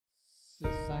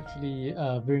This is actually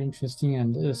very interesting,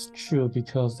 and it's true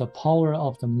because the power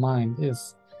of the mind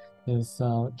is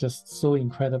just so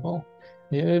incredible.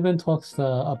 It even talks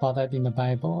about that in the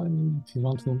Bible. I mean, if you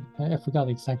want to, I forgot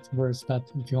the exact verse, but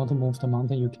if you want to move the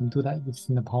mountain, you can do that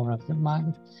using the power of your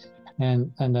mind.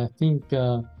 And I think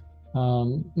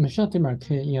Michel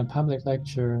Desmarquet in a public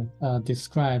lecture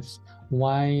describes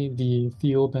why the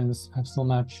Theobans have so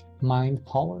much mind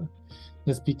power.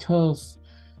 It's because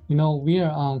we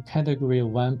are on category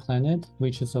 1 planet,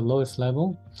 which is the lowest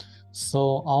level.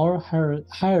 So our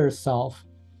higher self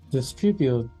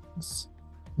distributes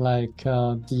like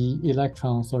the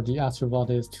electrons or the astral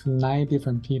bodies to 9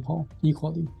 different people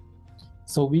equally.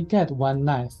 So we get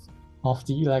 1/9 of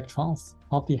the electrons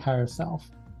of the higher self.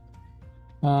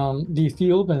 The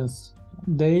Theobans,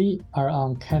 they are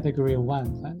on category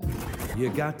 1 planet.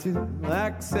 You got to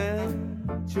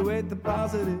accentuate the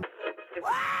positive.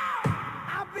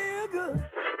 I feel good.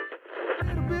 A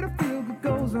little bit of feel good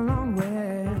goes a long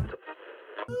way.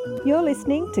 You're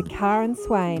listening to Karen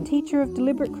Swain, teacher of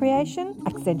deliberate creation,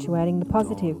 accentuating the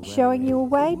positive, showing you a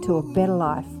way to a better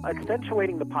life.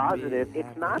 Accentuating the positive,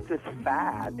 it's not just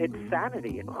fad, it's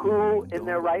sanity. Who in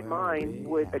their right mind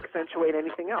would accentuate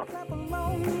anything else?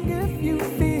 If you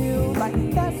feel like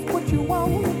that's what you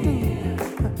want to do.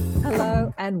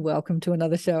 Hello and welcome to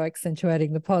another show,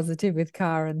 Accentuating the Positive with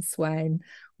Karen Swain.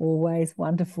 Always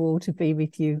wonderful to be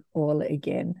with you all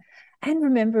again. And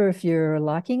remember, if you're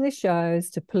liking the shows,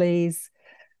 to please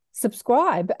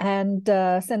subscribe and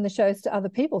send the shows to other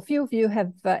people. A few of you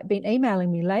have been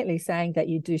emailing me lately saying that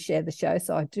you do share the show,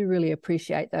 so I do really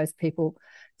appreciate those people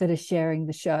that are sharing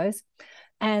the shows.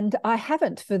 And I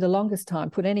haven't, for the longest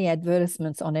time, put any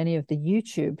advertisements on any of the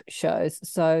YouTube shows.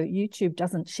 So YouTube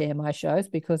doesn't share my shows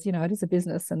because, it is a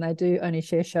business and they do only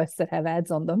share shows that have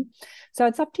ads on them. So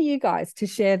it's up to you guys to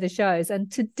share the shows.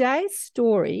 And today's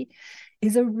story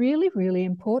is a really, really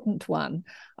important one.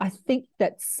 I think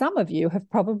that some of you have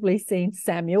probably seen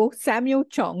Samuel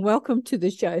Chong. Welcome to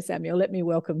the show, Samuel. Let me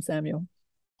welcome Samuel.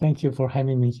 Thank you for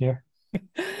having me here.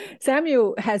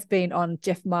 Samuel has been on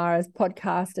Jeff Mara's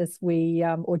podcast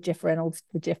or Jeff Reynolds,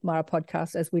 the Jeff Mara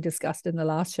podcast, as we discussed in the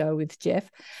last show with Jeff.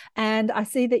 And I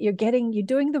see that you're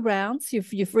doing the rounds.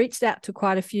 You've reached out to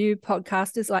quite a few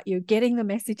podcasters, like you're getting the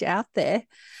message out there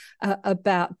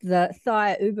about the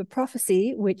Thaya Uber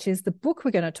prophecy, which is the book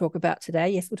we're going to talk about today.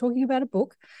 Yes, we're talking about a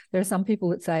book. There are some people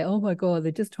that say, oh my God,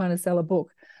 they're just trying to sell a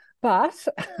book. But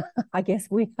I guess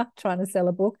we are trying to sell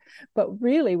a book. But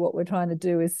really what we're trying to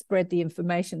do is spread the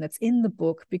information that's in the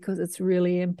book, because it's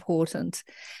really important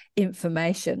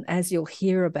information, as you'll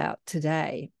hear about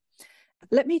today.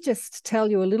 Let me just tell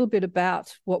you a little bit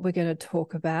about what we're going to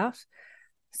talk about.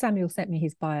 Samuel sent me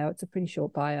his bio. It's a pretty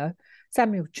short bio.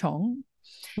 Samuel Chong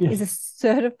is a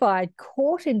certified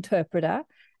court interpreter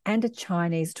and a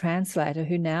Chinese translator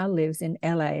who now lives in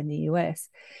LA in the US.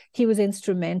 He was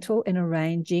instrumental in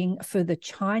arranging for the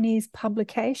Chinese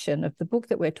publication of the book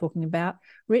that we're talking about,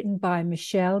 written by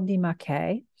Michel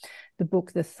Desmarquet, the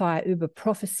book The Thaya Uber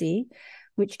Prophecy,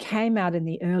 which came out in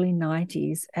the early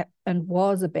 90s and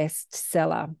was a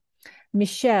bestseller.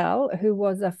 Michel, who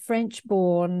was a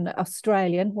French-born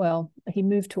Australian, he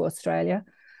moved to Australia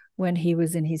when he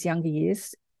was in his younger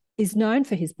years, is known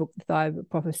for his book, The Thaya Uber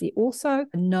Prophecy, also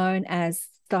known as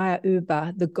Thaya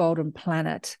Uber, the Golden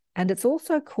Planet. And it's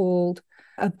also called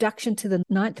Abduction to the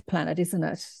Ninth Planet, isn't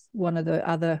it? One of the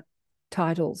other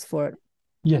titles for it.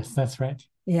 Yes, that's right.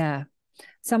 Yeah.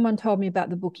 Someone told me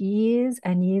about the book years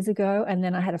and years ago, and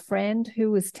then I had a friend who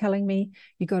was telling me,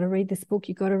 you got to read this book,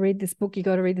 you got to read this book, you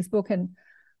got to read this book. And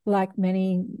like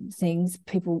many things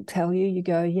people tell you, you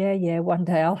go, yeah, one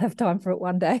day I'll have time for it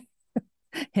one day.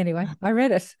 Anyway, I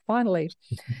read it, finally.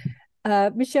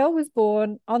 Michel was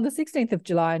born on the 16th of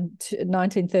July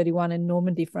 1931 in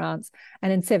Normandy, France.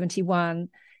 And in 1971,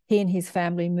 he and his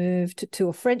family moved to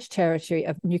a French territory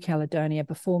of New Caledonia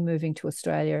before moving to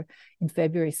Australia in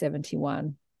February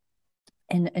 1971.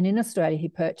 And in Australia, he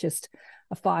purchased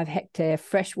a 5-hectare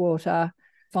freshwater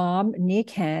farm near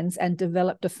Cairns and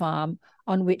developed a farm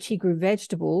on which he grew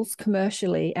vegetables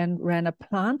commercially and ran a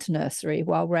plant nursery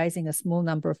while raising a small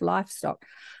number of livestock.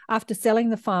 After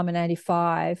selling the farm in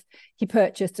 1985, he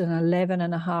purchased an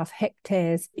 11.5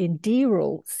 hectares in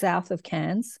Deerall, south of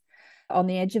Cairns, on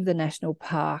the edge of the national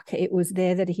park. It was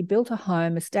there that he built a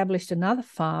home, established another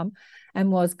farm,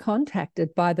 and was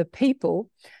contacted by the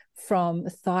people from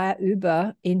Thaya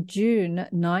Uber in June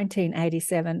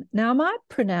 1987. Now, am I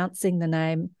pronouncing the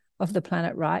name of the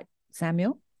planet right,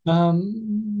 Samuel?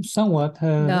 Somewhat.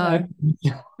 No.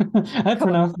 I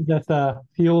pronounce it as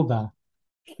Theoba.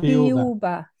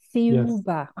 Theoba.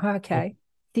 Yes. Okay.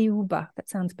 Theoba. That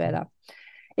sounds better.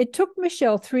 It took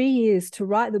Michelle 3 years to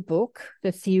write the book,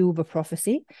 The Thiuba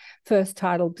Prophecy, first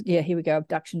titled, here we go,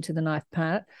 Abduction to the Ninth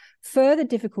Planet. Further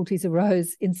difficulties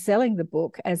arose in selling the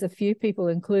book as a few people,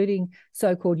 including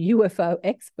so-called UFO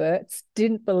experts,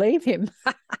 didn't believe him.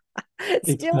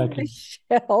 Still, Exactly.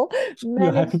 Michelle Still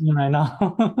managed, happening right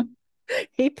now.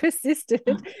 he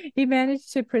persisted. He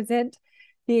managed to present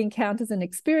the encounters and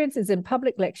experiences in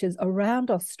public lectures around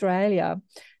Australia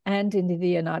and in the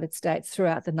United States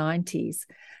throughout the 90s.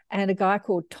 And a guy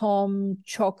called Tom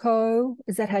Choco,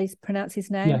 is that how you pronounce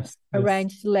his name? Yes.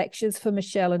 Arranged lectures for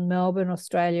Michelle in Melbourne,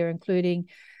 Australia, including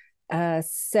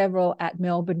several at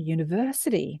Melbourne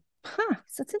University. So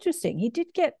it's interesting. He did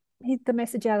get the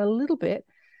message out a little bit.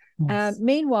 Yes.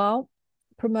 Meanwhile,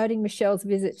 promoting Michelle's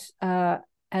visit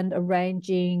and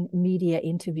arranging media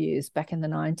interviews back in the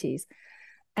 90s.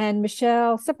 And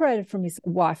Michelle separated from his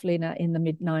wife, Lena, in the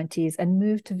mid-90s and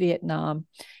moved to Vietnam.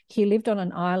 He lived on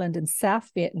an island in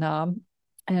South Vietnam,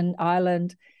 an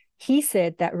island, he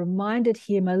said, that reminded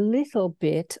him a little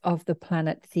bit of the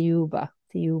planet Thiuba.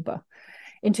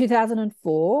 In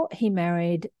 2004, he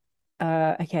married,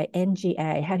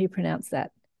 NGA. How do you pronounce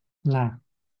that? Nah.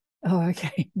 Oh,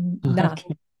 okay. Nah.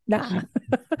 Okay. Nah.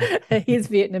 His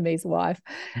Vietnamese wife.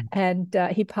 And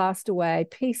he passed away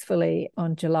peacefully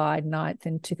on July 9th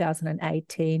in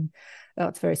 2018. Oh,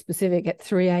 it's very specific, at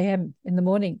 3 a.m. in the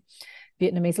morning,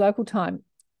 Vietnamese local time,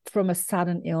 from a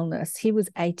sudden illness. He was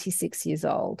 86 years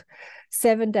old,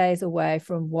 7 days away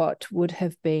from what would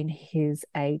have been his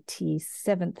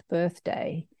 87th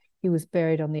birthday. He was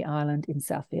buried on the island in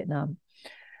South Vietnam.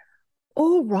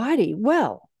 All righty.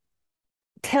 Well,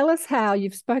 tell us how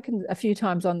you've spoken a few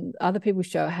times on other people's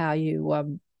show, how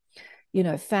you,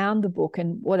 found the book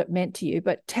and what it meant to you.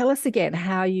 But tell us again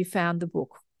how you found the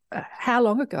book. How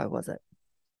long ago was it?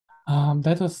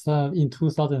 That was in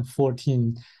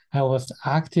 2014. I was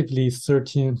actively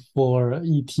searching for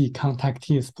ET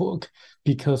contactees book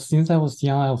because since I was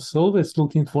young, I was always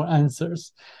looking for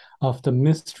answers of the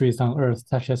mysteries on Earth,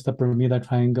 such as the Bermuda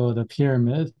Triangle, the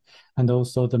pyramid, and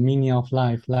also the meaning of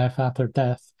life, life after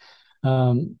death.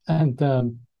 I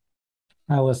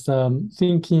was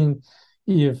thinking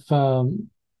if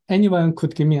anyone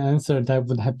could give me an answer, that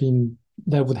would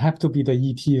have to be the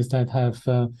ETs that have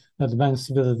advanced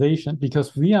civilization,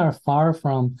 because we are far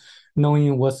from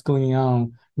knowing what's going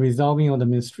on, resolving all the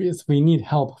mysteries. We need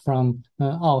help from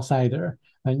an outsider,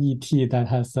 an ET that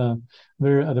has a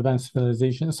very advanced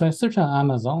civilization. So I searched on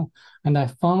Amazon and I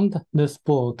found this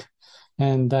book,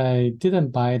 and I didn't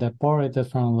buy it. I borrowed it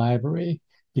from a library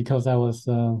because I was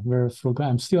very frugal.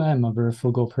 I still am a very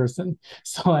frugal person.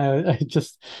 So I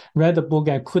just read the book.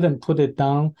 I couldn't put it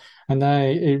down. And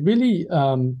it really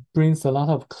brings a lot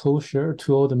of closure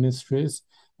to all the mysteries,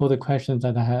 all the questions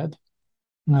that I had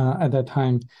at that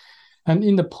time. And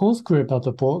in the postscript of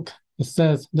the book, it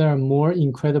says there are more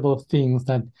incredible things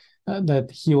that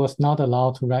he was not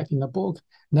allowed to write in the book.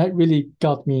 That really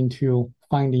got me into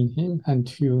finding him and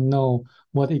to know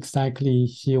what exactly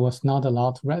he was not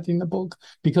allowed to write in the book.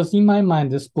 Because in my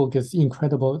mind, this book is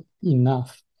incredible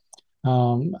enough.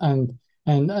 And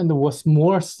was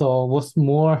more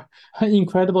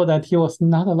incredible that he was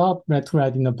not allowed to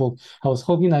write in the book. I was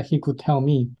hoping that he could tell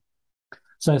me.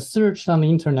 So I searched on the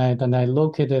internet and I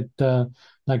located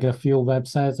like a few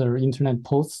websites or internet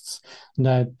posts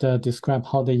that describe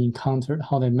how they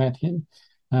met him.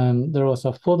 And there was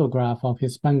a photograph of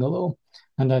his bungalow.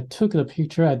 And I took the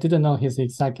picture. I didn't know his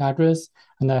exact address.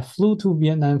 And I flew to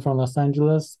Vietnam from Los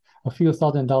Angeles, a few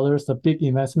 $1,000s, a big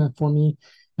investment for me.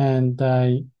 And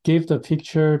I gave the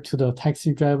picture to the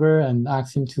taxi driver and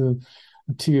asked him to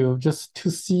take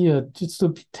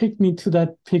me to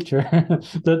that picture,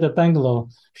 the bungalow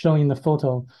showing the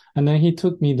photo. And then he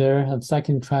took me there. At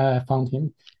second try, I found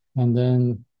him. And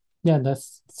then, yeah,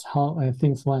 that's how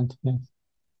things went. Yeah.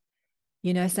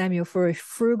 You know, Samuel, for a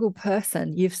frugal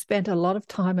person, you've spent a lot of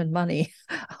time and money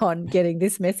on getting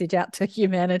this message out to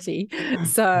humanity.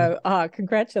 So,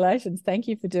 congratulations. Thank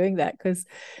you for doing that, because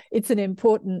it's an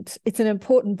important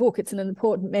book. It's an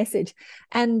important message.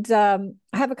 And I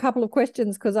have a couple of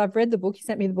questions because I've read the book. You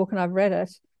sent me the book and I've read it.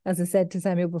 As I said to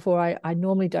Samuel before, I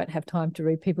normally don't have time to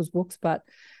read people's books, but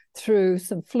through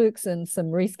some flukes and some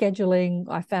rescheduling,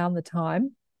 I found the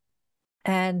time.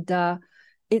 And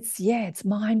it's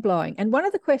mind-blowing. And one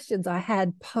of the questions I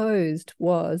had posed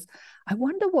was, I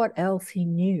wonder what else he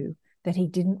knew that he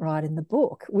didn't write in the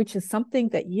book, which is something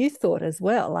that you thought as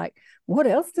well. Like, what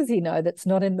else does he know that's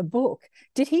not in the book?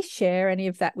 Did he share any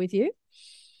of that with you?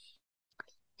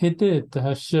 He did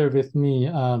share with me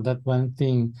that one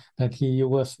thing that he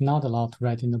was not allowed to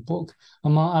write in the book,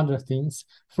 among other things.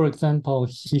 For example,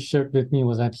 he shared with me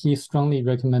was that he strongly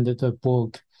recommended the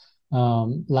book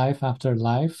Life After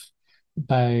Life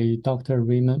by Dr.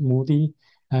 Raymond Moody.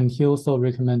 And he also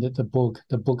recommended the book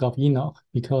of Enoch,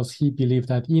 because he believed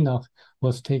that Enoch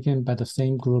was taken by the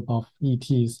same group of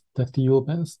ETs, the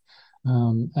Theobans.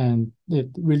 And it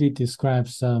really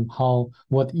describes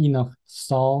what Enoch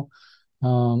saw,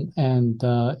 and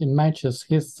it matches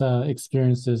his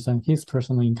experiences and his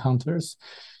personal encounters.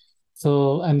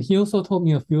 So, and he also told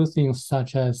me a few things,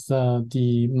 such as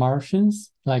the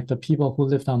Martians, like the people who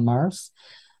lived on Mars,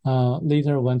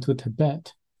 later went to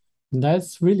Tibet.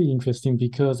 That's really interesting,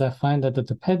 because I find that the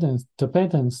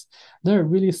Tibetans, they're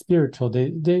really spiritual.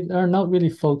 They are not really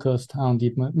focused on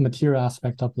the material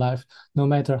aspect of life, no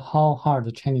matter how hard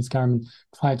the Chinese government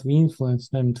try to influence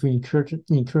them, to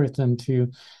encourage them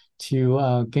to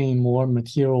gain more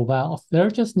material wealth. They're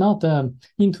just not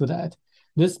into that.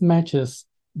 This matches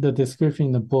the description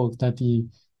in the book that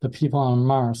the people on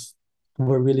Mars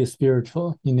were really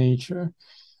spiritual in nature.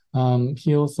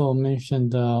 He also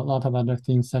mentioned a lot of other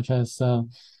things, such as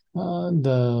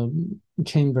the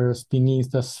chambers beneath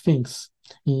the Sphinx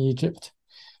in Egypt.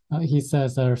 He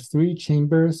says there are 3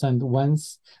 chambers, and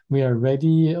once we are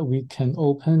ready, we can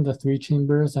open the 3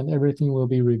 chambers and everything will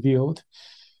be revealed.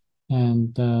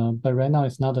 And but right now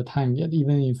it's not the time yet.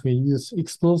 Even if we use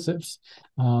explosives,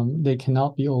 they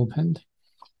cannot be opened.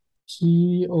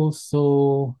 He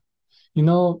also,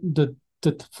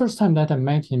 the first time that I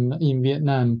met him in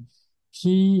Vietnam,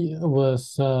 he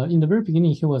was in the very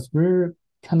beginning, he was very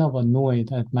kind of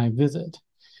annoyed at my visit.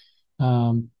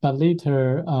 But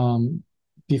later,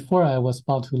 before I was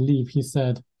about to leave, he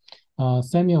said,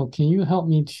 Samuel, can you help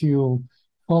me to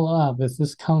follow up with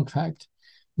this contract?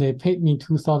 They paid me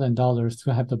 $2,000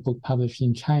 to have the book published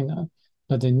in China,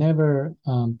 but they never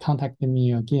contacted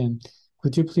me again.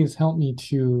 Could you please help me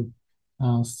to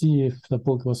see if the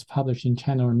book was published in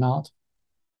China or not?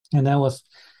 And that was,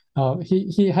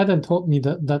 he hadn't told me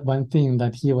that one thing,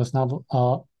 that he was not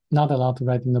allowed to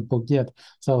write in the book yet.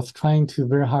 So I was trying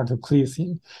very hard to please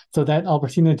him. So that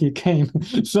opportunity came.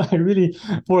 So I really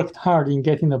worked hard in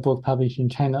getting the book published in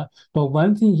China. But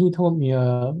one thing he told me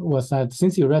was that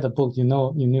since you read the book, you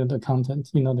know the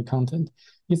content.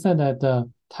 He said that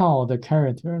Tao, the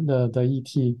character, the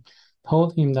ET,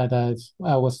 told him that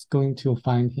I was going to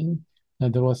find him.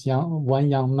 That there was one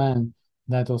young man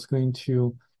that was going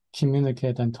to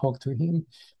communicate and talk to him.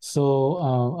 So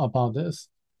about this.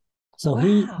 So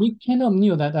Wow. he kind of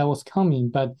knew that I was coming,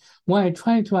 but when I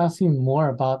tried to ask him more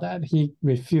about that, he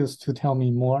refused to tell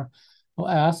me more.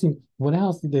 I asked him, what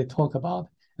else did they talk about?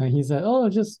 And he said, oh,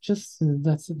 just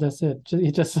that's it.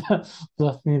 He just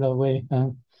bluffed me away.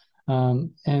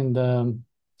 And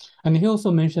he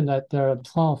also mentioned that there are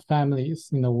 12 families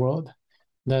in the world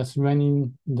that's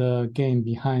running the game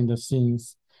behind the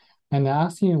scenes. And I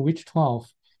asked him which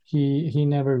 12. He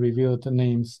never revealed the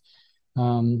names.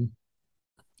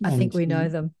 I think we know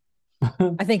them.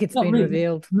 I think it's been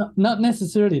revealed. Not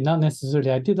necessarily.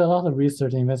 I did a lot of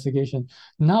research and investigation.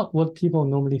 Not what people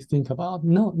normally think about.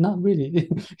 No, not really.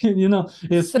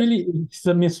 It's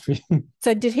a mystery.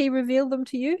 So did he reveal them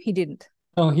to you? He didn't.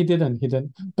 Oh, he didn't.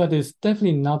 But it's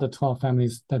definitely not the 12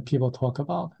 families that people talk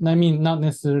about. And I mean, not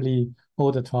necessarily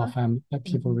all the 12 families that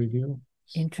people reveal.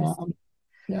 Interesting.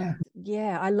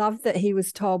 Yeah, I love that he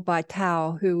was told by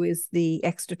Tao, who is the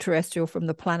extraterrestrial from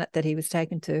the planet that he was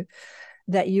taken to,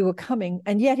 that you were coming,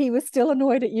 and yet he was still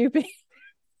annoyed at you.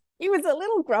 He was a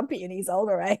little grumpy in his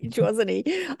older age, wasn't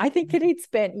he? I think that he'd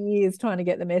spent years trying to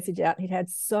get the message out. He'd had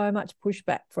so much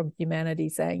pushback from humanity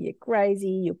saying, you're crazy,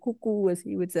 you're cuckoo, as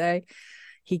he would say.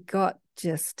 He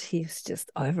was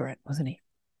just over it, wasn't he?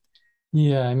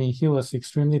 Yeah, I mean, he was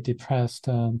extremely depressed.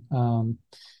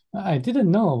 I didn't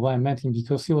know when I met him,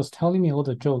 because he was telling me all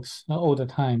the jokes all the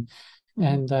time.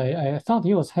 And I thought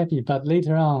he was happy, but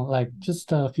later on, like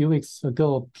just a few weeks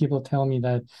ago, people told me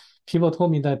that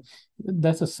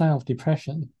that's a sign of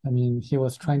depression. I mean, he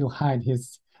was trying to hide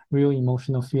his real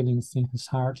emotional feelings in his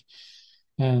heart.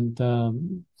 And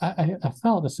I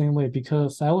felt the same way,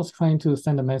 because I was trying to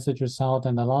send the messages out,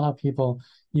 and a lot of people,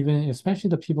 even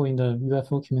especially the people in the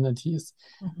UFO communities,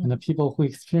 and the people who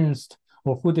experienced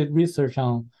or who did research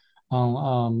on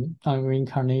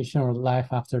reincarnation or life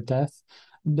after death,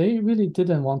 they really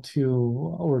didn't want to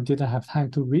or didn't have time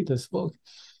to read this book.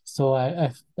 So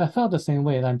I felt the same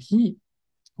way, that he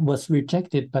was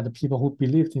rejected by the people who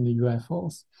believed in the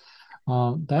UFOs.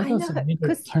 That was a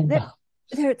major turn down.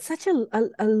 They're at such a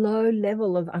low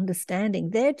level of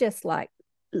understanding. They're just like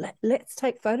let's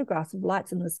take photographs of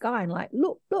lights in the sky and like,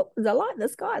 look, there's a light in the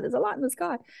sky. There's a light in the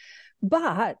sky.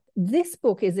 But this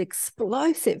book is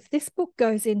explosive. This book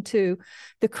goes into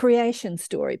the creation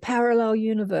story, parallel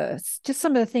universe, just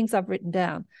some of the things I've written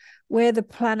down, where the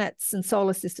planets and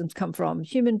solar systems come from,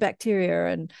 human bacteria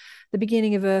and the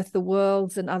beginning of Earth, the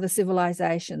worlds and other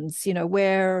civilizations,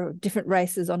 where different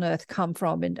races on Earth come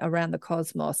from and around the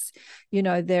cosmos,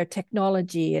 their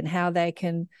technology and how they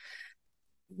can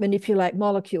manipulate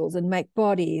molecules and make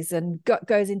bodies, and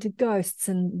goes into ghosts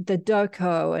and the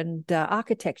doko and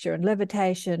architecture and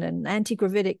levitation and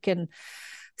anti-gravitic and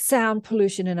sound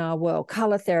pollution in our world,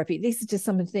 color therapy. These are just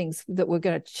some of the things that we're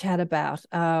going to chat about.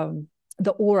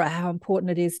 The aura, how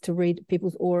important it is to read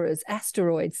people's auras,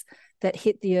 asteroids that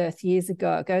hit the Earth years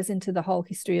ago. It goes into the whole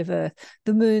history of Earth,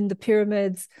 the moon, the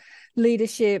pyramids,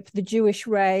 leadership, the Jewish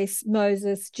race,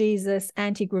 Moses, Jesus,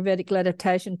 anti-gravitic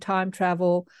levitation, time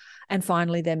travel, and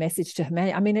finally their message to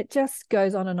humanity. I mean, it just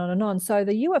goes on and on and on. So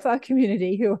the UFO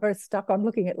community, who are stuck on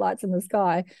looking at lights in the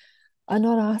sky, are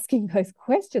not asking those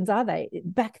questions, are they?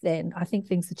 Back then, I think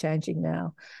things are changing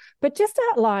now. But just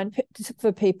outline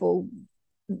for people,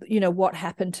 what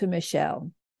happened to Michel.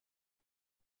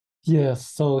 Yes,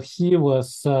 so he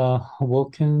was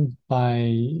woken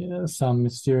by some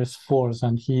mysterious force,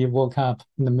 and he woke up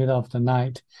in the middle of the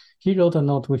night. He wrote a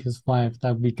note with his wife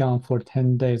that we'll be gone for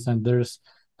 10 days, and there's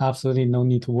absolutely no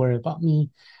need to worry about me.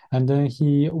 And then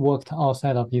he walked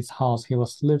outside of his house. He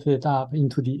was lifted up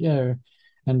into the air,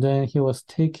 and then he was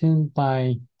taken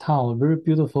by Tao, a very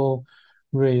beautiful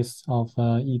race of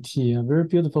ET, a very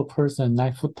beautiful person,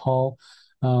 9 foot tall,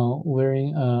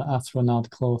 wearing astronaut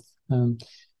clothes,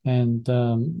 and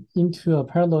into a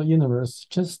parallel universe,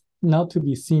 just not to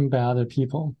be seen by other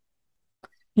people.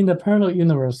 In the parallel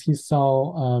universe, he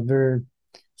saw very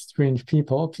strange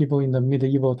people in the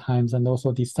medieval times, and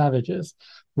also the savages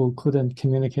who couldn't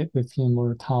communicate with him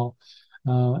or Tao.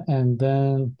 And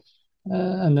then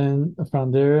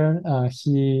from there,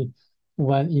 he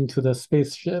went into the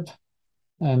spaceship,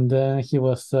 and then he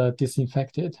was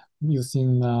disinfected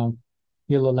using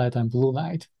yellow light and blue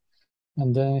light.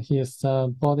 And then his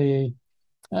body,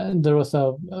 there was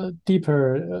a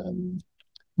deeper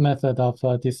method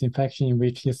of disinfection in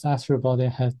which his astral body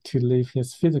had to leave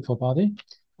his physical body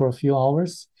for a few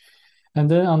hours. And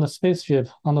then on the spaceship,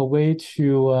 on the way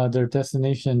to their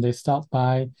destination, they stopped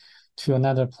by to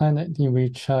another planet in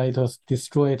which it was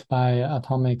destroyed by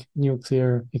atomic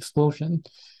nuclear explosion.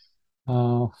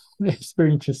 It's a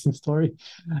very interesting story.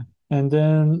 And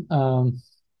then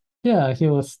he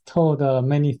was told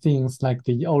many things, like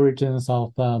the origins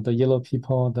of the yellow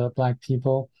people, the black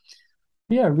people.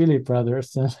 We are really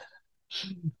brothers, the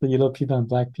yellow people and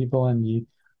black people, and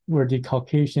where the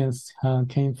Caucasians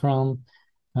came from,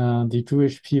 the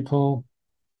Jewish people,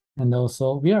 and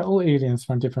also we are all aliens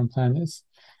from different planets.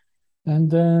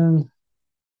 And then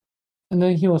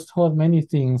he was told many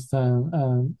things,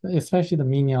 especially the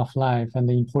meaning of life and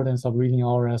the importance of reading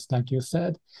auras, like you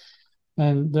said.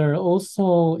 And there are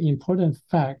also important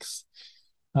facts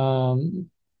that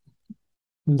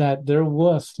there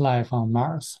was life on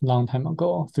Mars a long time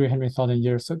ago, 300,000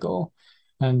 years ago.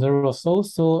 And there was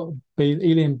also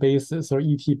alien bases or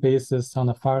ET bases on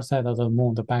the far side of the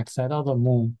moon, the back side of the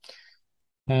moon.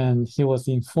 And he was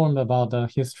informed about the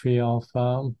history of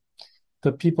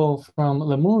the people from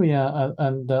Lemuria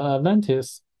and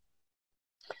Atlantis.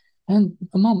 And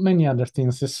among many other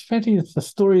things, especially the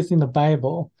stories in the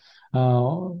Bible,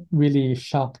 really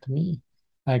shocked me.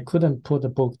 I couldn't put the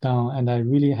book down, and I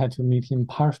really had to meet him,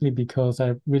 partially because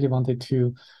I really wanted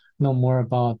to know more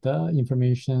about the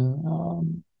information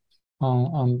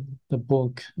on the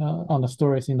book, on the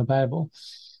stories in the Bible.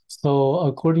 So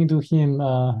according to him,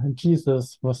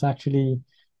 Jesus was actually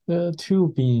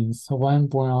two beings. One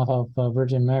born out of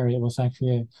Virgin Mary was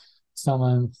actually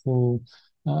someone who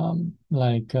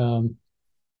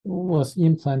was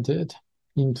implanted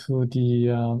into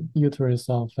the uterus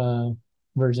of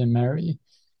Virgin Mary,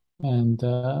 and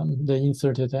they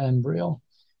inserted the embryo.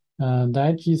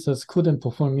 That Jesus couldn't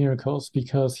perform miracles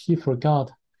because he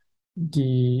forgot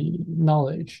the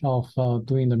knowledge of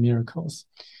doing the miracles.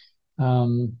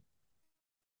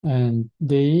 And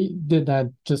they did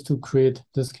that just to create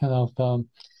this kind of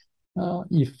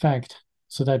effect,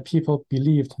 so that people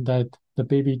believed that the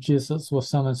baby Jesus was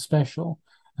someone special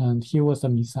and he was the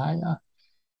Messiah.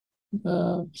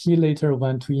 He later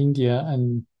went to India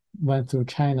and went through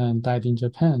China and died in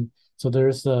Japan. So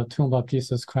there's a tomb of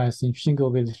Jesus Christ in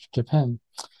Shingo Village, Japan.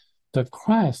 The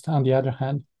Christ, on the other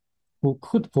hand, who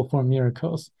could perform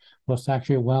miracles, was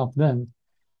actually one of them.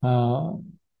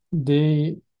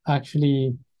 They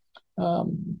actually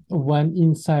went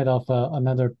inside of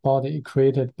another body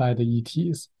created by the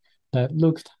ETs that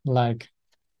looked like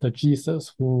the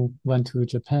Jesus who went to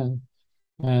Japan.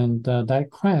 And that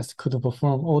Christ could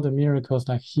perform all the miracles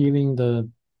like healing the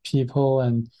people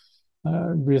and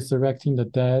resurrecting the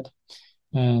dead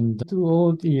and do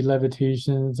all the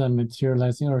levitations and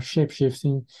materializing or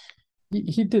shape-shifting.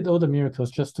 He did all the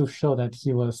miracles just to show that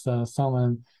he was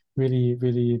someone really,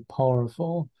 really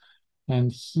powerful.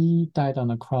 And he died on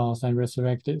the cross and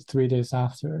resurrected 3 days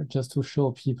after, just to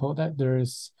show people that there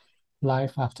is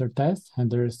life after death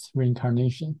and there is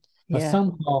reincarnation. But Yeah.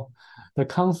 somehow the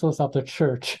councils of the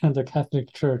church and the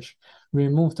Catholic Church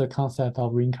removed the concept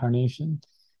of reincarnation.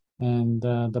 And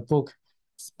the book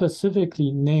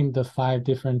specifically named the 5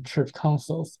 different church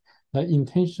councils that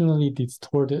intentionally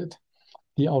distorted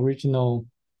the original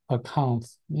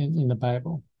accounts in the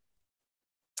Bible.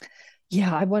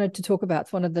 Yeah, I wanted to talk about,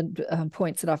 it's one of the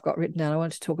points that I've got written down. I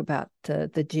wanted to talk about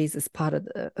the Jesus part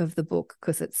of the book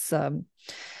because it's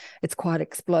quite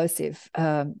explosive,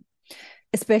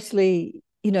 especially,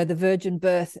 the virgin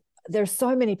birth. There are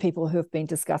so many people who have been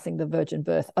discussing the virgin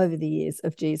birth over the years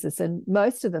of Jesus, and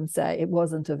most of them say it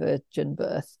wasn't a virgin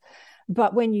birth.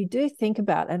 But when you do think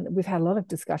about, and we've had a lot of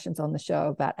discussions on the show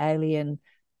about alien,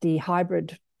 the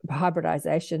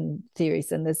hybridization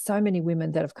theories, and there's so many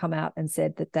women that have come out and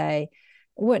said that they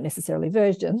weren't necessarily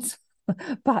virgins,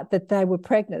 but that they were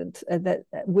pregnant that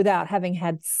without having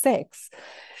had sex,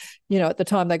 at the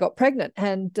time they got pregnant.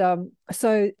 And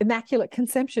so immaculate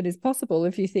conception is possible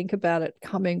if you think about it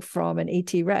coming from an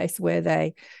ET race where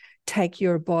they take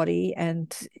your body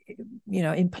and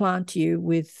implant you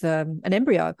with an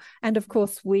embryo. And of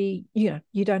course you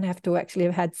don't have to actually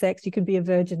have had sex. You can be a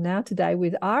virgin now today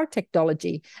with our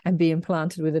technology and be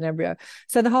implanted with an embryo.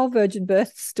 So the whole virgin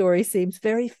birth story seems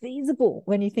very feasible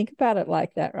when you think about it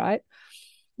like that, right?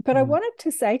 But I wanted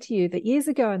to say to you that years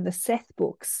ago in the Seth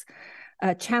books,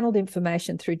 channeled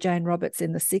information through Jane Roberts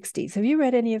in the 60s. Have you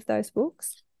read any of those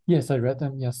books? Yes, I read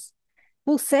them, yes.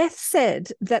 Well, Seth said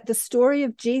that the story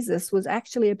of Jesus was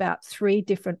actually about 3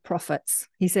 different prophets.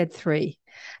 He said 3,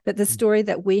 that the story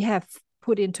that we have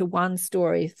put into one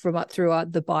story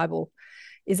throughout the Bible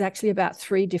is actually about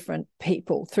 3 different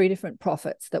people, 3 different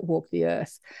prophets that walk the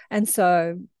earth. And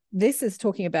so this is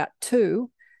talking about two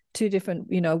different,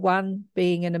 one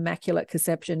being an immaculate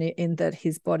conception in that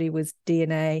his body was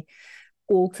DNA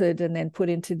altered and then put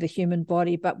into the human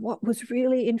body. But what was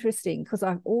really interesting, because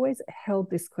I've always held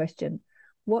this question,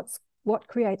 what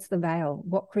creates the veil?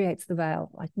 What creates the veil?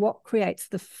 Like, what creates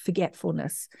the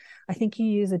forgetfulness? I think you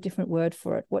use a different word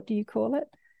for it. What do you call it?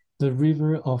 The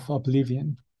river of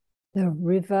oblivion. The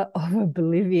river of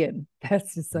oblivion.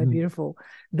 That's just so beautiful.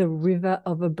 The river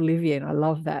of oblivion. I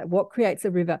love that. What creates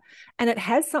a river? And it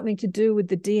has something to do with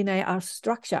the DNA, our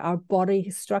structure, our body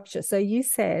structure. So you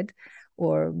said,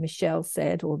 or Michelle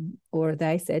said, or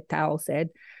they said, Tao said,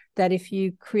 that if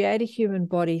you create a human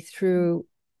body through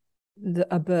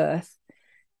a birth,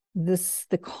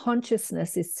 the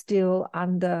consciousness is still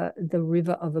under the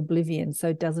river of oblivion, so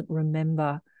it doesn't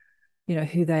remember,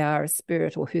 who they are as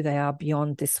spirit or who they are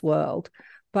beyond this world.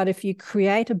 But if you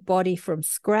create a body from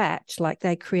scratch, like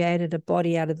they created a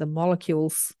body out of the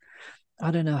molecules,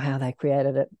 I don't know how they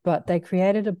created it, but they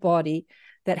created a body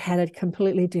that had a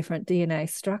completely different DNA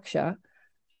structure,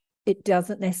 it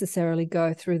doesn't necessarily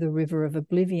go through the river of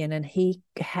oblivion. And he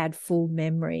had full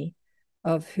memory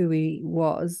of who he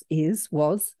was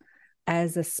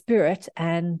as a spirit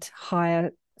and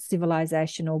higher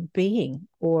civilizational being,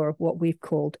 or what we've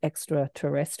called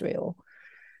extraterrestrial.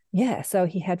 Yeah, so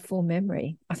he had full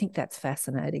memory. I think that's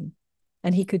fascinating.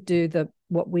 And he could do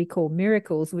what we call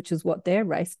miracles, which is what their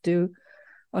race do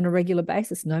on a regular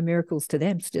basis. No miracles to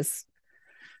them, it's just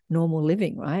normal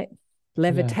living, right?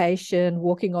 Levitation,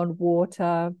 walking on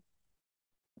water,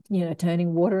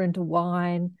 turning water into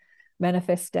wine,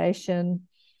 manifestation.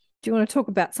 Do you want to talk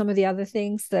about some of the other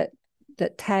things that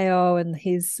Tao and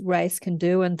his race can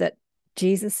do and that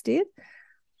Jesus did?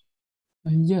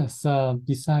 Yes,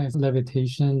 besides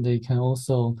levitation, they can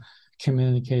also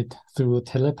communicate through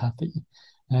telepathy,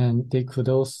 and they could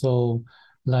also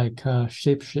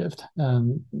shapeshift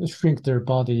and shrink their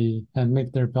body and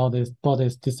make their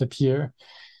bodies disappear.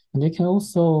 And they can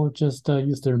also just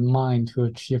use their mind to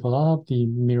achieve a lot of the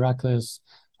miraculous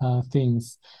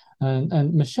things.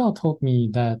 And Michelle told me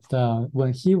that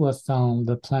when he was on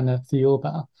the planet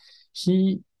Theoba,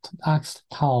 he asked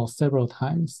Tao several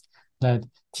times that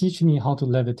teach me how to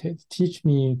levitate, teach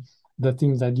me the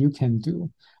things that you can do.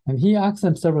 And he asked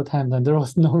them several times, and there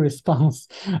was no response,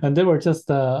 and they were just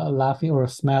laughing or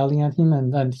smiling at him,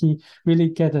 and he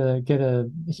really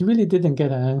he really didn't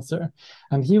get an answer,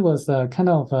 and he was kind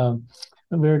of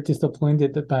very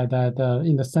disappointed by that,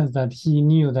 in the sense that he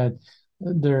knew that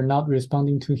they're not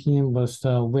responding to him was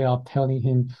a way of telling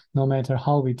him, no matter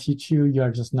how we teach you, you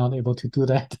are just not able to do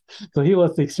that. So he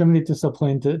was extremely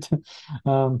disappointed.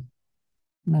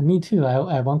 Me too.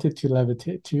 I wanted to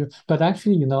levitate too, but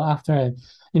actually, after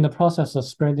in the process of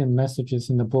spreading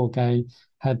messages in the book, I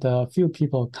had a few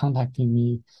people contacting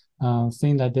me,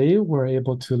 saying that they were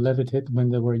able to levitate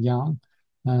when they were young,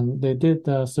 and they did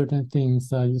certain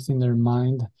things using their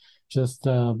mind, just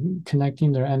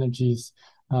connecting their energies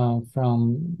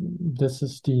from this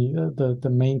is the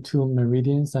main two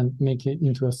meridians and make it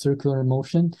into a circular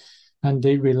motion, and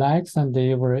they relaxed and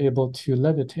they were able to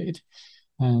levitate.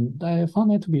 And I found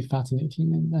that to be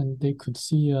fascinating, and they could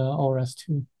see auras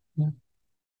too. Yeah.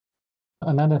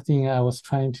 Another thing I was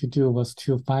trying to do was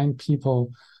to find people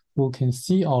who can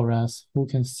see auras, who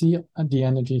can see the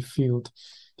energy field,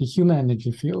 the human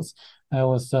energy fields. I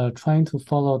was trying to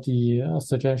follow the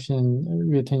suggestion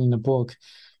written in the book,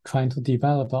 trying to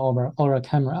develop an aura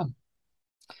camera.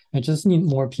 I just need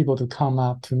more people to come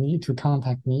up to me, to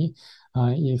contact me.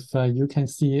 If you can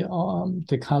see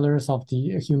the colors of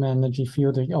the human energy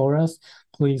field, the auras,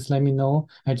 please let me know.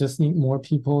 I just need more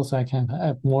people so I can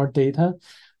have more data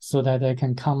so that I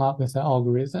can come up with an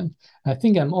algorithm. I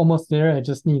think I'm almost there. I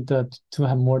just need to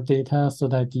have more data so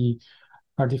that the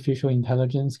artificial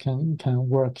intelligence can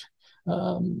work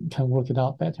it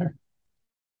out better.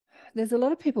 There's a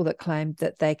lot of people that claim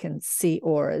that they can see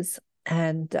auras,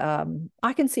 and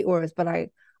I can see auras, but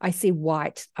I see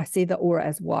white. I see the aura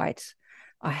as white.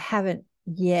 I haven't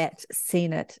yet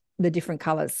seen it, the different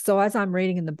colors. So as I'm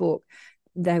reading in the book,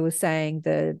 they were saying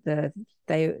the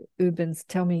Ubans,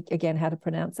 tell me again how to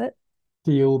pronounce it.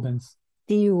 The Ubans.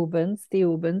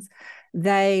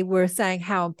 They were saying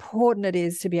how important it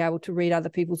is to be able to read other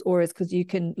people's auras, because you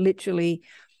can literally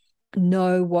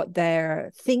know what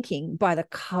they're thinking by the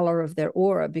color of their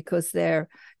aura, because their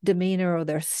demeanor or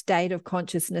their state of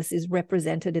consciousness is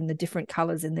represented in the different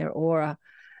colors in their aura.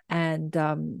 And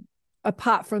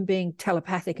apart from being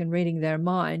telepathic and reading their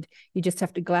mind, you just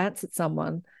have to glance at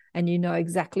someone and you know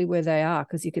exactly where they are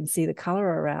because you can see the color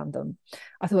around them.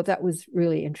 I thought that was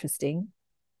really interesting.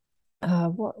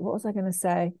 What was I going to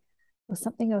say? There was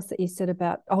something else that you said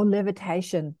about,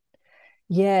 levitation.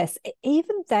 Yes,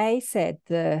 even they said,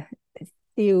 the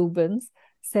Theubans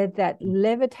said that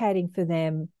levitating for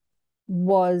them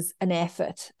was an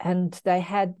effort, and they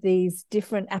had these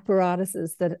different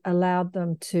apparatuses that allowed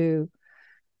them to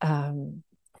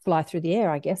fly through the air,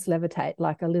 I guess, levitate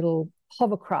like a little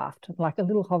hovercraft,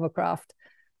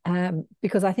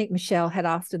 because I think Michelle had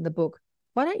asked in the book,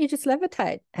 why don't you just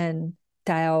levitate? And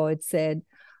Dale had said,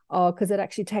 because it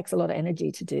actually takes a lot of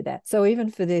energy to do that. So even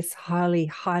for this highly,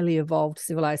 highly evolved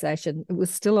civilization, it was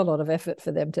still a lot of effort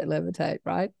for them to levitate,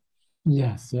 right?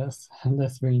 Yes, and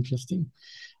that's very interesting.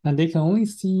 And they can only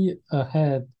see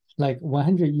ahead, like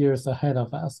 100 years ahead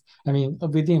of us. I mean,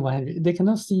 within 100, they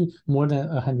cannot see more than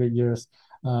 100 years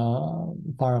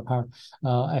far apart.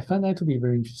 I find that to be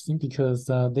very interesting because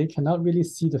they cannot really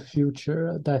see the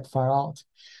future that far out.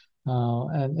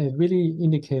 And it really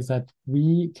indicates that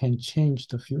we can change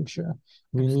the future.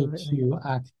 We need to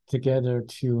act together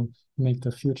to make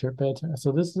the future better.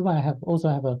 So this is why I also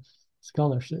have a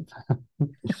scholarship,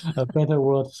 a Better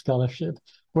World Scholarship,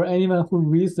 for anyone who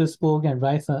reads this book and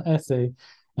writes an essay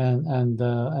and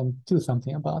do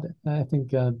something about it. I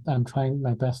think I'm trying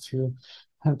my best to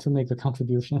make a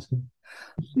contribution.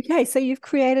 Okay, so you've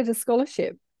created a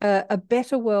scholarship, a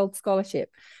Better World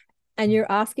Scholarship, and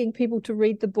you're asking people to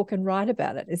read the book and write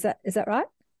about it. Is that right?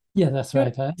 Yeah, that's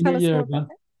right. Tell us more about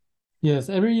that. Yes,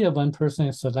 every year one person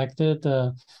is selected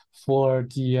for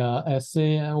the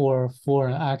essay or for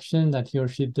an action that he or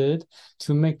she did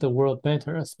to make the world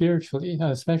better spiritually,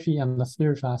 especially on the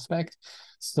spiritual aspect.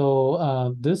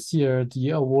 So this year,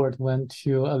 the award went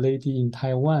to a lady in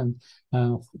Taiwan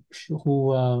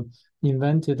who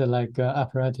invented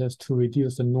apparatus to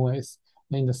reduce the noise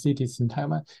in the cities in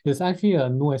Taiwan. It's actually a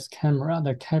noise camera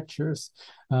that captures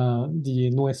the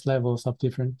noise levels of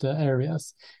different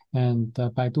areas. And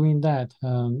by doing that,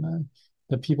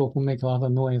 the people who make a lot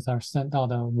of noise are sent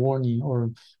out a warning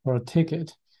or a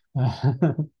ticket,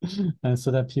 and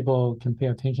so that people can pay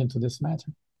attention to this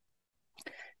matter.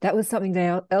 That was something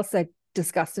else they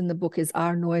discussed in the book, is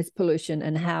our noise pollution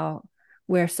and how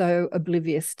we're so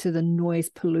oblivious to the noise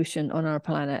pollution on our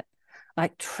planet,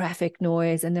 like traffic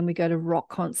noise. And then we go to rock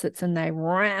concerts and they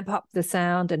ramp up the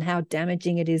sound and how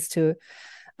damaging it is to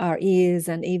our ears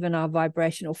and even our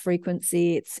vibrational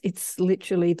frequency. It's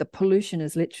literally, the pollution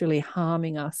is literally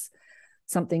harming us,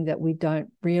 something that we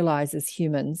don't realize as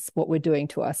humans, what we're doing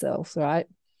to ourselves, right?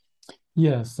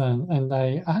 Yes, and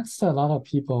I asked a lot of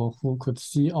people who could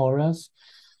see auras,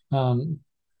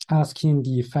 asking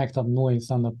the effect of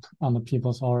noise on the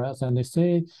people's auras, and they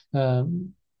say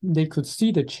they could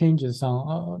see the changes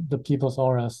on the people's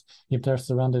auras if they're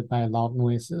surrounded by loud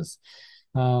noises.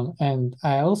 And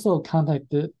I also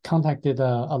contacted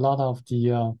a lot of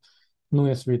the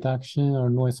noise reduction or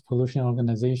noise pollution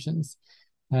organizations,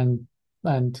 and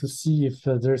to see if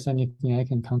there's anything I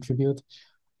can contribute.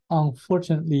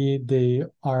 Unfortunately, they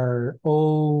are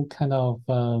all kind of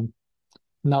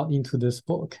not into this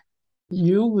book.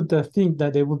 You would think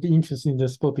that they would be interested in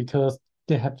this book because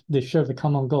they share the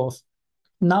common goals.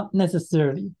 Not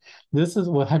necessarily. This is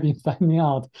what I've been finding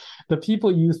out. The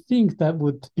people you think that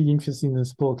would be interested in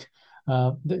this book,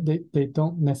 they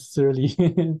don't necessarily,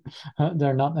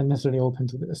 they're not necessarily open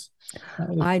to this.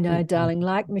 I know, darling.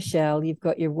 Like Michelle, you've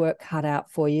got your work cut out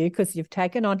for you because you've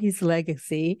taken on his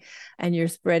legacy and you're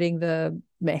spreading the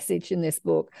message in this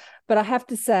book. But I have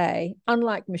to say,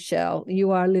 unlike Michelle, you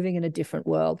are living in a different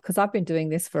world, because I've been doing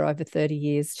this for over 30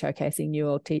 years, showcasing New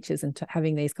World teachers and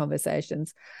having these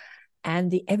conversations.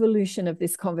 And the evolution of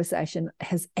this conversation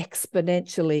has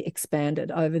exponentially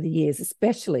expanded over the years,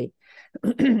 especially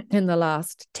in the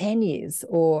last 10 years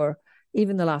or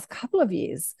even the last couple of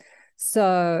years.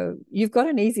 So you've got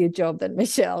an easier job than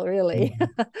Michelle, really.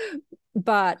 Mm-hmm.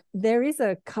 But there is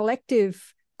a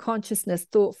collective consciousness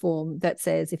thought form that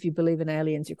says, if you believe in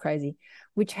aliens, you're crazy,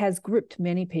 which has gripped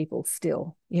many people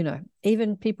still,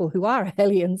 even people who are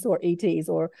aliens or ETs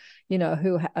or,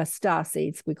 who are star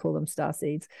seeds, we call them star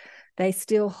seeds. They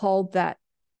still hold that,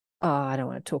 I don't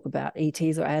want to talk about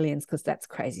ETs or aliens because that's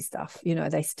crazy stuff.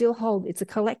 They still hold, it's a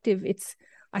collective.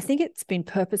 I think it's been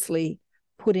purposely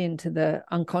put into the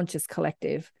unconscious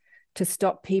collective to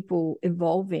stop people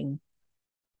evolving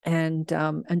and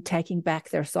taking back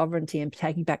their sovereignty and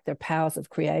taking back their powers of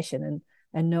creation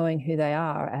and knowing who they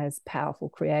are as powerful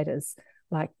creators,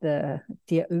 like the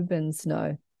Ubans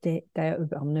know.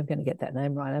 I'm never going to get that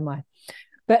name right, am I?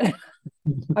 But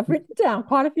I've written down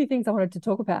quite a few things I wanted to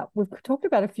talk about. We've talked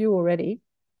about a few already.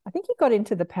 I think you got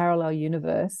into the parallel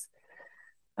universe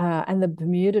and the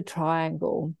Bermuda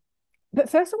Triangle. But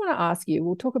first I want to ask you,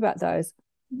 we'll talk about those.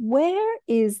 Where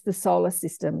is the solar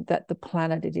system that the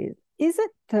planet it is? Is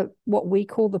it what we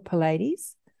call the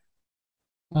Pleiades?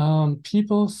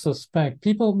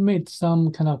 People made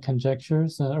some kind of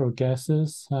conjectures or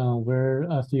guesses where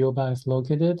Theoba is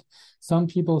located. Some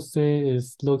people say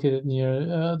it's located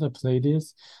near the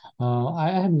Pleiades.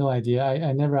 I have no idea.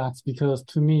 I never asked because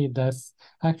to me that's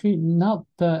actually not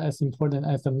as important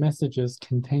as the messages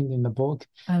contained in the book.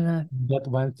 I know. That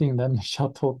one thing that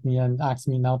Michelle told me and asked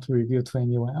me not to reveal to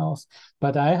anyone else.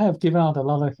 But I have given out a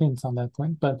lot of hints on that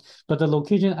point. But the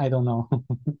location, I don't know.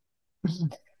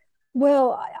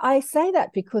 Well, I say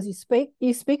that because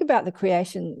you speak about the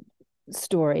creation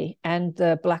story and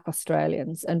the Black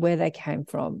Australians and where they came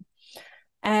from,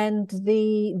 and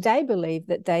they believe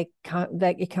that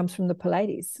that it comes from the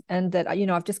Pleiades, and that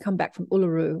I've just come back from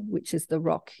Uluru, which is the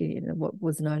rock, what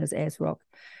was known as Ayers Rock,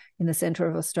 in the centre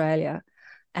of Australia,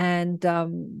 and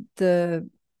the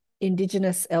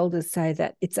Indigenous elders say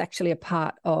that it's actually a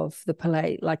part of the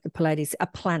Pleiades, a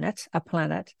planet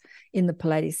in the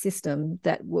Pleiades system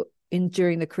that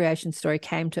during the creation story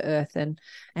came to Earth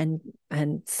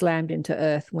and slammed into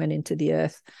Earth, went into the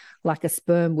Earth like a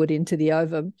sperm would into the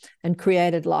ovum, and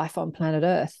created life on planet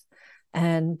Earth.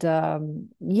 And and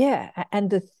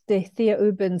the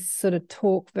Theoubans sort of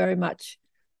talk very much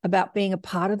about being a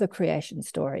part of the creation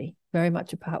story, very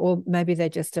much a part, or maybe they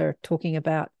just are talking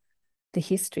about the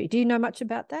history. Do you know much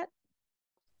about that?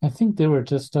 I think they were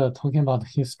just talking about the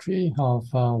history of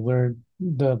where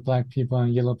the Black people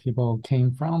and yellow people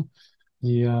came from.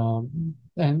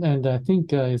 And I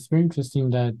think it's very interesting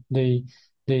that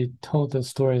they told the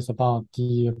stories about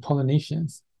the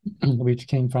Polynesians, which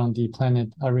came from the planet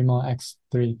Arimo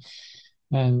X3,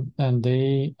 and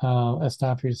they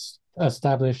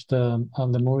established the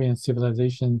Lemurian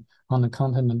civilization on the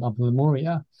continent of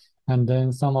Lemuria, and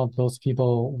then some of those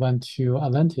people went to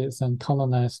Atlantis and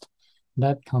colonized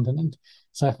that continent.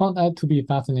 So I found that to be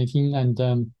fascinating,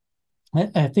 and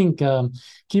I think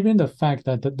given the fact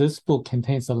that this book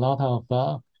contains a lot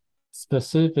of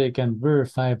specific and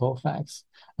verifiable facts,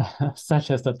 such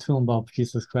as the tomb of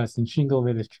Jesus Christ in Shingo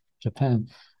Village, Japan,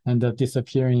 and the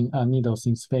disappearing needles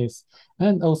in space,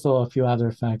 and also a few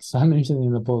other facts I mentioned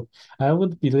in the book. I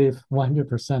would believe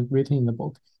 100% written in the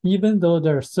book, even though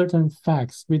there are certain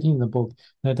facts written in the book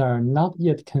that are not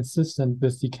yet consistent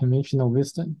with the conventional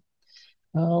wisdom.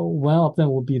 One of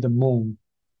them would be the moon.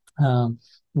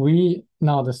 We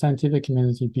now, the scientific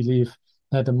community, believe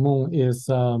that the moon is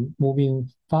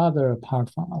moving farther apart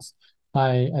from us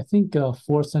by, I think,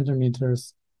 4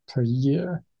 centimeters per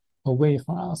year away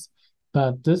from us.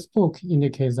 But this book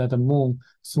indicates that the moon,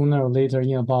 sooner or later,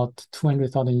 in about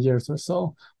 200,000 years or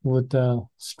so, would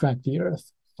strike the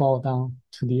Earth, fall down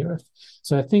to the Earth.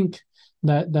 So I think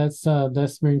that's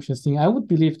very interesting. I would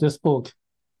believe this book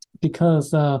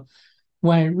because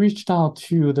when I reached out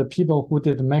to the people who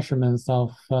did the measurements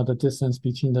of the distance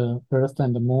between the Earth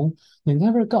and the moon, they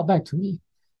never got back to me.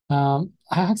 I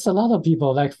asked a lot of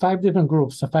people, like 5 different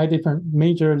groups, 5 different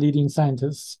major leading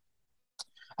scientists.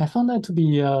 I found that to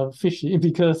be fishy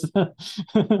because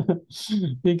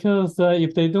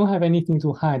if they don't have anything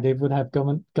to hide, they would have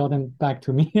gotten back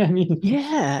to me. I mean,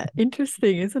 Yeah,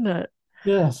 interesting, isn't it?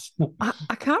 yes.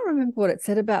 I can't remember what it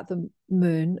said about the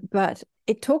moon, but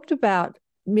it talked about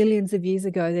millions of years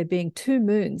ago there being 2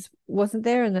 moons, wasn't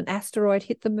there? And an asteroid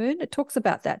hit the moon. It talks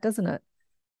about that, doesn't it?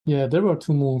 Yeah, there were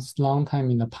 2 moons long time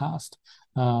in the past,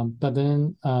 but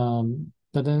then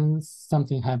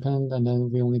something happened, and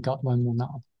then we only got 1 moon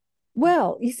now.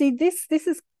 Well, you see, this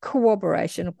is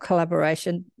cooperation or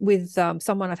collaboration with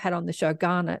someone I've had on the show,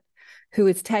 Garnet, who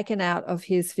is taken out of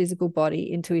his physical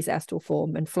body into his astral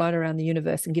form and flown around the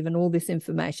universe and given all this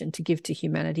information to give to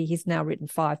humanity. He's now written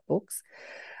 5 books.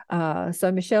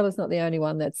 So Michelle is not the only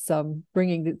one that's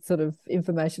bringing this sort of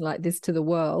information like this to the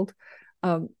world.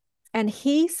 And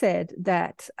he said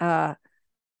that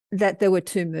there were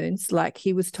 2 moons, like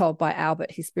he was told by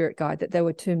Albert, his spirit guide, that there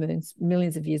were 2 moons.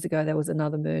 Millions of years ago, there was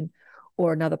another moon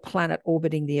or another planet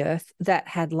orbiting the Earth that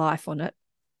had life on it.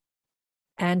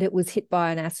 And it was hit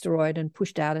by an asteroid and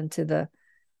pushed out into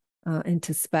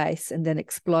space and then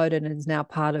exploded and is now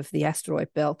part of the asteroid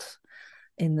belt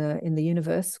in the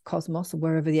universe, cosmos, or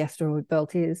wherever the asteroid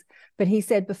belt is. But he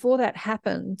said before that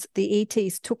happened, the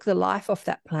ETs took the life off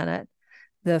that planet,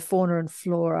 the fauna and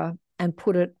flora, and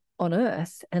put it on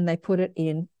Earth, and they put it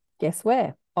in, guess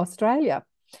where? Australia.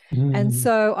 And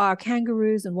so our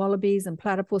kangaroos and wallabies and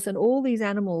platypus and all these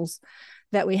animals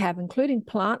that we have, including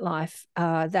plant life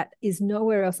that is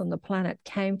nowhere else on the planet,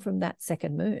 came from that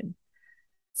second moon.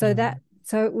 So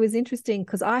it was interesting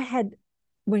because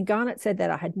when Garnet said that,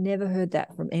 I had never heard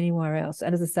that from anywhere else.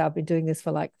 And as I say, I've been doing this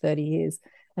for like 30 years.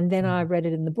 And then I read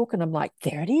it in the book and I'm like,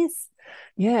 there it is.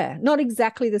 Yeah, not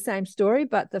exactly the same story,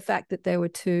 but the fact that there were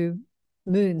 2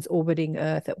 moons orbiting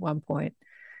Earth at one point.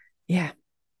 Yeah.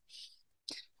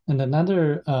 And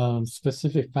another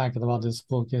specific fact about this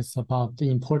book is about the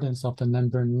importance of the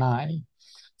number 9.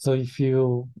 So if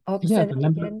you,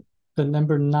 the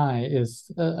number 9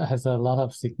 is has a lot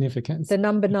of significance. The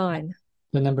number 9.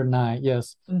 The number 9,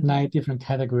 yes, 9 different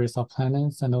categories of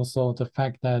planets, and also the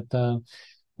fact that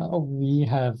we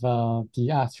have the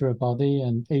astral body,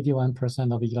 and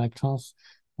 81% of electrons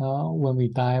when we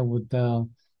die would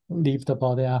leave the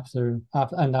body after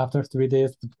 3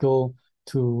 days would go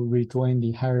to rejoin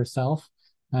the higher self,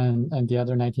 and the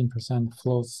other 19%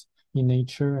 floats in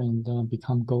nature and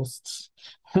become ghosts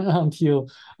until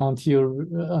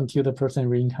the person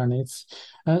reincarnates,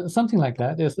 something like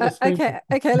that.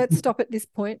 Okay, let's stop at this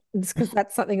point because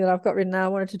that's something that I've got written down. I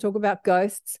wanted to talk about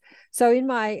ghosts. So in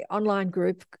my online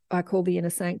group I call the Inner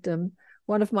Sanctum,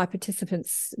 one of my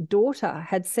participants' daughter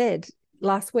had said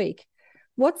last week,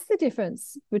 what's the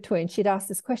difference between, she'd asked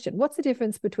this question, what's the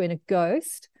difference between a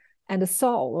ghost and a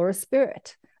soul or a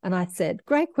spirit? And I said,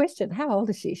 great question. How old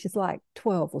is she? She's like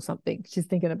 12 or something. She's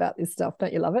thinking about this stuff.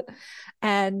 Don't you love it?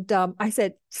 And I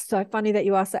said, so funny that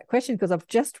you asked that question because I've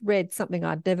just read something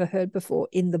I'd never heard before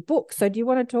in the book. So do you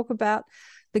want to talk about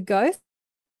the ghost?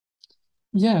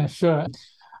 Yeah, sure.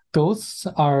 Ghosts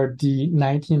are the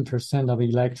 19% of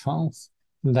electrons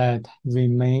that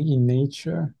remain in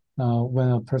nature when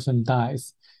a person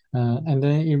dies. And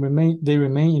then they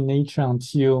remain in nature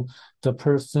until the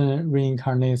person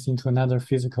reincarnates into another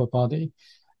physical body.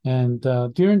 And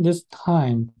during this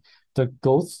time, the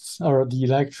ghosts or the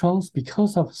electrons,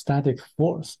 because of static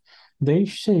force, they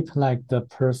shape like the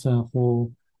person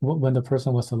when the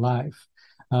person was alive.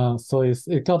 So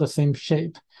it got the same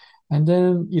shape. And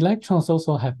then electrons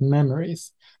also have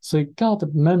memories. So it got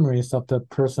the memories of the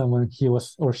person when he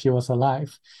was or she was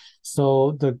alive.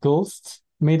 So the ghosts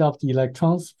made of the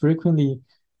electrons frequently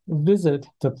visit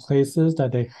the places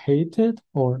that they hated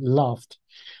or loved.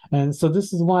 And so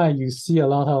this is why you see a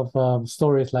lot of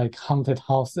stories like haunted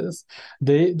houses.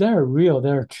 They're real,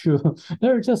 they're true.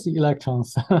 They're just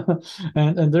electrons,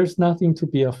 and there's nothing to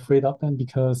be afraid of them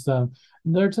because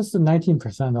they're just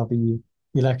 19% of the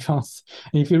electrons.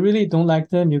 If you really don't like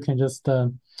them, you can just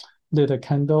lit a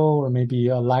candle or maybe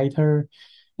a lighter,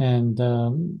 and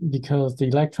because the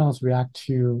electrons react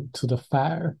to the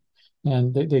fire,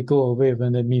 and they go away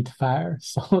when they meet fire.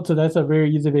 So that's a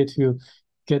very easy way to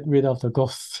get rid of the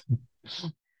ghosts.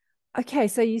 Okay,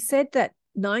 so you said that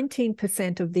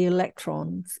 19% of the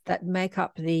electrons that make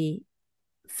up the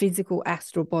physical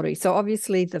astral body. So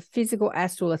obviously the physical,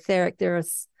 astral, etheric, there are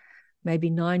maybe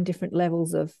 9 different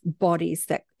levels of bodies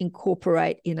that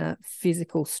incorporate in a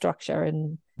physical structure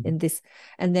in this.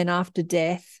 And then after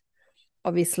death,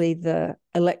 obviously the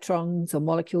electrons or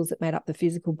molecules that made up the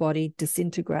physical body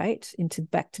disintegrate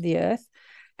back to the earth.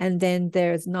 And then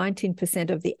there's 19%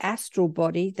 of the astral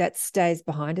body that stays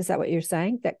behind. Is that what you're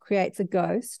saying? That creates a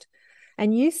ghost.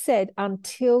 And you said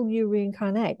until you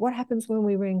reincarnate. What happens when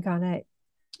we reincarnate?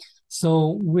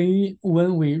 So when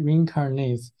we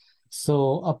reincarnate,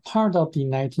 so a part of the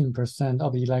 19%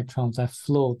 of the electrons that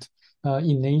float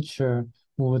in nature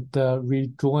would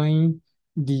rejoin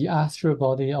the astral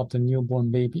body of the newborn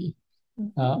baby,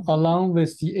 along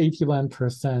with the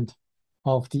 81%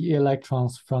 of the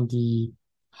electrons from the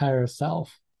higher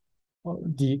self.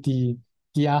 The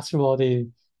astral body,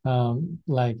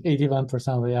 like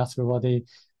 81% of the astral body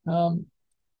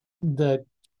that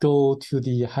go to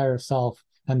the higher self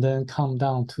and then come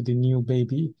down to the new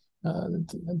baby,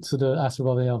 to the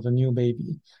astral body of the new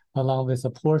baby, along with a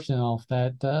portion of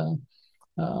that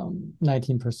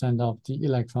 19% of the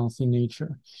electrons in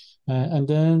nature. And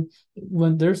then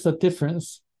when there's a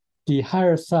difference, the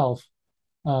higher self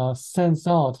sends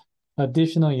out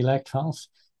additional electrons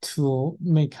to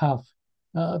make up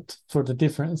for the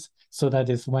difference, so that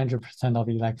is 100% of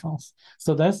electrons.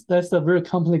 So that's a very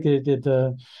complicated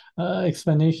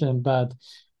explanation, but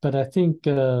I think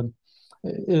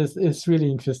it's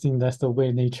really interesting. That's the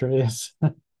way nature is.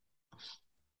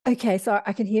 Okay, so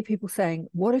I can hear people saying,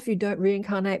 what if you don't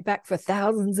reincarnate back for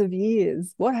thousands of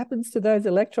years? What happens to those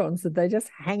electrons? Did they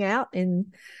just hang out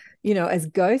as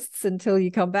ghosts until you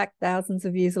come back thousands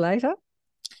of years later?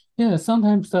 Yeah,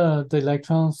 sometimes the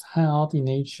electrons hang out in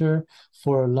nature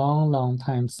for a long, long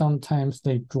time. Sometimes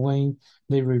they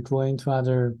rejoin to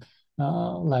other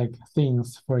like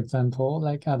things, for example,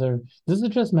 like this is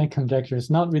just my conjecture.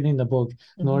 It's not really in the book,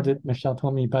 nor did Michelle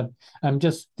tell me, but I'm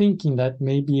just thinking that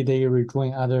maybe they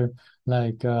rejoin other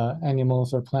like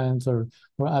animals or plants or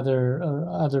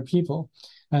other people.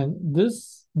 And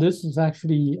this is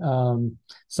actually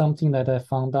something that I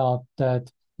found out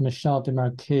that Michel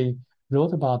Desmarquet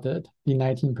wrote about it, the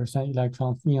 19%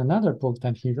 electrons, in another book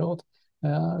that he wrote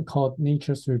called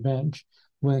Nature's Revenge,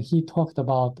 when he talked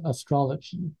about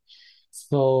astrology.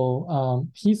 So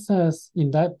he says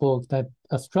in that book that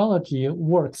astrology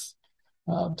works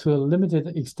to a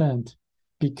limited extent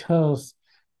because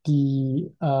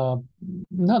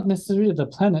not necessarily the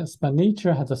planets, but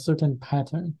nature has a certain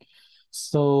pattern.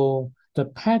 So the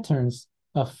patterns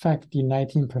affect the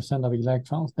 19% of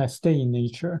electrons that stay in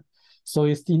nature. So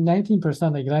it's the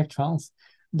 19% of electrons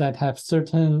that have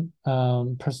certain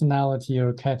personality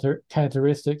or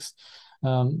characteristics.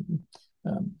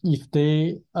 If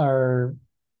they are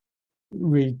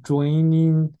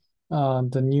rejoining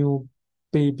the new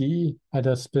baby at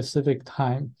a specific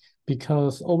time,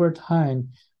 because over time,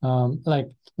 like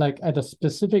at a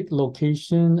specific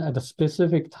location, at a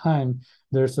specific time,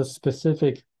 there's a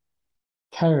specific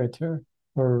character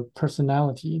or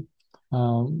personality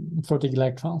for the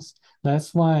electrons.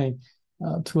 That's why,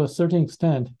 to a certain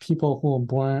extent, people who are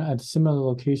born at a similar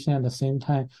location at the same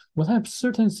time will have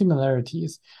certain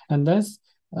similarities, and that's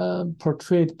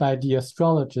portrayed by the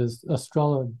astrologists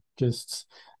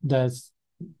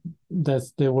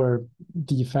that they were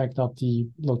the effect of the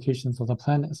locations of the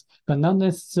planets, but not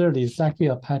necessarily exactly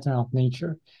a pattern of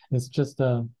nature. It's just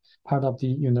a part of the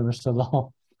universal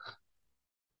law.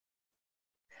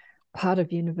 Part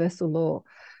of universal law.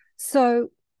 So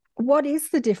what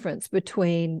is the difference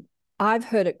between, I've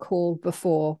heard it called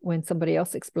before when somebody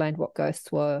else explained what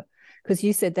ghosts were, because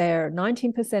you said they are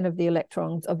 19% of the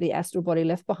electrons of the astral body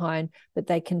left behind, but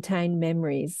they contain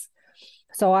memories.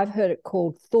 So I've heard it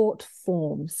called thought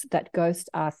forms, that ghosts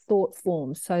are thought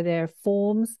forms. So they're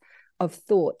forms of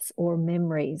thoughts or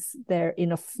memories. They're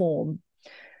in a form.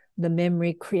 The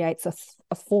memory creates a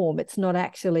form. It's not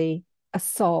actually a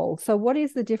soul. So what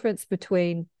is the difference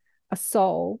between a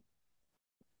soul,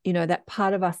 that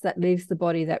part of us that leaves the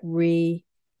body, that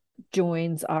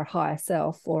joins our higher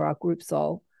self or our group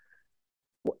soul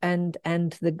and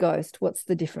the ghost? What's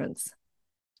the difference?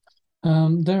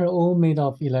 They're all made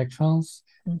of electrons,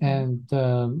 Mm-hmm. and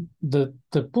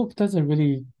the book doesn't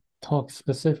really talk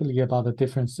specifically about the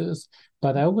differences,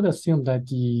 but I would assume that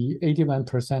the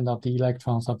 81% of the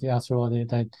electrons of the asteroid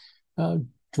that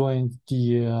join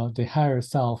the higher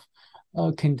self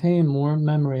contain more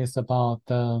memories about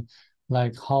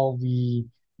like how we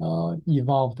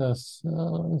evolved us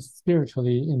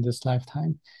spiritually in this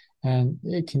lifetime. And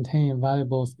it contains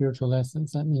valuable spiritual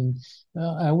lessons. I mean,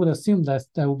 I would assume that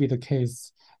would be the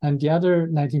case. And the other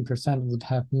 19% would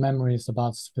have memories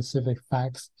about specific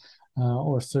facts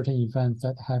or certain events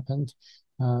that happened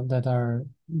that are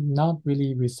not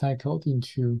really recycled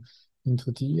into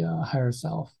the higher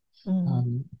self.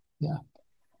 Yeah.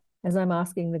 As I'm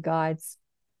asking the guides,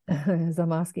 as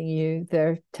I'm asking you,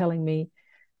 they're telling me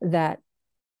that,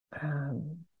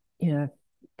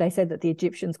 they said that the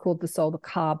Egyptians called the soul the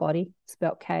Ka body,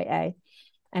 spelled Ka,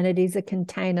 and it is a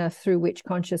container through which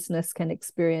consciousness can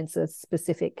experience a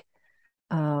specific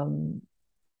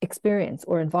experience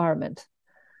or environment.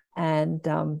 And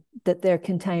that they're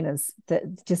containers,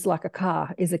 that just like a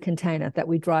car is a container that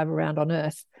we drive around on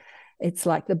Earth. It's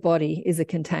like the body is a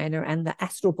container, and the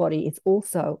astral body is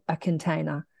also a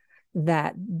container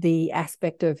that the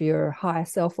aspect of your higher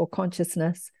self or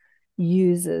consciousness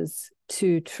uses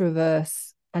to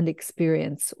traverse an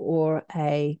experience or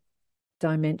a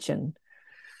dimension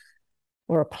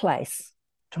or a place.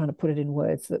 I'm trying to put it in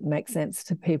words that make sense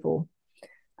to people.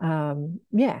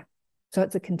 Yeah. So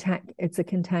it's a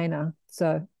container.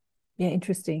 So yeah,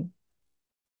 interesting.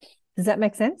 Does that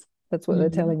make sense? That's what they're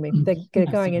telling me. They're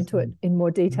going into it in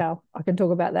more detail. I can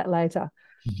talk about that later.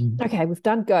 Okay, we've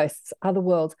done ghosts, other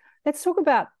worlds. Let's talk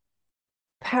about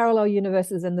parallel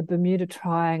universes and the Bermuda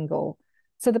Triangle.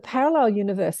 So the parallel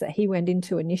universe that he went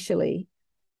into initially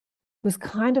was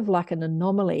kind of like an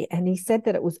anomaly. And he said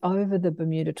that it was over the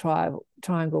Bermuda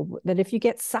Triangle, that if you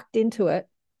get sucked into it,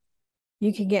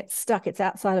 you can get stuck. It's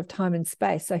outside of time and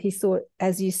space. So he saw,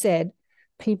 as you said,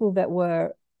 people that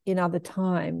were in other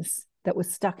times that were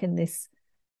stuck in this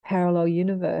parallel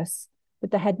universe, but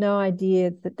they had no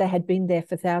idea that they had been there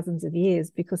for thousands of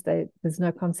years because there's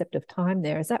no concept of time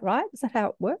there. Is that right? Is that how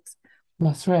it works?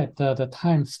 That's right. The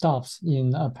time stops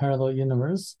in a parallel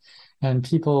universe, and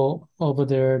people over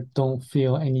there don't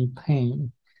feel any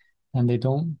pain, and they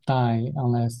don't die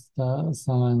unless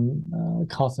someone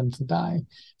calls them to die.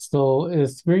 So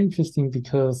it's very interesting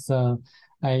because I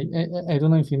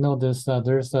don't know if you know this.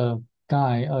 There's a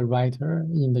guy, a writer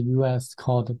in the U.S.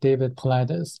 called David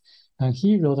Paulides, and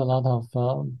he wrote a lot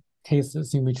of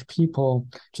cases in which people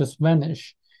just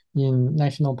vanish in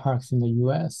national parks in the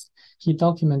U.S. He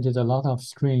documented a lot of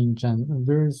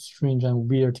very strange and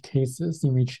weird cases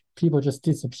in which people just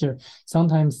disappear.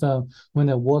 Sometimes when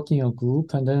they walk in a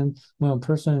group, and then when a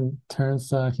person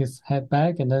turns his head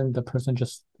back, and then the person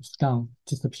just gone,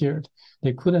 disappeared.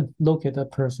 They couldn't locate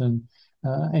that person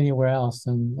anywhere else,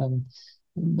 and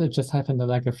that just happened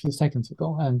like a few seconds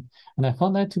ago. And I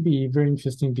found that to be very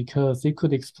interesting because it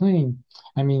could explain,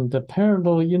 I mean, the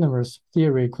parallel universe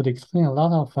theory could explain a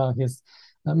lot of his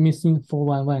missing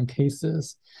 411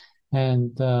 cases.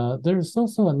 And there's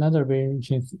also another very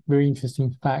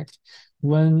interesting fact.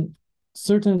 When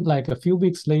like a few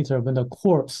weeks later, when the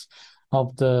corpse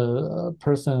of the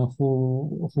person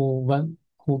who went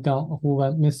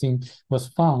missing was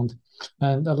found,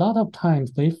 and a lot of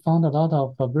times they found a lot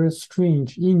of very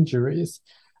strange injuries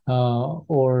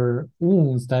or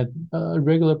wounds that a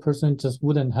regular person just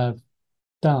wouldn't have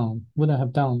done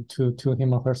to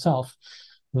him or herself.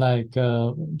 Like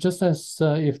just as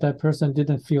if that person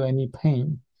didn't feel any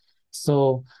pain.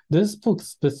 So this book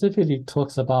specifically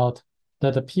talks about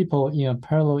that the people in a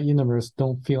parallel universe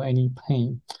don't feel any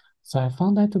pain. So I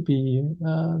found that to be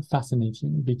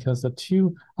fascinating because the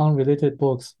two unrelated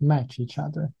books match each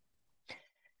other.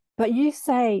 But you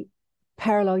say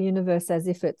parallel universe as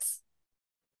if it's,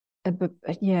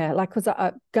 like, because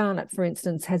Garnet, for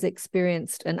instance, has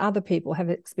experienced, and other people have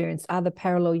experienced other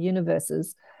parallel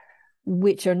universes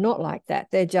which are not like that.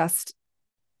 They're just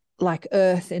like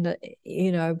Earth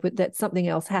but that something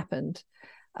else happened.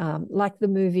 Like the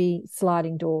movie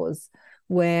Sliding Doors,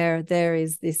 where there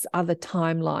is this other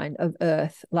timeline of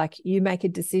Earth, like you make a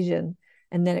decision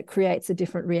and then it creates a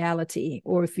different reality.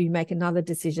 Or if you make another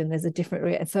decision, there's a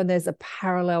different so there's a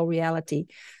parallel reality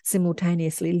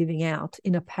simultaneously living out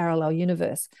in a parallel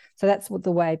universe. So that's what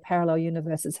the way parallel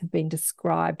universes have been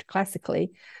described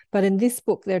classically. But in this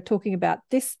book, they're talking about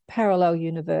this parallel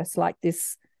universe, like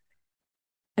this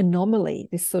anomaly,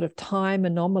 this sort of time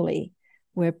anomaly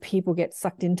where people get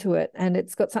sucked into it, and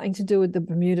it's got something to do with the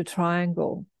Bermuda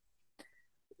Triangle.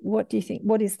 What do you think?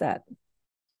 What is that?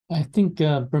 I think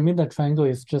Bermuda Triangle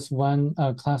is just one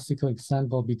classical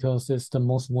example because it's the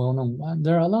most well-known one.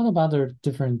 There are a lot of other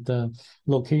different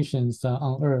locations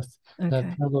on Earth that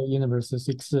Okay. parallel universes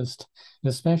exist,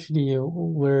 especially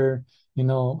where,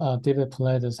 David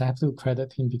Paulides, I have to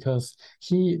credit him because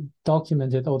he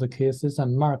documented all the cases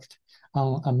and marked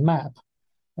on a map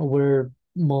where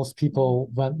most people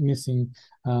went missing.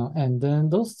 And then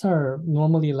those are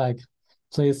normally like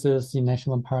places in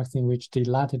national parks in which the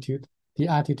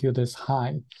altitude is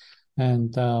high.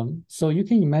 And so you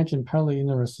can imagine parallel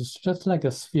universes just like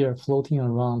a sphere floating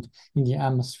around in the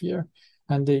atmosphere,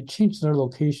 and they change their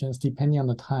locations depending on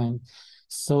the time.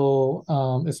 So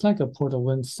it's like a portal.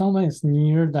 When someone is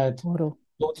near that Portal.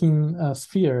 floating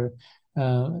sphere,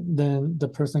 then the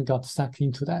person got sucked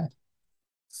into that.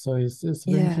 So it's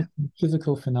very Yeah. interesting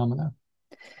physical phenomena.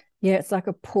 Yeah, it's like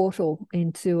a portal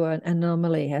into an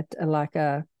anomaly, an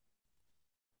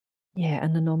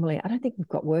anomaly. I don't think we've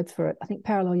got words for it. I think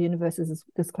parallel universes is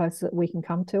as close as we can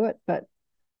come to it, but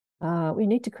we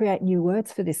need to create new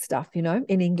words for this stuff, in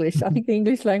English. I think the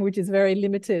English language is very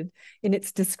limited in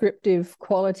its descriptive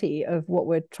quality of what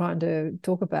we're trying to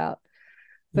talk about.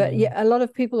 But yeah, a lot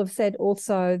of people have said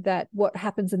also that what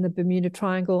happens in the Bermuda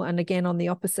Triangle, and again on the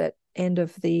opposite end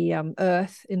of the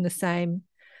Earth in the same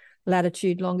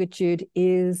latitude, longitude,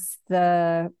 is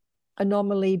the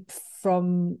anomaly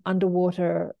from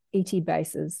underwater ET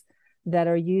bases that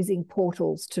are using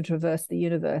portals to traverse the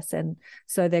universe. And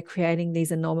so they're creating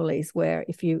these anomalies where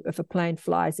if a plane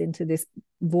flies into this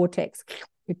vortex,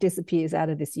 it disappears out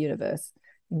of this universe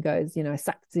and goes,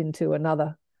 sucks into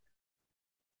another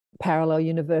parallel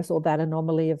universe, or that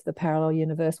anomaly of the parallel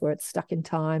universe where it's stuck in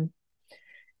time.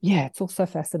 Yeah, it's also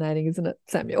fascinating, isn't it,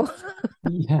 Samuel?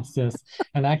 Yes.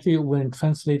 And actually, when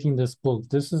translating this book,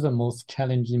 this is the most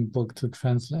challenging book to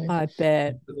translate. I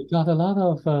bet. We got a lot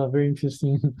of very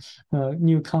interesting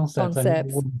new concepts.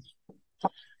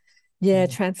 Yeah,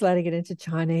 translating it into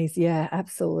Chinese. Yeah,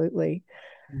 absolutely.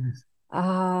 Yes.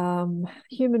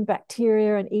 Human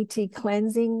bacteria and ET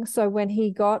cleansing. So when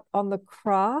he got on the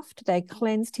craft, they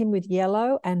cleansed him with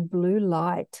yellow and blue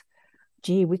light.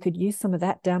 Gee, we could use some of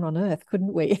that down on Earth,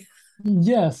 couldn't we?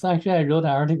 Yes, actually, I wrote an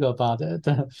article about it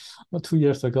 2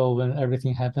 years ago when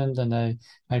everything happened, and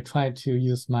I tried to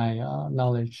use my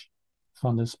knowledge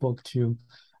from this book to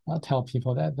tell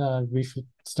people that we should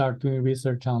start doing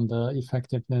research on the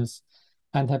effectiveness,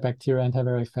 antibacterial,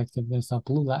 antiviral effectiveness of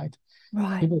blue light.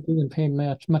 Right. People didn't pay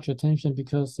much attention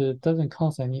because it doesn't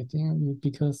cost anything,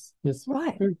 because it's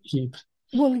Right. very cheap.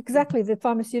 Well, exactly. The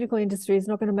pharmaceutical industry is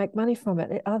not going to make money from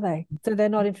it, are they? So they're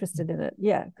not interested in it.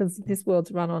 Yeah, because this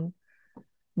world's run on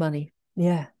money.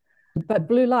 Yeah. But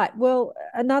blue light, well,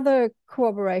 another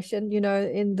corroboration,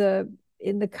 in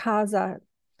the Casa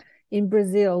in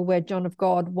Brazil, where John of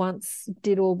God once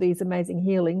did all these amazing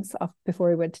healings before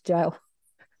he went to jail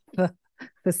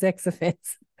for sex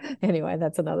offense. Anyway,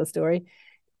 that's another story.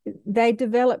 They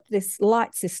developed this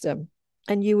light system,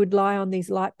 and you would lie on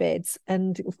these light beds.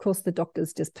 And of course, the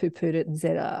doctors just poo-pooed it and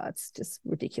said, it's just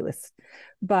ridiculous.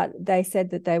 But they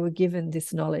said that they were given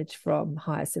this knowledge from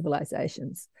higher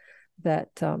civilizations,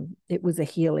 that it was a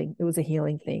healing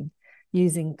thing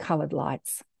using colored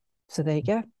lights. So there you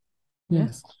go.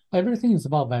 Yes, everything is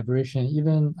about vibration.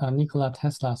 Even Nikola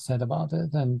Tesla said about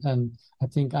it, and I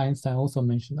think Einstein also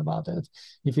mentioned about it.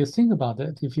 If you think about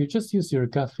it, if you just use your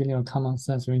gut feeling or common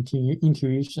sense or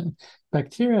intuition,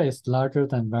 bacteria is larger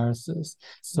than viruses.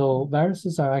 So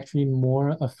viruses are actually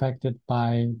more affected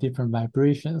by different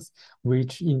vibrations,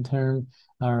 which in turn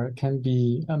can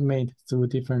be made through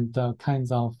different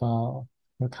kinds of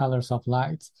colors of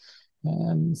light.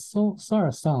 And so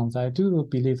are sounds. I do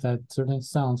believe that certain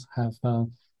sounds have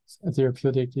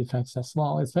therapeutic effects as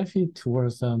well, especially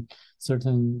towards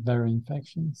certain viral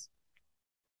infections.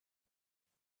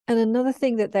 And another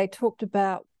thing that they talked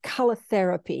about, color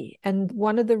therapy. And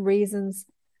one of the reasons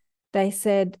they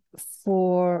said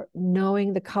for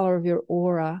knowing the color of your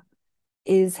aura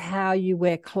is how you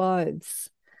wear clothes.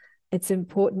 It's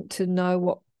important to know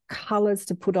what colors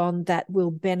to put on that will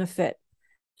benefit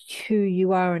who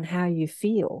you are and how you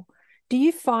feel. Do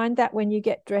you find that when you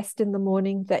get dressed in the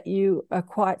morning that you are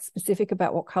quite specific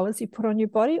about what colors you put on your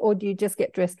body, or do you just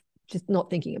get dressed just not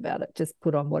thinking about it, just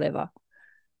put on whatever?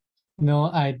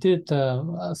 No, I did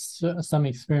some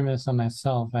experiments on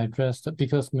myself. I dressed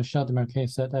because Michel de Marquet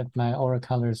said that my aura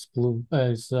color is blue,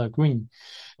 green.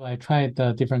 So I tried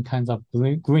different kinds of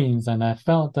greens, and I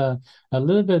felt a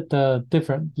little bit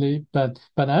differently. But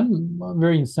I'm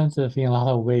very insensitive in a lot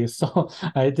of ways, so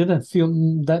I didn't feel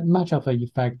that much of an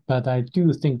effect. But I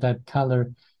do think that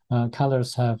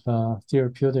colors have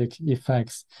therapeutic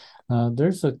effects.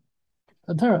 There's a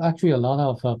There are actually a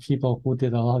lot of people who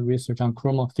did a lot of research on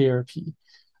chromotherapy,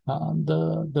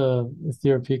 the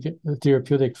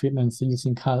therapeutic treatments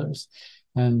using colors.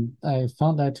 And I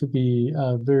found that to be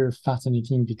very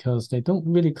fascinating because they don't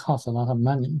really cost a lot of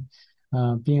money.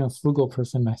 Being a frugal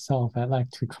person myself, I like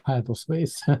to try those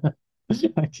ways.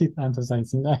 I keep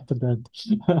emphasizing that,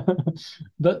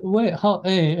 but wait,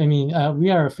 I mean, we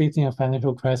are facing a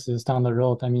financial crisis down the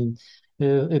road. I mean,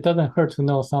 it doesn't hurt to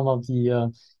know some of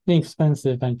the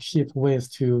inexpensive and cheap ways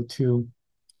to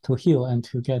heal and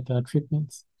to get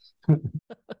treatments.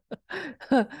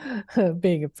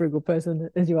 Being a frugal person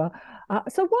as you are.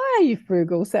 So why are you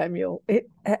frugal, Samuel?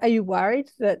 Are you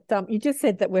worried that you just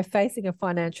said that we're facing a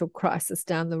financial crisis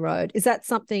down the road? Is that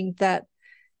something that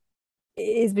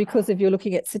is because of you're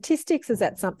looking at statistics? Is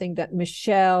that something that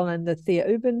Michelle and the Thea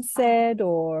Ubben said,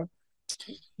 or?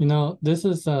 You know, this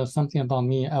is something about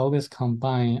me. I always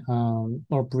combine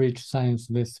or bridge science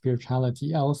with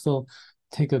spirituality. I also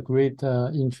take a great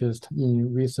interest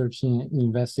in researching,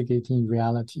 investigating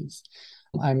realities.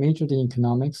 I majored in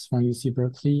economics from UC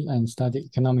Berkeley and studied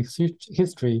economics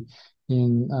history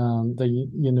in the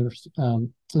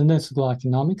London School of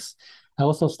Economics. I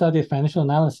also studied financial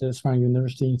analysis from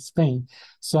university in Spain.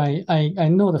 So I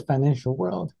know the financial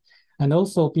world. And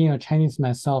also being a Chinese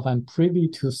myself, I'm privy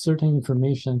to certain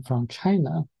information from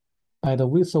China by the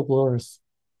whistleblowers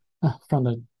from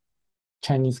the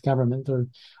Chinese government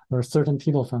or certain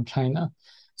people from China.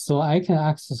 So I can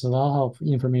access a lot of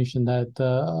information that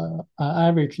an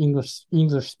average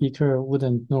English speaker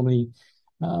wouldn't normally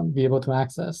be able to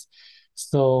access.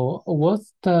 So what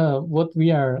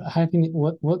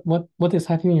is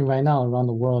happening right now around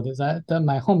the world is that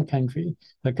my home country,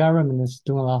 the government is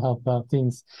doing a lot of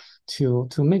things to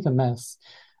make a mess.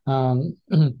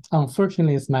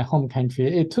 Unfortunately, it's my home country.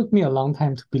 It took me a long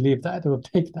time to believe that it would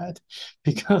take that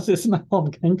because it's my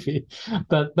home country.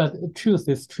 But truth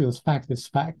is truth, fact is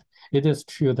fact. It is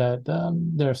true that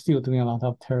they're still doing a lot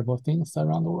of terrible things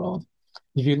around the world.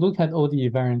 If you look at all the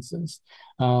variances,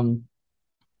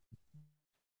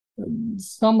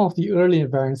 some of the earlier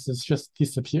variances just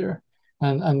disappear.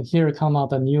 And here come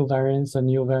out a new variants, a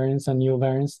new variants, a new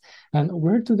variants. And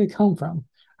where do they come from?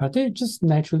 Are they just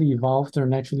naturally evolved or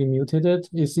naturally mutated?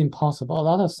 It's impossible. A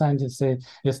lot of scientists say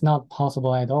it's not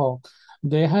possible at all.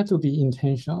 They had to be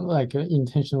intentional, like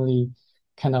intentionally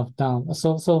kind of done.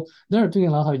 So they're doing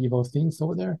a lot of evil things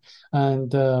over there. And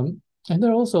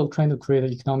they're also trying to create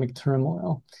an economic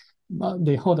turmoil.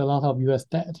 They hold a lot of US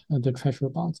debt, the treasury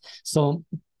bonds. So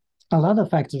a lot of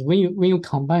factors. When you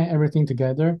combine everything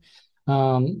together,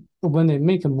 when they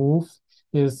make a move,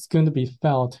 it's going to be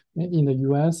felt in the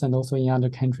US and also in other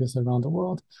countries around the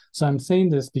world. So I'm saying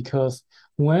this because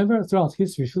whenever throughout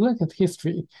history, if you look at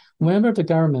history, whenever the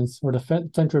governments or the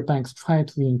central banks try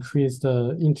to increase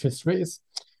the interest rates,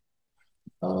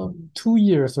 2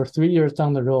 years or 3 years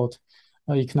down the road,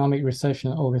 economic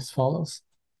recession always follows.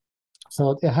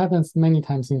 So it happens many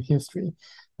times in history.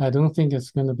 I don't think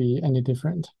it's going to be any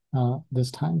different this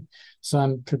time. So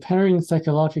I'm preparing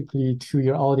psychologically to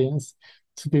your audience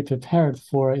to be prepared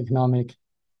for economic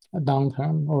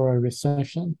downturn or a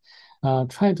recession.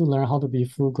 Try to learn how to be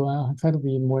frugal, try to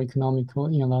be more economical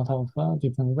in a lot of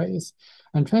different ways,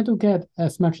 and try to get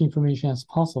as much information as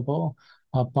possible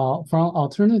from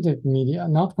alternative media,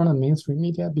 not from the mainstream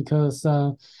media, because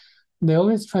they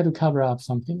always try to cover up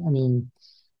something. I mean,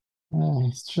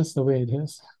 it's just the way it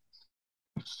is.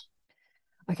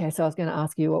 Okay, so I was going to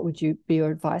ask you what would you be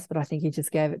your advice, but I think you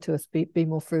just gave it to us. Be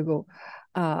more frugal.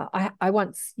 I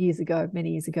once many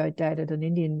years ago, dated an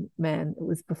Indian man. It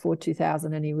was before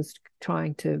 2000, and he was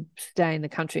trying to stay in the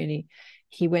country, and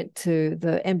he went to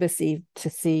the embassy to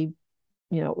see,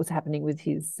 what was happening with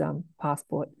his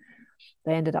passport.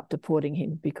 They ended up deporting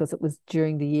him because it was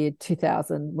during the year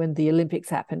 2000 when the Olympics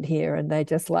happened here, and they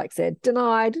just said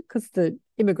denied because the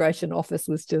immigration office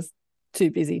was just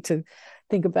too busy to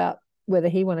think about whether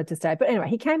he wanted to stay. But anyway,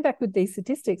 he came back with these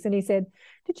statistics and he said,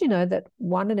 did you know that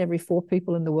 1 in every 4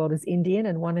 people in the world is Indian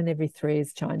and 1 in every 3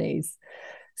 is Chinese?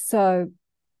 So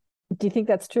do you think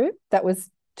that's true? That was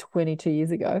 22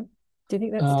 years ago. Do you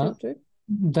think that's still true?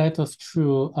 That was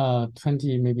true more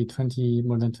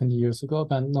than 20 years ago,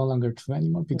 but no longer true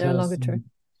anymore. No longer true.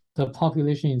 the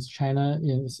population in China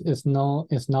is not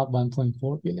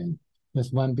 1.4 billion.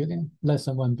 It's 1 billion, less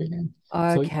than 1 billion.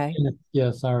 So Okay.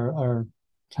 yes, are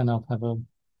kind of have a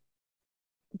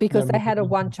Because they're they had a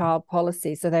moving. one-child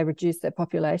policy, so they reduced their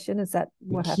population. Is that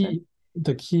what happened?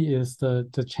 The key is the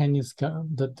Chinese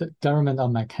the government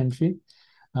of my country.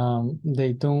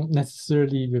 They don't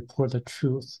necessarily report the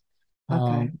truth.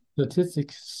 Okay.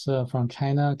 Statistics from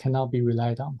China cannot be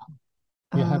relied on.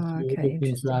 You have Oh, to okay, look into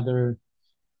interesting.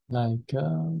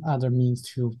 other means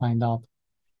to find out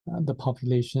the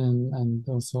population, and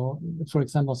also, for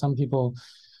example, some people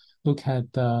look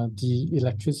at the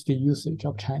electricity usage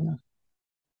of China.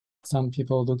 Some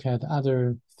people look at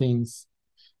other things,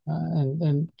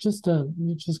 and just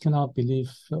you just cannot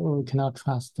believe or cannot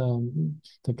trust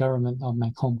the government of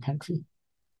my home country.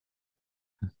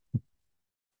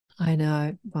 I know.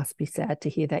 It must be sad to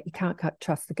hear that. You can't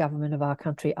trust the government of our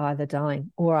country either,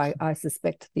 darling, or I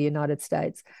suspect the United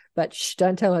States. But shh,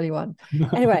 don't tell anyone.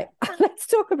 Anyway, let's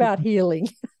talk about healing.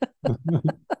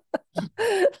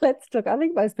 Let's talk. I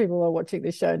think most people who are watching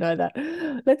this show know that.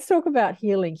 Let's talk about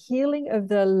healing. Healing of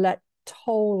the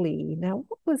Latoli. Now,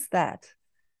 what was that?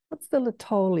 What's the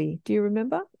Latoli? Do you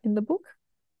remember in the book?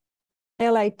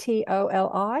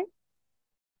 Latoli?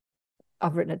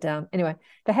 I've written it down. Anyway,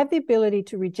 they have the ability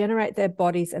to regenerate their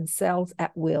bodies and cells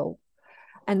at will.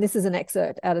 And this is an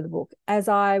excerpt out of the book. As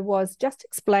I was just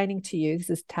explaining to you,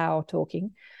 this is Tao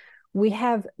talking, we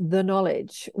have the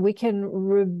knowledge. We can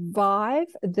revive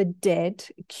the dead,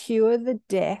 cure the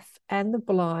deaf and the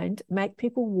blind, make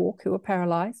people walk who are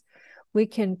paralyzed. We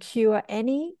can cure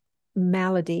any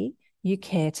malady you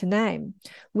care to name.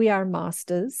 We are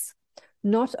masters,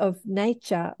 not of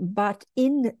nature, but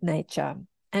in nature.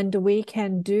 And we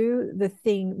can do the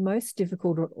thing most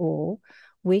difficult of all.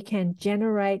 We can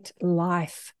generate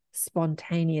life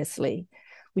spontaneously,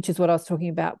 which is what I was talking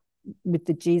about with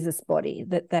the Jesus body,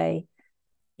 that they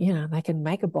can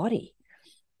make a body.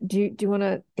 Do you want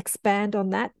to expand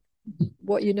on that?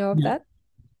 What you know of that?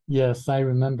 Yes, I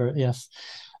remember. Yes,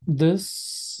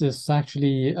 this is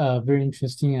actually very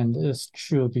interesting, and it's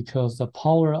true because the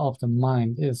power of the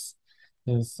mind is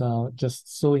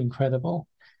just so incredible.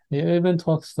 It even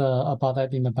talks about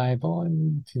that in the Bible.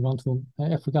 And if you want to,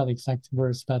 I forgot the exact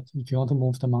verse, but if you want to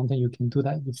move the mountain, you can do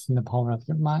that. It's in the power of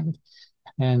your mind.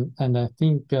 And I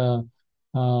think Michel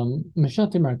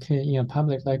Desmarquet in a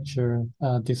public lecture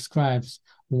describes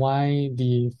why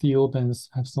the Theobans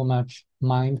have so much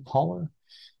mind power.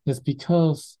 It's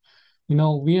because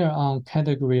we are on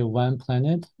category 1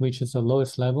 planet, which is the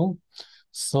lowest level.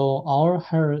 So our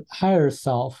higher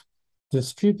self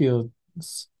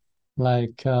distributes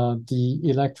like the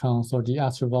electrons or the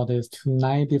astral bodies to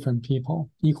 9 different people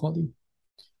equally.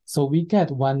 So we get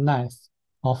 1/9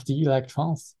 of the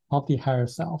electrons of the higher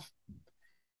self.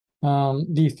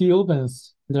 The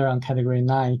Theobans, they're on category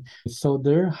 9, so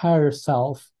their higher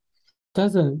self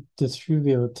doesn't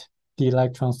distribute the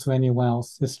electrons to anyone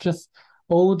else. It's just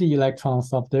all the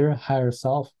electrons of their higher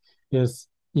self is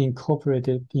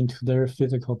incorporated into their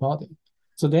physical body.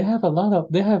 So they have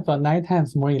 9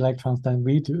 times more electrons than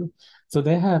we do. So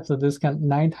they have this kind of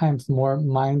 9 times more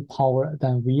mind power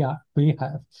than we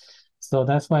have. So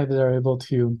that's why they're able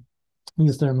to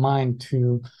use their mind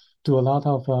to do a lot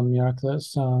of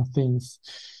miraculous things.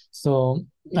 So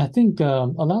I think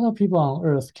a lot of people on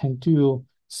Earth can do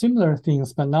similar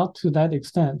things, but not to that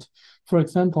extent. For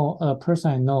example, a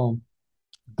person I know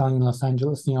down in Los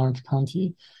Angeles, in Orange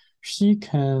County, she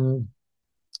can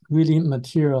really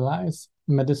materialize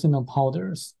medicinal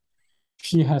powders.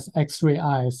 She has X-ray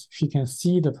eyes. She can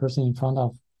see the person in front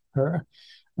of her,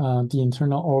 the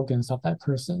internal organs of that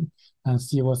person, and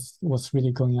see what's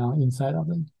really going on inside of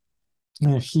them.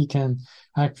 And she can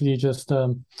actually just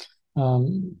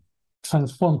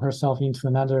transform herself into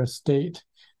another state,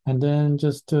 and then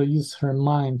just use her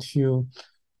mind to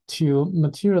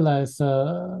materialize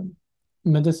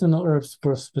medicinal herbs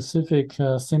for specific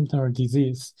symptom or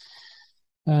disease.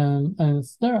 And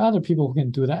there are other people who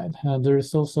can do that. There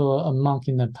is also a monk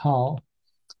in Nepal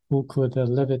who could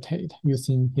levitate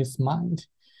using his mind.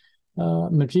 A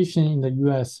magician in the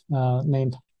US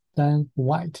named Dan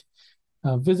White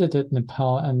visited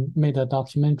Nepal and made a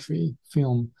documentary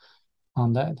film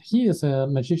on that. He is a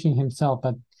magician himself,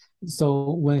 but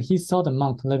so when he saw the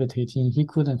monk levitating, he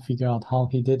couldn't figure out how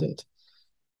he did it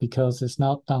because it's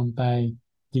not done by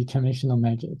the conventional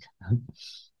magic.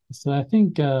 So I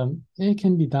think it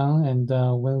can be done, and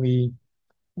when we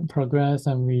progress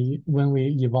and when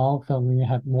we evolve and when we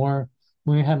have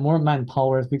more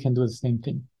manpower, we can do the same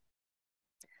thing.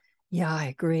 Yeah, I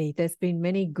agree. There's been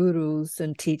many gurus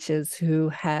and teachers who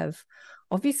have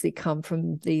obviously come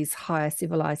from these higher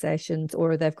civilizations,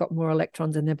 or they've got more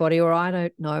electrons in their body, or I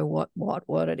don't know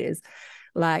what it is.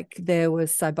 Like there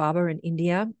was Sai Baba in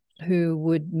India who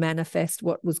would manifest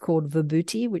what was called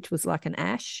vibhuti, which was like an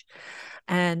ash,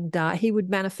 and he would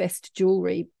manifest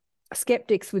jewelry.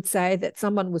 Skeptics would say that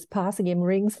someone was passing him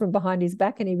rings from behind his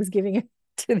back and he was giving it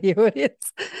to the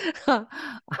audience.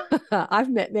 I've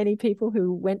met many people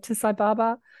who went to Sai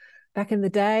Baba back in the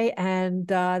day, and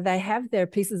they have their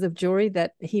pieces of jewelry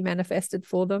that he manifested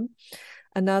for them.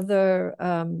 There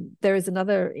is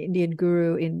another Indian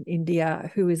guru in India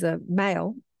who is a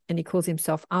male, and he calls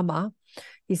himself Amma.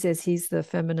 He says he's the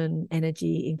feminine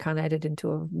energy incarnated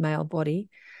into a male body,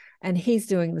 and he's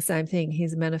doing the same thing.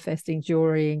 He's manifesting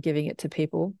jewelry and giving it to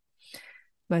people.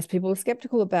 Most people are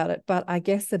skeptical about it, but I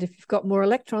guess that if you've got more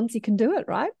electrons, you can do it,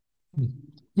 right?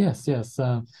 Yes.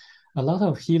 A lot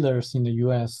of healers in the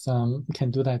US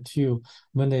can do that too.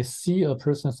 When they see a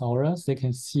person's auras, they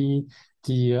can see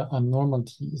the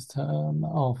abnormalities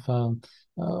of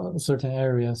certain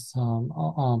areas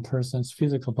on a person's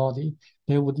physical body.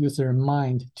 They would use their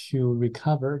mind to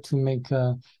recover, to make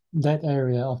that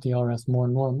area of the auras more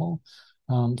normal.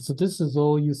 So this is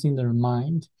all using their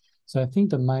mind. So I think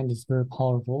the mind is very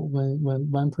powerful. When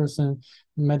one person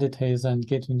meditates and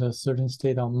gets into a certain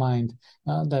state of mind,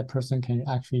 that person can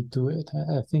actually do it.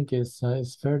 I think it's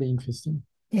very interesting.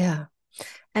 Yeah.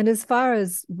 And as far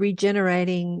as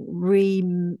regenerating,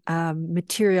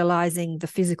 materializing the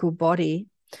physical body,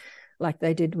 like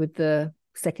they did with the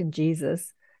second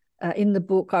Jesus, in the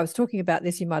book, I was talking about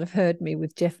this, you might have heard me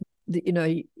with Jeff,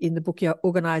 in the book, you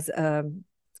organize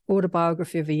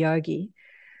autobiography of a yogi,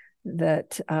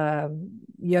 that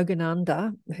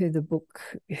Yogananda,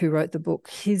 who wrote the book,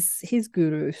 his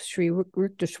guru, Sri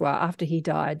Yukteswar, after he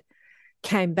died,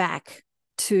 came back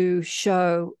to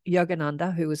show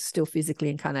Yogananda, who was still physically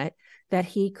incarnate, that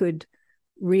he could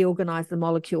reorganize the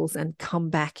molecules and come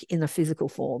back in a physical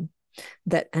form.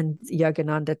 And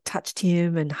Yogananda touched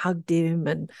him and hugged him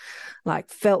and like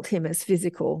felt him as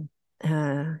physical.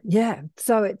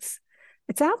 So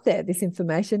it's out there, this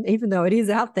information, even though it is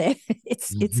out there,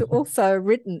 it's also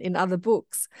written in other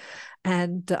books.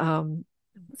 And what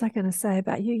was I going to say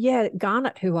about you? Yeah,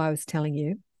 Garnet, who I was telling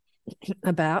you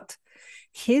about,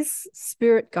 his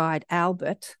spirit guide,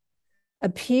 Albert,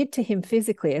 appeared to him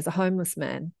physically as a homeless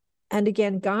man. And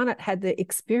again, Garnet had the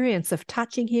experience of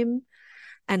touching him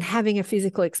and having a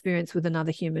physical experience with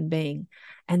another human being.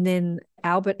 And then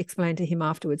Albert explained to him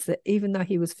afterwards that even though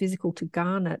he was physical to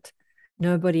Garnet,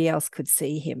 nobody else could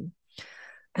see him.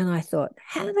 And I thought,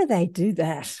 how do they do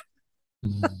that?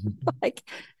 Like,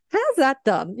 how's that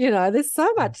done? There's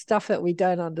so much stuff that we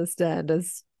don't understand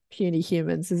as puny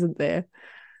humans, isn't there?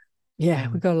 Yeah,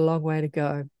 we've got a long way to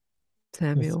go,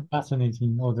 Samuel. It's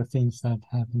fascinating, all the things that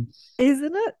happen.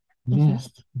 Isn't it? Yes.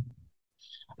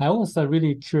 I was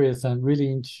really curious and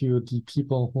really into the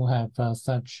people who have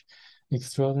such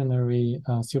extraordinary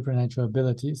supernatural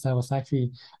abilities. I was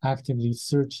actually actively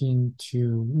searching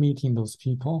to meeting those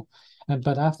people.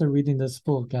 But after reading this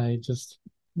book, it's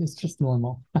just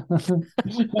normal. I don't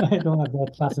have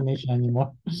that fascination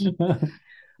anymore.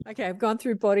 Okay, I've gone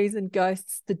through bodies and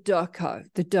ghosts, the Doko,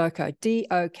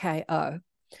 D-O-K-O.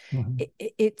 Mm-hmm.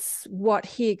 It's what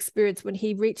he experienced when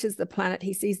he reaches the planet.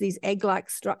 He sees these egg-like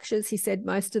structures. He said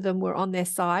most of them were on their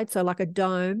side, so like a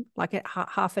dome, like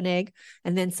half an egg,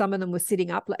 and then some of them were sitting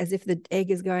up as if the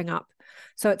egg is going up.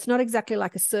 So it's not exactly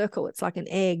like a circle, it's like an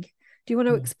egg. Do you want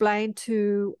to explain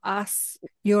to us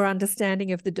your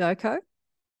understanding of the Doko?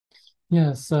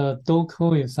 Yes,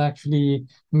 Doko is actually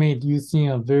made using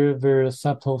a very, very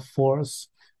subtle force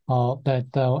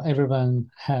that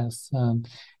everyone has.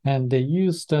 And they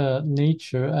use the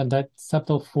nature and that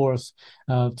subtle force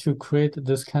to create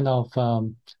this kind of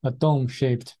a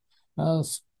dome-shaped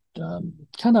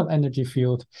kind of energy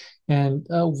field. And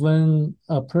when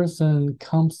a person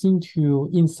comes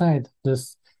inside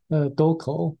this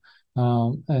Doko,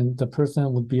 and the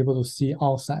person would be able to see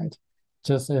outside,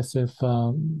 just as if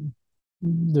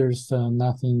there's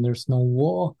nothing, there's no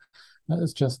wall.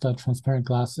 It's just transparent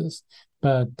glasses.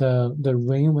 But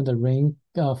when the rain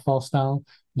falls down,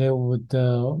 they would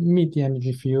meet the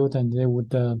energy field and they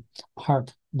would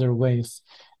part their ways.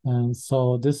 And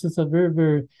so this is a very,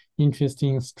 very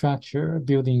interesting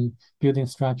building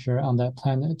structure on that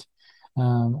planet.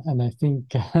 And I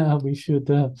think we should,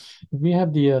 if we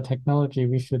have the technology,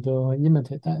 we should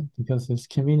imitate that because it's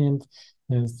convenient,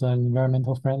 it's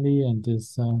environmental friendly, and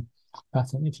is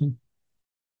fascinating.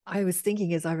 I was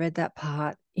thinking as I read that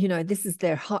part, this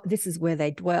is where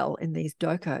they dwell in these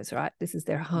dokos, right? This is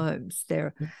their homes,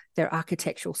 their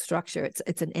architectural structure.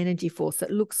 It's an energy force that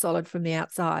looks solid from the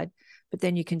outside, but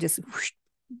then you can just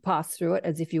pass through it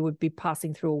as if you would be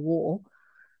passing through a wall.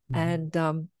 And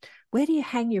where do you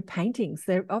hang your paintings?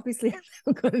 They're obviously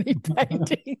haven't got any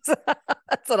paintings.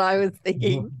 That's what I was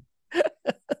thinking.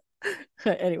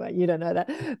 Anyway, you don't know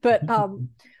that. But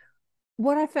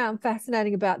what I found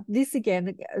fascinating about this,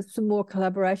 again, some more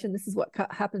collaboration, this is what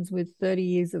happens with 30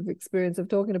 years of experience of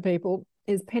talking to people,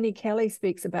 is Penny Kelly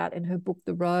speaks about in her book,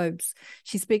 The Robes.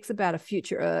 She speaks about a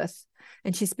future Earth,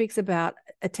 and she speaks about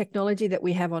a technology that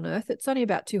we have on Earth. It's only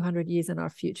about 200 years in our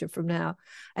future from now,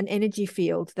 an energy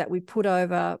field that we put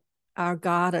over our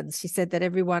gardens. She said that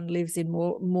everyone lives in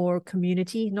more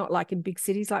community, not like in big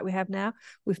cities like we have now.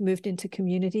 We've moved into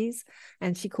communities,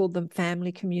 and she called them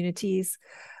family communities.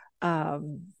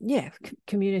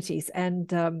 Communities, and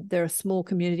there are small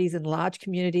communities and large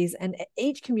communities, and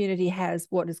each community has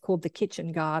what is called the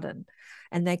kitchen garden,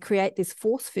 and they create this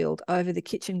force field over the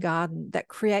kitchen garden that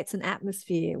creates an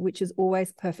atmosphere which is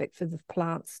always perfect for the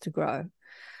plants to grow.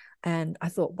 And I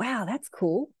thought, wow, that's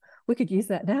cool. We could use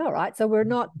that now, right? So we're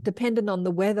not dependent on the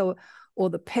weather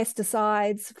or the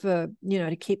pesticides for,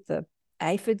 to keep the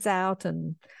aphids out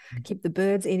and keep the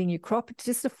birds eating your crop. It's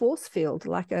just a force field,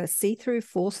 like a see-through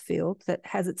force field that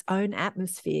has its own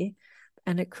atmosphere,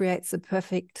 and it creates a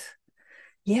perfect,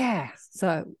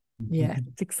 So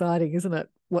it's exciting, isn't it?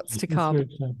 What's to come?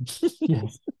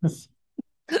 Yes.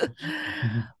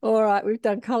 All right, we've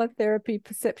done color therapy,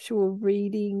 perceptual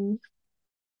reading,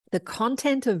 the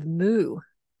content of Mu.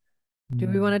 Do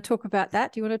we want to talk about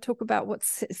that? Do you want to talk about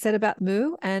what's said about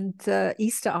Mu and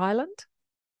Easter Island?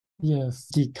 Yes,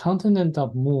 the continent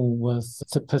of Mu was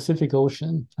the Pacific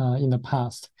Ocean in the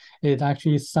past. It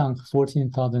actually sunk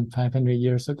 14,500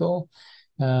 years ago.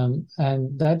 And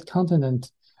that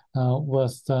continent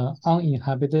was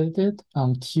uninhabited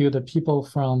until the people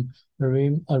from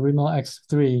Arimo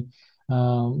X3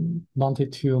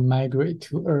 wanted to migrate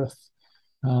to Earth.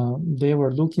 They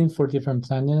were looking for different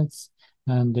planets,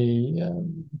 and they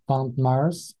found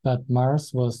Mars, but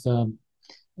Mars was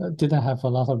didn't have a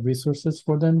lot of resources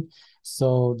for them,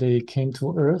 so they came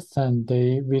to Earth, and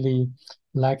they really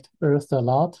liked Earth a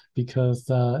lot because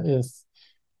the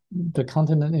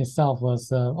continent itself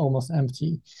was almost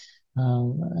empty,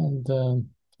 and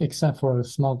except for a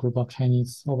small group of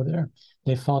Chinese over there.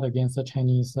 They fought against the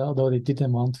Chinese, although they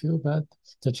didn't want to, but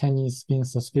the Chinese being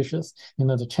suspicious.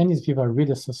 The Chinese people are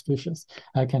really suspicious.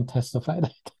 I can testify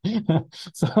that.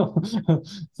 so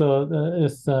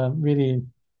it's really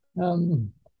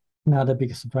not a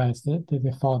big surprise that they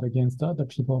fought against the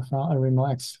people from Arimo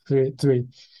X3.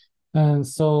 And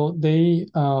so they,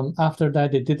 after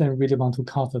that, they didn't really want to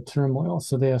cause the turmoil.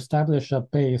 So they established a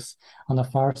base on the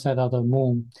far side of the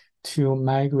moon to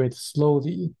migrate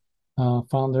slowly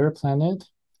from their planet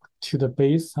to the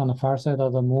base on the far side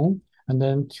of the moon, and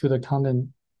then to the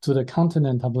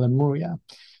continent of Lemuria.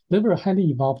 They were highly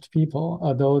evolved people,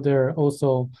 although they were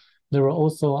also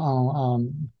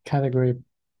on category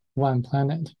 1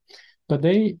 planet. But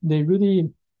they really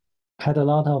had a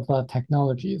lot of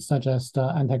technology, such as the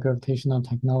anti-gravitational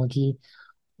technology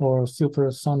or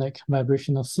supersonic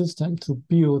vibrational system, to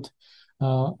build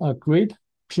a Great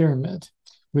Pyramid,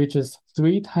 which is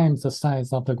 3 times the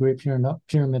size of the Great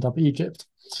Pyramid of Egypt.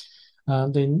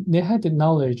 They had the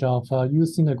knowledge of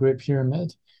using the Great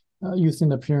Pyramid, using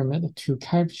the pyramid to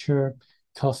capture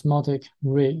cosmetic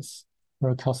rays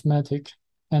or cosmetic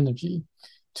energy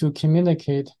to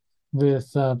communicate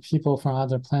with people from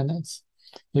other planets.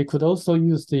 They could also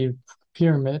use the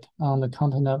pyramid on the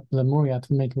continent of Lemuria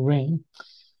to make rain.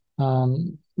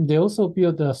 They also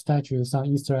built the statues on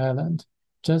Easter Island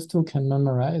just to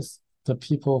commemorate the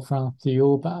people from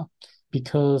Theoba,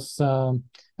 because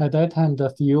at that time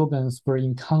the Theobans were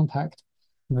in contact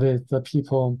with the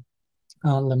people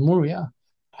on Lemuria,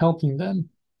 helping them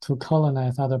to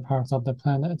colonize other parts of the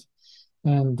planet.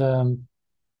 And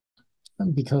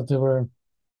because they were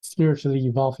spiritually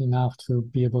evolved enough to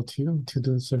be able to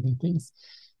do certain things.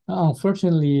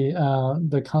 Unfortunately,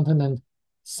 the continent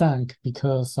sank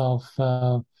because of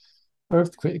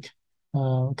earthquake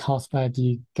caused by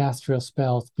the gastrial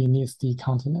spells beneath the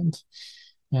continent,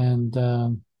 and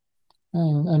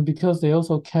because they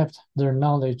also kept their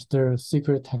knowledge, their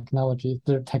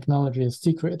technology is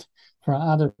secret from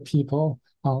other people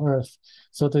on Earth,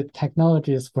 so the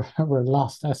technologies were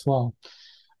lost as well.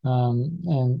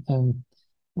 And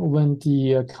when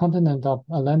the continent of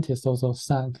Atlantis also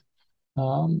sank,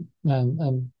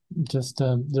 and just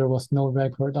there was no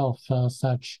record of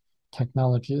such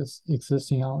technologies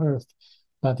existing on Earth,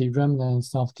 but the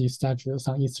remnants of the statues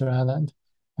on Easter Island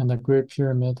and the Great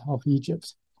Pyramid of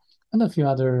Egypt, and a few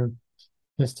other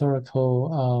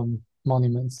historical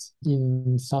monuments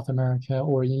in South America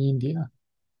or in India.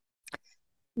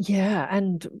 Yeah,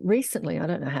 and recently, I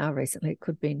don't know how recently, it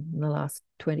could be in the last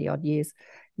 20 odd years,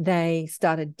 they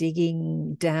started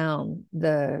digging down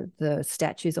the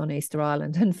statues on Easter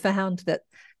Island and found that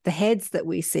the heads that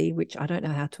we see, which I don't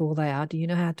know how tall they are. Do you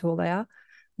know how tall they are?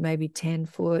 Maybe 10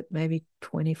 foot, maybe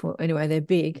 20 foot. Anyway, they're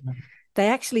big. Yeah. They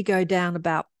actually go down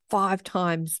about 5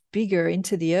 times bigger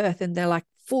into the earth, and they're like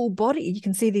full body. You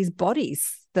can see these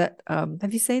bodies that,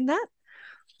 have you seen that?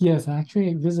 Yes, I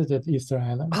actually visited Easter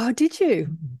Island. Oh, did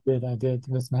you? I did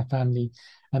with my family,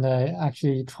 and I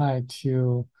actually tried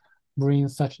to bring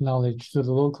such knowledge to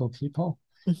the local people.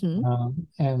 Mm-hmm.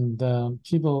 And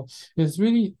people, it's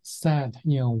really sad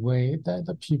in a way that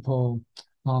the people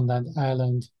on that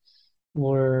island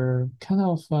were kind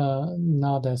of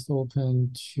not as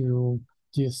open to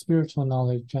the spiritual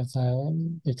knowledge as I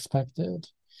expected,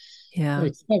 Yeah.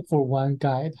 except for one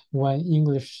guide, one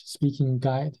English speaking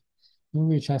guide, in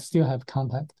which I still have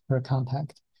her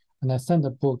contact. And I sent a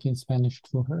book in Spanish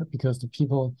to her because the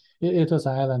people, it was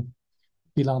an island,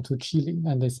 belong to Chile,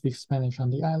 and they speak Spanish on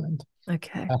the island.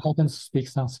 Okay. I happen to speak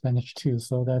some Spanish too,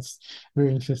 so that's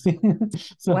very interesting.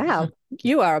 So, Wow.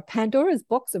 You are a Pandora's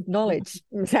box of knowledge,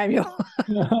 Samuel.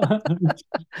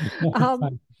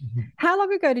 fine. How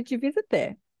long ago did you visit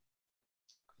there?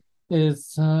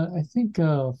 It's I think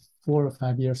 4 or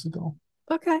 5 years ago.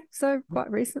 Okay, so quite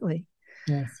recently.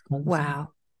 Yes, quite recently. Wow.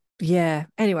 Yeah.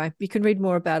 Anyway, you can read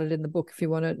more about it in the book if you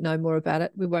want to know more about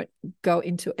it. We won't go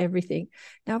into everything.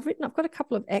 Now, I've got a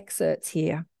couple of excerpts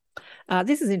here.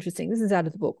 This is interesting. This is out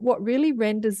of the book. What really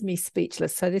renders me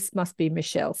speechless. So this must be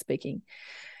Michelle speaking.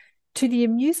 To the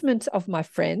amusement of my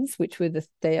friends, which were the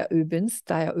Theaubens,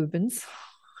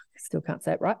 still can't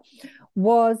say it right,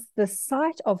 was the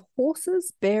sight of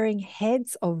horses bearing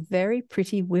heads of very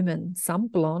pretty women, some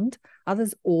blonde,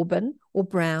 others auburn or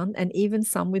brown, and even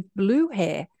some with blue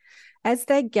hair. As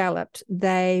they galloped,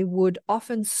 they would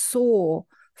often soar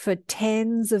for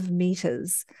tens of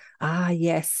meters. Ah,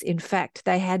 yes, in fact,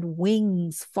 they had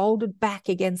wings folded back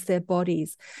against their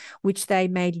bodies, which they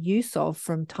made use of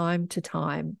from time to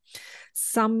time.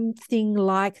 Something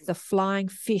like the flying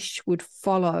fish would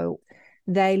follow.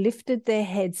 They lifted their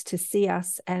heads to see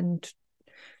us and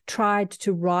tried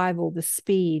to rival the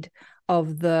speed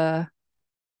of the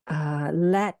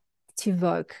lativoque,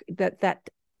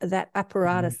 that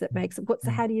apparatus that makes it.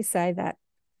 How do you say that?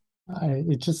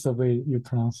 It's just the way you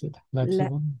pronounce it.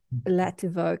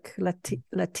 Lativoque,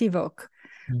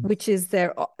 Yes. which is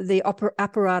the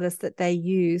apparatus that they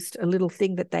used, a little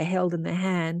thing that they held in their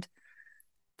hand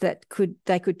that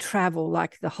they could travel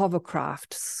like the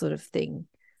hovercraft sort of thing,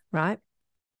 right?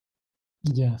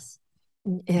 Yes.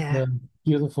 Yeah. The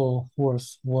beautiful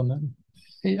horse woman.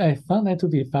 I found that to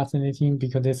be fascinating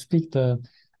because they speak the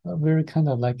very kind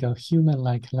of like a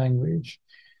human-like language.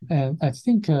 And I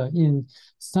think in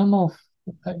some of,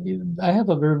 I have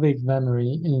a very vague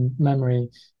memory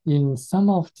in some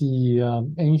of the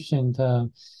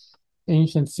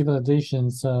ancient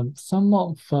civilizations, some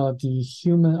of the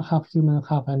human, half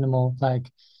animal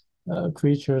like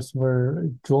creatures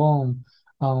were drawn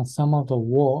on some of the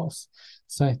walls.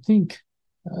 So I think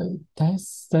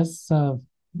that's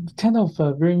kind of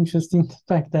a very interesting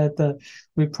fact that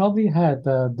we probably had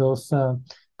those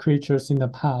creatures in the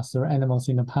past or animals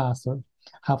in the past or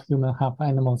half human, half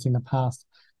animals in the past,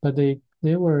 but they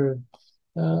were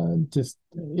just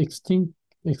extinct.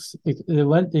 They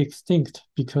went extinct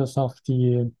because of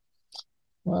the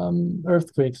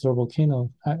earthquakes or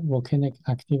volcanic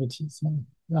activities.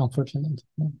 Unfortunately.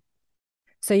 Yeah.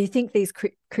 So you think these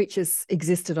creatures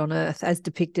existed on Earth as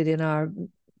depicted in our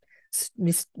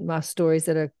stories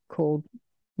that are called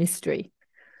mystery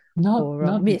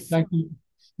or myth?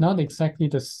 Not exactly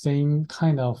the same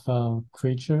kind of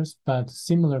creatures, but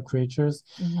similar creatures.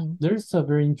 Mm-hmm. There's a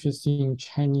very interesting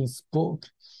Chinese book.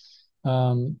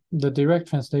 The direct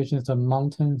translation is the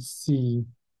Mountain Sea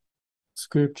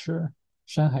Scripture,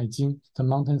 山海经, the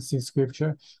Mountain Sea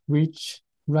Scripture, which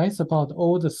writes about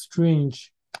all the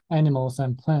strange animals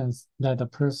and plants that a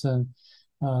person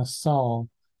saw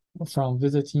from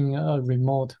visiting a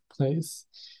remote place.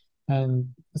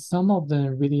 And some of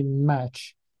them really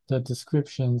match the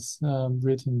descriptions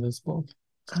written in this book.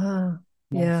 Ah,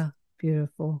 Yes. yeah,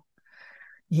 beautiful.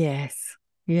 Yes,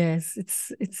 yes,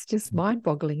 it's just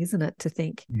mind-boggling, isn't it, to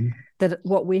think that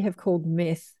what we have called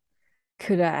myth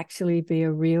could actually be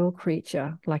a real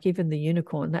creature, like even the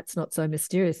unicorn. That's not so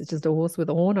mysterious. It's just a horse with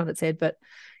a horn on its head, but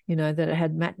you know that it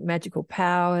had magical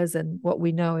powers, and what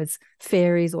we know as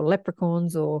fairies or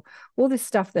leprechauns or all this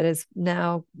stuff that has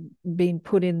now been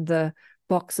put in the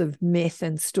box of myth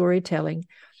and storytelling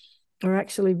are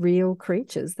actually real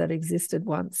creatures that existed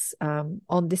once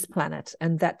on this planet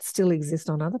and that still exist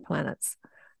on other planets.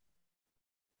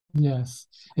 Yes,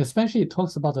 especially it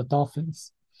talks about the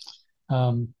dolphins.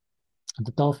 Um,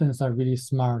 the dolphins are really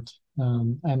smart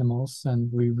animals,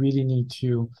 and we really need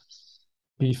to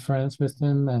be friends with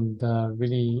them and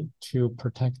really to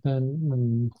protect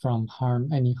them from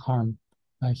any harm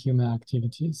by human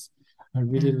activities. I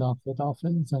really Yeah. love the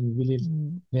dolphins, and really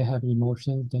Mm. they have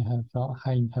emotions, they have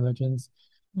high intelligence.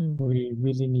 Mm. We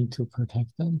really need to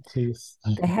protect them, please.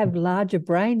 They have larger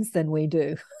brains than we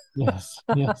do. Yes,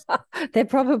 yes, They're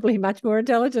probably much more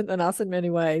intelligent than us in many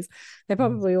ways. They yes,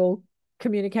 probably all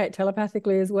communicate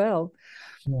telepathically as well.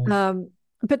 yes.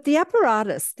 But the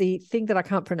apparatus, the thing that I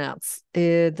can't pronounce,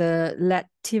 the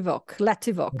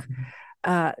Lativok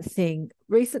thing.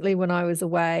 Recently, when I was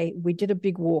away, we did a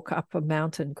big walk up a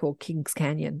mountain called Kings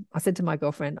Canyon. I said to my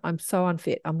girlfriend, I'm so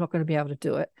unfit. I'm not going to be able to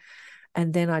do it.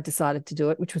 And then I decided to do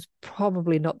it, which was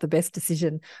probably not the best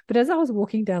decision. But as I was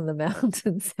walking down the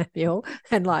mountain, Samuel,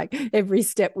 and like every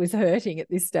step was hurting at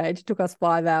this stage, it took us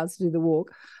 5 hours to do the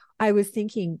walk. I was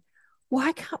thinking,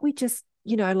 why can't we just,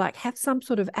 like have some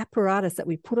sort of apparatus that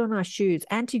we put on our shoes,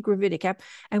 anti-gravitic app,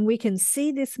 and we can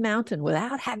see this mountain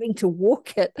without having to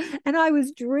walk it? And I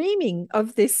was dreaming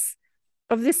of this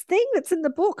thing that's in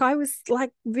the book. I was like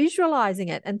visualizing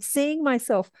it and seeing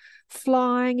myself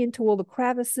flying into all the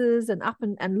crevices and up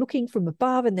and looking from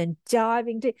above and then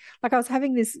diving deep. Like I was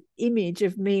having this image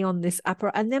of me on this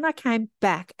upper. And then I came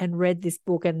back and read this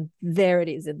book, and there it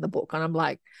is in the book. And I'm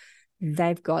like,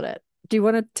 they've got it. Do you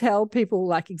want to tell people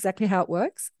like exactly how it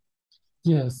works?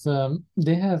 Yes,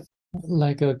 they have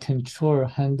like a control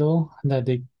handle that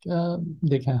they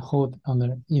can hold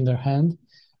in their hand,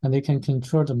 and they can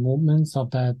control the movements of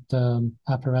that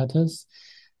apparatus.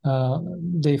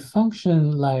 They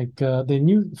function like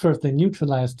first they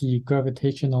neutralize the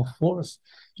gravitational force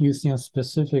using a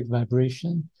specific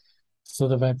vibration. So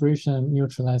the vibration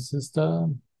neutralizes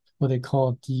what they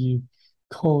call the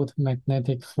cold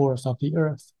magnetic force of the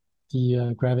Earth,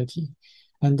 the gravity.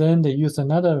 And then they use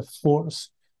another force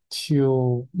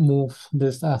to move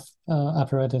this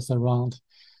apparatus around.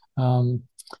 Um,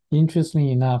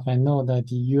 Interestingly enough, I know that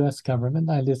the U.S. government,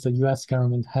 at least the U.S.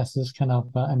 government, has this kind of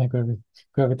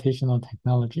anti-gravitational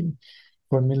technology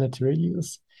for military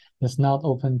use. It's not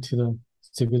open to the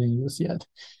civilian use yet.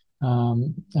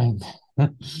 And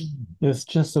it's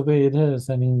just the way it is.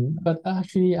 I mean, but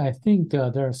actually, I think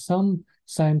there are some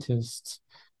scientists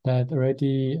that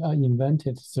already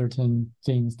invented certain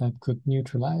things that could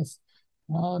neutralize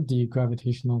the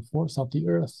gravitational force of the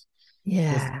Earth.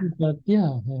 Yeah. But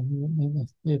yeah,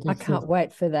 it I exists. can't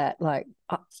wait for that. Like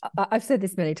I've said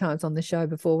this many times on the show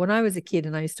before. When I was a kid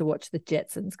and I used to watch the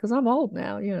Jetsons, because I'm old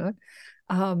now,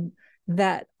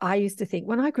 that I used to think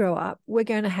when I grow up, we're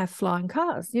going to have flying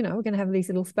cars. We're going to have these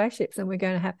little spaceships, and we're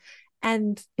going to have,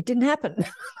 and it didn't happen.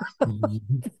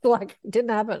 Like it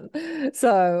didn't happen.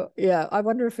 So yeah, I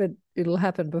wonder if it'll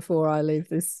happen before I leave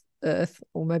this earth,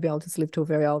 or maybe I'll just live to a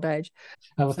very old age.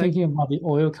 I was So thinking about the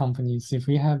oil companies. If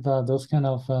we have those kind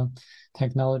of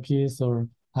technologies or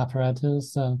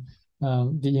apparatus,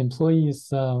 the employees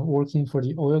working for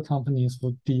the oil companies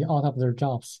would be out of their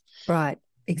jobs. right,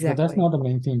 But that's exactly. not the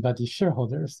main thing. But the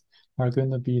shareholders are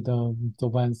going to be the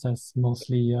ones that's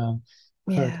mostly hurt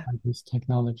Yeah. by this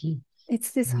technology.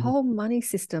 It's this Mm. whole money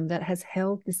system that has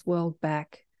held this world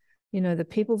back. The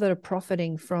people that are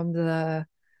profiting from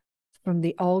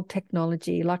the old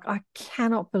technology. Like I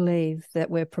cannot believe that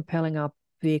we're propelling our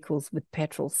vehicles with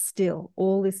petrol still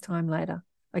all this time later,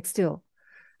 like still,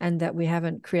 and that we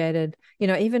haven't created,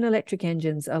 even electric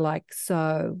engines are like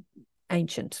so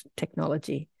ancient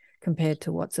technology compared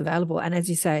to what's available. And as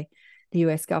you say, the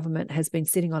US government has been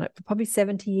sitting on it for probably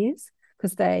 70 years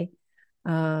because they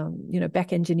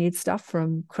back engineered stuff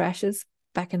from crashes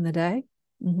back in the day.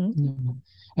 Mm-hmm. Yeah.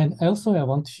 And also, I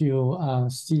want to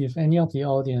see if any of the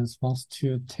audience wants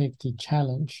to take the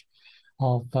challenge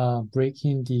of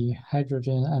breaking the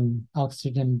hydrogen and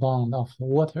oxygen bond of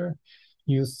water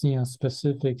using a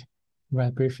specific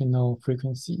vibrational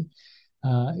frequency.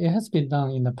 It has been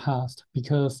done in the past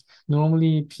because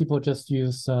normally people just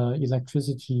use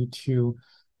electricity to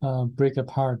break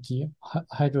apart the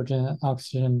hydrogen and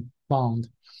oxygen bond.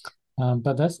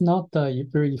 But that's not a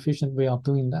very efficient way of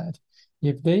doing that.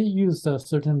 If they use a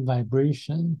certain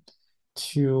vibration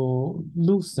to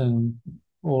loosen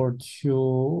or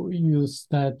to use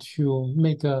that to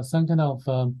make some kind of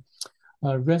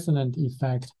a resonant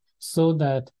effect so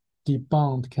that the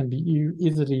bond can be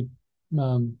easily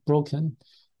broken,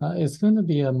 it's going to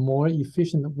be a more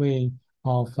efficient way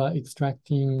of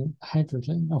extracting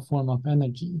hydrogen, a form of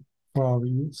energy for our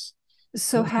use.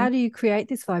 So how do you create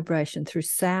this vibration? Through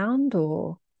sound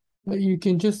or? You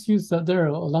can just use that. There are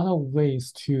a lot of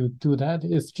ways to do that.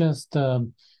 It's just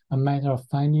a matter of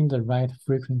finding the right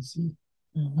frequency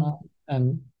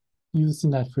and using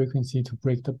that frequency to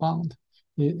break the bond.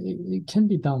 It can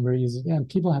be done very easily, and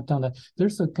people have done that.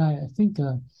 There's a guy, I think,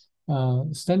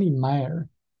 Stanley Meyer.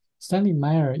 Stanley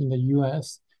Meyer in the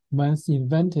U.S. once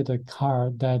invented a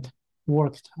car that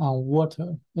worked on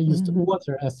water. They used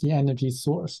water as the energy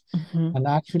source. And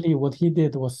actually what he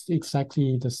did was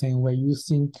exactly the same way,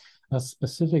 using a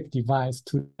specific device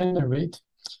to generate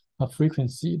a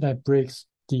frequency that breaks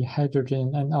the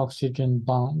hydrogen and oxygen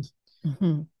bond.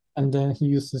 And then he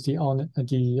uses the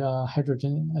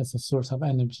hydrogen as a source of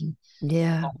energy.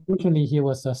 Yeah. Unfortunately, he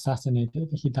was assassinated.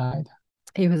 He died.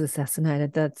 He was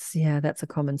assassinated. That's a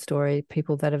common story.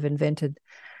 People that have invented,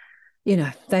 you know,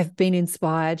 they've been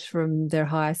inspired from their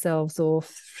higher selves or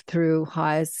through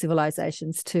higher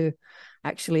civilizations to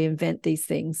actually invent these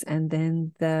things, and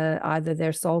then either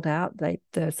they're sold out,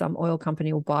 some oil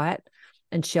company will buy it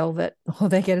and shelve it, or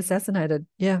they get assassinated.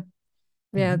 Yeah,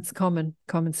 it's a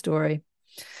common story.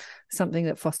 Something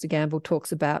that Foster Gamble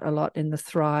talks about a lot in the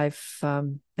Thrive.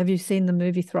 Have you seen the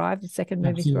movie Thrive, the second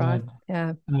movie Thrive?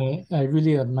 That. Yeah. I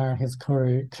really admire his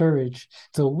courage.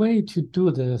 The way to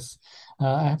do this,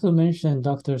 I have to mention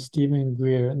Dr. Stephen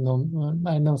Greer. No,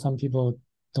 I know some people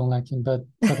don't like him, but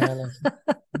I like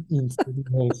him in certain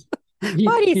ways.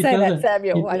 Why do you say that,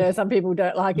 Samuel? I know some people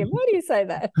don't like him. Why do you say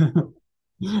that?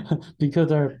 Because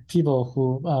there are people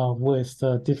who voice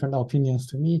different opinions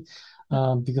to me.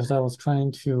 Because I was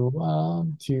trying to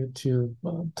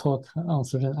talk on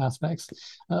certain aspects,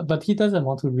 but he doesn't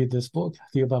want to read this book,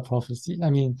 Theory About Prophecy. I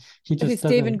mean, he just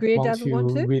Stephen Greer doesn't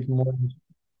want to read more.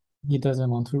 He doesn't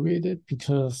want to read it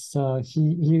because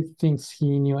he thinks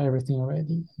he knew everything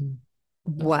already.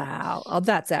 Wow. Oh,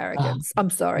 that's arrogance. I'm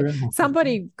sorry.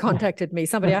 Somebody contacted me.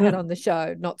 Somebody I had on the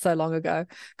show not so long ago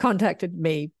contacted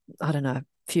me, I don't know, a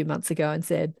few months ago and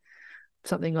said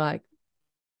something like,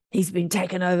 he's been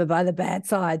taken over by the bad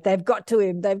side. They've got to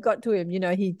him. You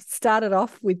know, he started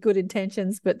off with good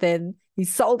intentions, but then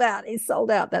he's sold out.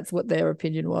 That's what their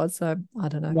opinion was. So I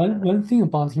don't know. One thing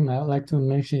about him I would like to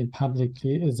mention it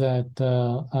publicly is that,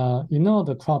 you know,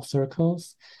 the crop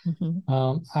circles,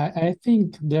 I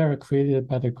think they're created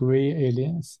by the gray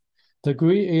aliens. The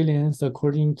gray aliens,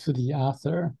 according to the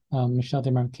author, Michel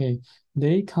Desmarquet,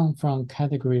 they come from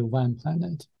category 1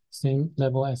 planet, same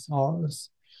level as ours.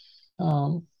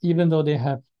 Even though they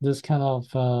have this kind of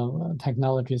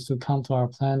technologies to come to our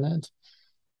planet.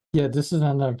 Yeah, this is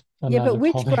another but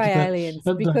which topic. gray aliens?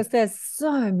 Because there's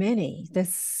so many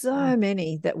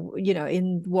that, you know,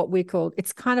 in what we call,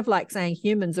 it's kind of like saying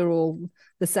humans are all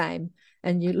the same,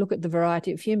 and you look at the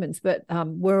variety of humans, but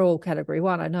we're all category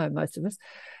 1. I know most of us,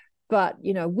 but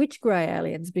you know, which gray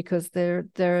aliens? Because they're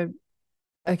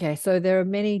okay. So there are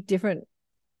many different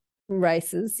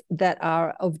races that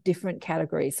are of different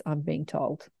categories, I'm being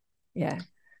told. Yeah.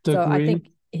 I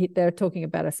think they're talking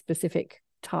about a specific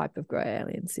type of gray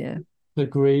aliens. Yeah. The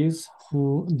grays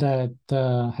that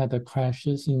had the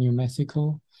crashes in New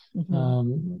Mexico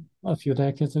a few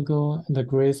decades ago, the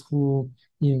grays who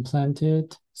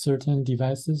implanted certain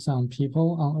devices on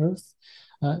people on Earth.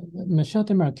 Michel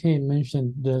Desmarquet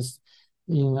mentioned this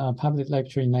in a public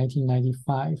lecture in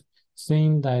 1995,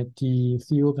 saying that the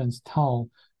Theobans Tau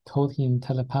told him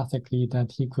telepathically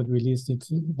that he could release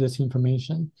this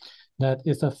information, that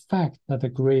it's a fact that the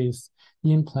grays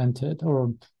implanted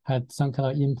or had some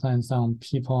kind of implants on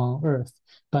people on Earth,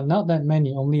 but not that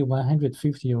many, only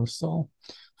 150 or so,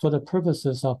 for the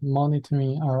purposes of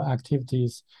monitoring our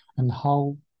activities and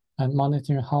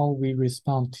monitoring how we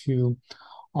respond to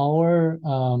our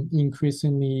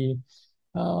increasingly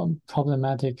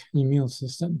problematic immune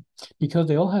system, because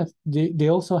they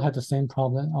also had the same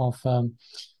problem of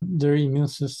their immune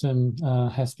system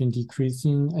has been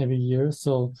decreasing every year.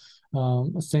 So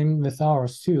same with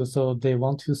ours too. So they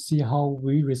want to see how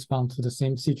we respond to the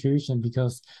same situation,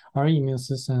 because our immune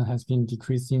system has been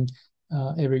decreasing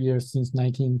every year since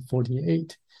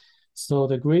 1948. So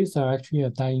the grays are actually a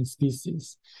dying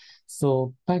species.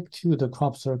 So back to the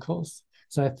crop circles.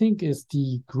 So I think it's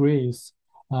the grays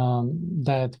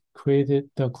that created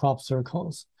the crop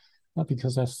circles,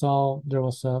 because I saw there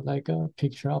was a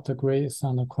picture of the grays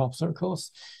on the crop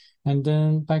circles. And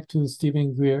then back to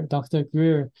Stephen Greer, Dr.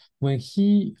 Greer, when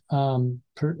he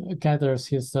gathers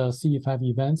his CE5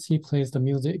 events, he plays the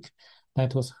music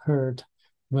that was heard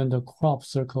when the crop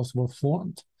circles were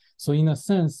formed. So in a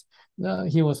sense,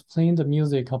 he was playing the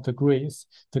music of the grays.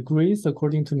 The grays,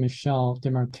 according to Michel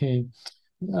Desmarquet,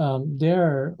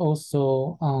 they're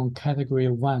also on category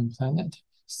 1 planet,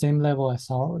 same level as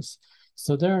ours.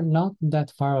 So they're not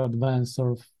that far advanced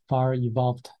or far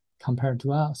evolved compared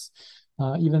to us,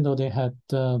 even though they had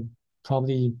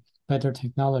probably better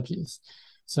technologies.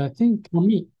 So I think for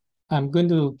me, I'm going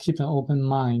to keep an open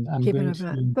mind. I'm Keep an going open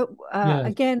eye. to, But yes,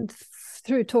 again,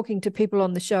 through talking to people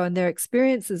on the show and their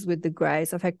experiences with the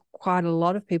Greys, I've had quite a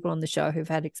lot of people on the show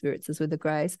who've had experiences with the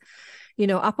Greys. You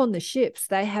know, up on the ships,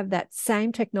 they have that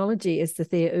same technology as the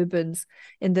Theoubans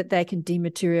in that they can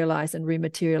dematerialize and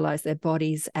rematerialize their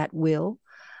bodies at will.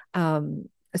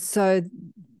 So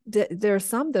there are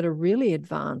some that are really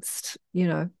advanced, you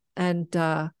know, and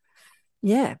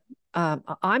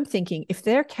I'm thinking if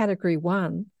they're category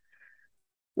 1,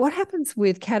 what happens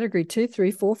with category 2,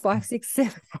 3, 4, 5, 6,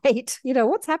 7, 8? You know,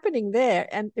 what's happening there?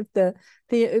 And if the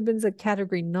Theoubans are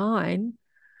category 9,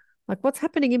 like what's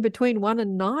happening in between 1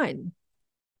 and 9?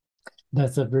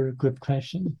 that's a very good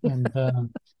question.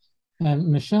 And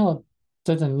Michelle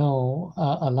doesn't know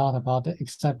a lot about it,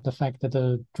 except the fact that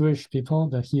the Jewish people,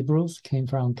 the Hebrews, came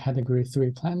from category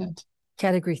 3 planet.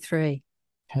 Category 3.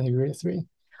 Category 3.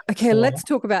 Okay, So, let's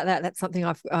talk about that. That's something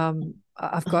I've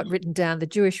got written down. The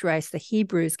Jewish race, the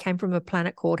Hebrews, came from a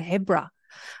planet called Hebra,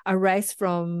 a race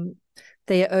from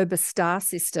the Oba star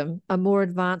system, a more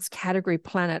advanced category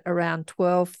planet around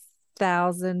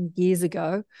 12,000 years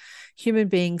ago. Human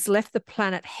beings left the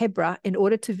planet Hebra in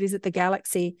order to visit the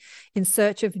galaxy in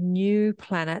search of new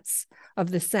planets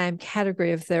of the same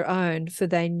category of their own, for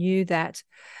they knew that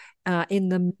in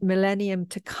the millennium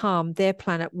to come, their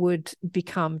planet would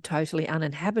become totally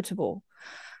uninhabitable.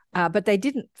 But they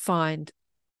didn't find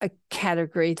a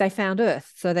category. They found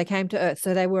Earth. So they came to Earth.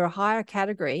 So they were a higher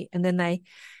category, and then they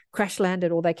crash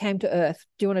landed or they came to Earth.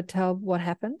 Do you want to tell what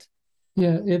happened?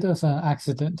 yeah, it was an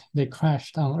accident. They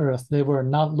crashed on Earth. They were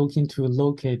not looking to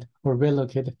locate or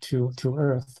relocate to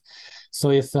Earth. So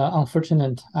it's an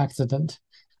unfortunate accident.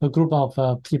 A group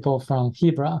of people from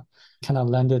Hebra kind of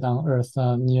landed on Earth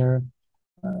near,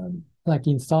 like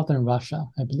in southern Russia,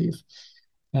 I believe.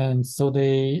 And so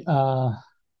they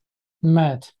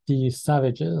met the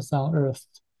savages on Earth,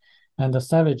 and the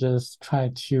savages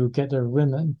tried to get their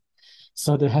women.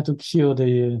 So they had to kill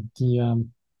the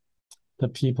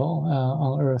people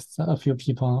on Earth, a few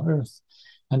people on Earth,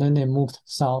 and then they moved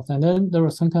south. And then there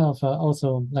was some kind of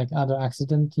also like other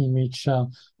accident in which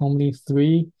only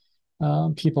 3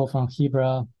 people from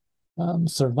Hebra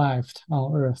survived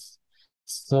on Earth.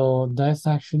 So that's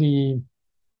actually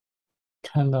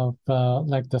kind of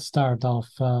like the start of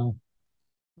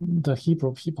the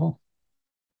Hebrew people.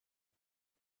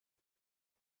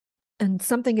 And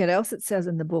something else it says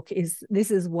in the book is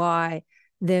this is why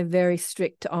they're very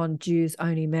strict on Jews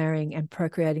only marrying and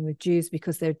procreating with Jews,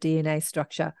 because their DNA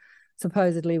structure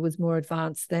supposedly was more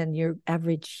advanced than your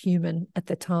average human at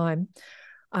the time.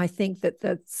 I think that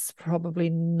that's probably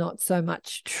not so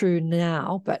much true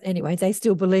now, but anyway, they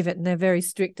still believe it, and they're very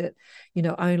strict at, you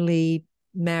know, only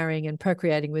marrying and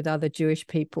procreating with other Jewish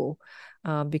people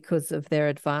because of their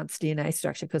advanced DNA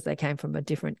structure, because they came from a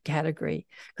different category.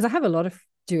 Because I have a lot of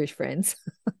Jewish friends,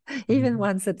 even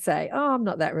ones that say, oh, I'm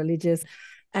not that religious.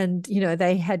 And, you know,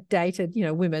 they had dated, you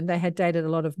know, women, they had dated a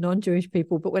lot of non-Jewish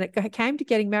people. But when it came to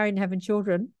getting married and having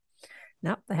children,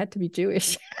 no, they had to be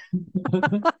Jewish.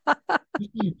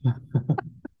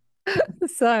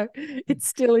 So it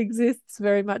still exists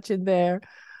very much in their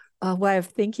way of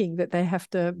thinking that they have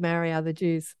to marry other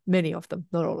Jews, many of them,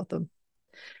 not all of them.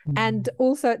 And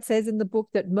also it says in the book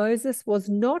that Moses was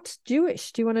not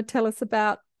Jewish. Do you want to tell us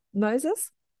about Moses?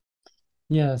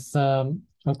 Yes,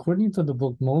 according to the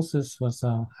book, Moses was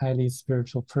a highly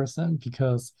spiritual person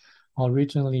because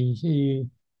originally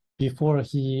before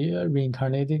he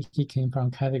reincarnated, he came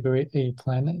from category A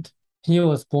planet. He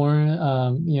was born in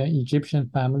an Egyptian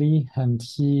family, and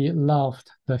he loved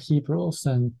the Hebrews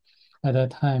and at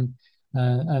that time.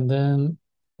 And then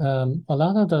a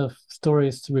lot of the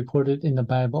stories recorded in the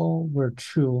Bible were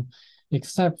true,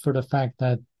 except for the fact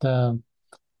that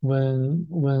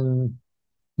when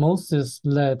Moses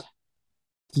led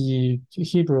the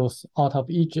Hebrews out of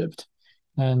Egypt,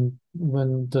 and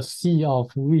when the Sea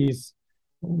of Reeds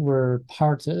were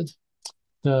parted,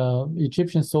 the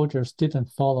Egyptian soldiers didn't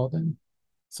follow them.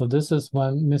 So this is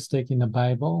one mistake in the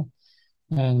Bible.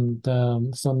 And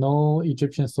so no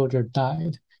Egyptian soldier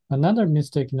died. Another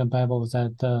mistake in the Bible was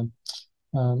that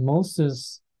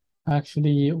Moses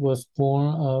actually was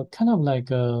born kind of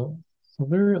like a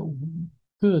very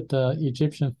good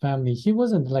Egyptian family. He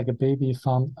wasn't like a baby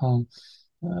found on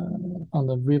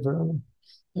the river.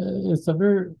 It's a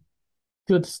very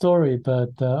good story, but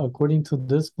according to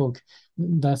this book,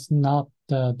 that's not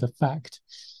the fact.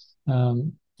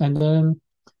 And then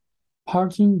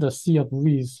parting the Sea of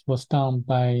Reeds was done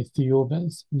by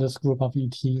Theophans, this group of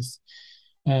ETs,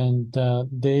 and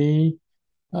they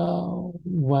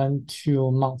went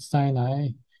to Mount Sinai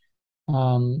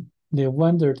they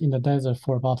wandered in the desert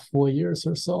for about 4 years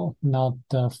or so, not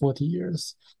 40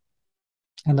 years.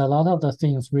 And a lot of the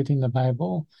things written in the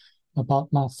Bible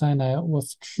about Mount Sinai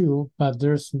was true, but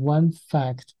there's one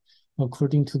fact,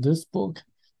 according to this book,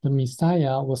 the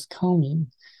Messiah was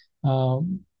coming.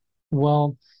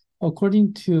 Well,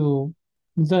 according to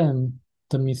them,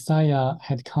 the Messiah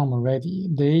had come already.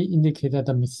 They indicated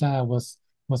the Messiah was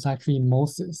actually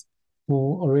Moses,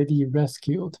 who already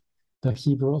rescued the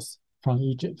Hebrews from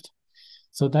Egypt.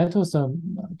 So that was a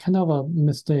kind of a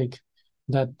mistake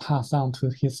that passed on to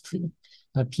history,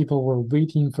 that people were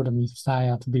waiting for the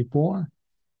Messiah to be born.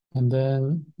 And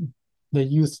then they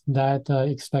used that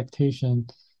expectation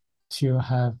to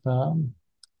have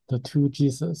the two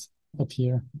Jesus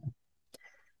appear.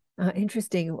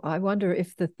 Interesting. I wonder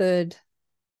if you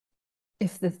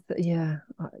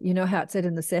know how it said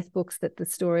in the Seth books that the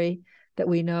story that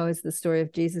we know as the story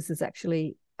of Jesus is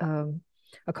actually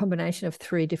a combination of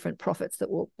 3 different prophets that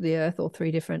walked the earth, or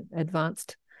 3 different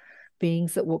advanced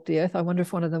beings that walked the earth. I wonder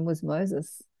if one of them was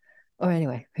Moses, or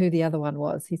anyway, who the other one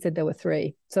was. He said there were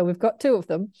 3. So we've got 2 of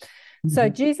them. Mm-hmm. So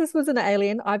Jesus was an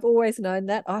alien. I've always known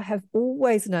that. I have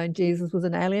always known Jesus was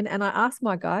an alien. And I asked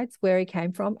my guides where he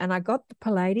came from, and I got the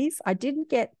Pleiades. I didn't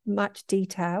get much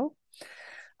detail,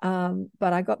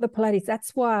 but I got the Pleiades.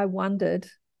 That's why I wondered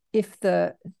if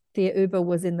the Uber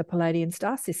was in the Palladian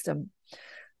star system.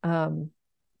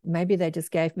 Maybe they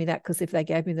just gave me that because if they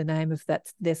gave me the name of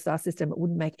their star system, it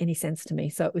wouldn't make any sense to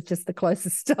me. So it was just the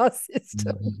closest star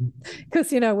system.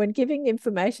 Because, when giving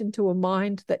information to a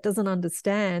mind that doesn't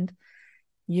understand,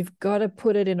 you've got to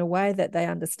put it in a way that they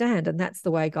understand. And that's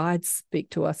the way guides speak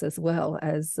to us as well,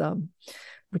 as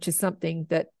which is something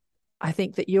that I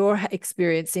think that you're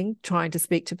experiencing, trying to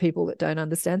speak to people that don't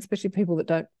understand, especially people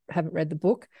that haven't read the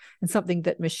book, and something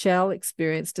that Michelle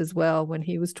experienced as well when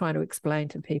he was trying to explain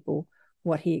to people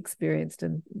what he experienced,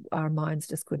 and our minds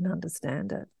just couldn't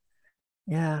understand it.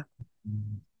 Yeah.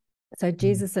 So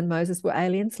Jesus and Moses were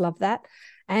aliens. Love that.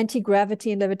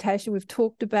 Anti-gravity and levitation we've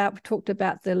talked about. We've talked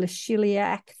about the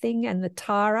Lishiliac thing and the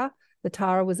Tara. The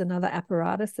Tara was another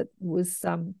apparatus that was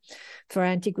for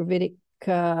anti-gravitic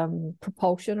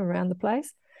propulsion around the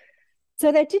place.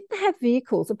 So they didn't have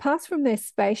vehicles, apart from their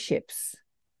spaceships.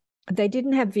 They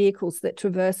didn't have vehicles that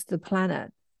traversed the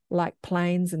planet like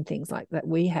planes and things like that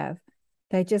we have.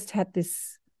 They just had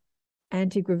this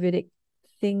anti-gravitic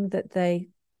thing that they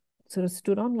sort of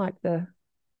stood on, like I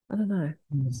don't know.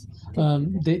 Yes.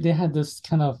 They had this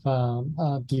kind of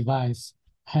device,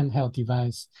 handheld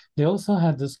device. They also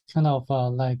had this kind of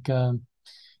the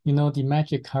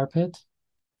magic carpet.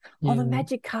 Oh, the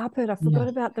magic carpet. I forgot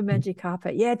about the magic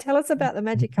carpet. Yeah, tell us about the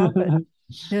magic carpet.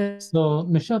 So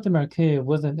Michel Desmarquet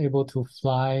wasn't able to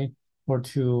fly or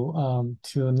to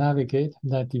navigate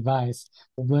that device.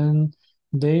 When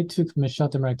they took Michel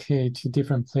Desmarquet to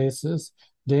different places,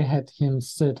 they had him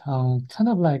sit on kind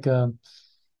of like I'll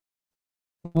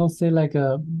say like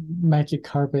a magic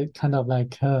carpet, kind of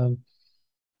like a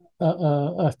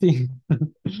thing.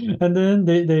 And then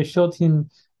they showed him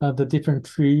the different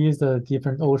trees, the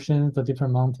different oceans, the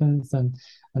different mountains, and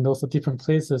also different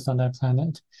places on that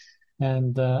planet.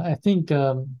 And I think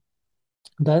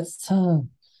that's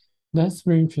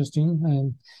very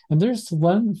interesting. And there's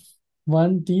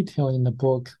one detail in the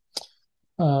book.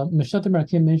 Michel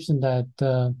Desmarquet mentioned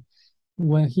that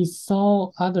when he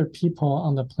saw other people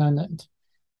on the planet,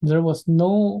 there was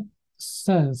not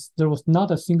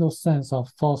a single sense of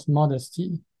false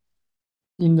modesty,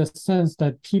 in the sense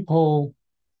that people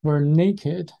were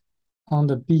naked on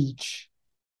the beach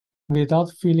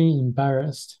without feeling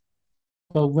embarrassed.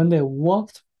 But when they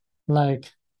walked,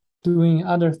 like doing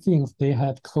other things, they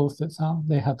had clothes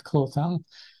on.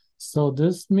 So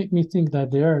this made me think that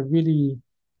there are really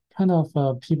kind of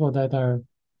people that are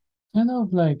kind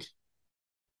of like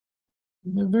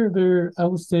very, very, I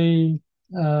would say,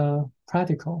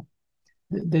 practical.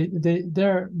 They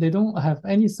don't have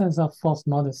any sense of false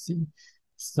modesty.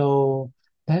 So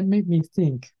that made me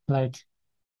think, like,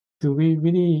 do we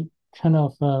really kind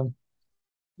of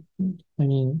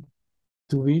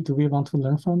do we want to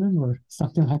learn from them or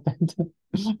something like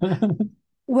that?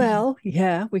 Well,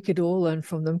 yeah, we could all learn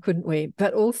from them, couldn't we?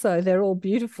 But also they're all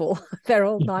beautiful. They're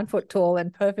all 9 foot tall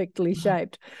and perfectly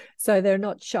shaped. So they're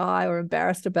not shy or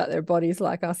embarrassed about their bodies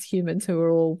like us humans, who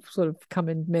are all sort of come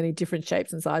in many different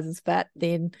shapes and sizes, fat,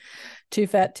 thin, too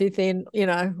fat, too thin,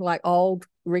 like old,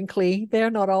 wrinkly. They're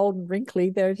not old and wrinkly.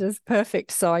 They're just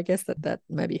perfect. So I guess that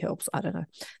maybe helps. I don't know.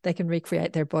 They can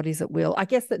recreate their bodies at will. I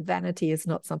guess that vanity is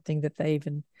not something that they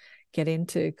even get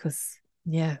into because,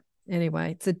 yeah.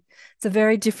 Anyway, it's a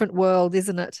very different world,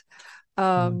 isn't it?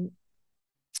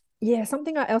 Yeah,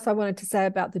 something else I wanted to say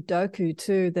about the Doku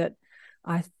too, that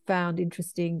I found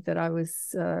interesting that I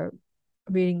was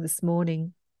reading this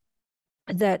morning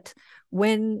that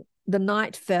when the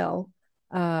night fell,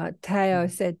 Teo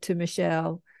said to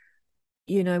Michelle,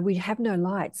 we have no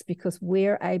lights because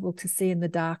we're able to see in the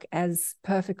dark as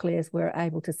perfectly as we're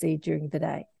able to see during the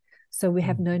day. So we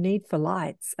have no need for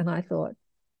lights. And I thought,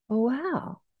 oh,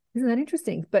 wow, isn't that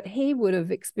interesting? But he would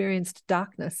have experienced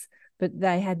darkness, but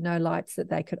they had no lights that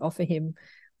they could offer him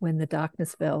when the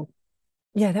darkness fell.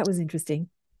 Yeah, that was interesting.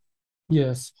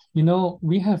 Yes,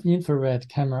 we have infrared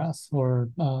cameras or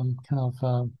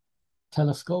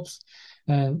telescopes,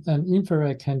 and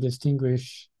infrared can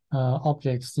distinguish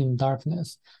objects in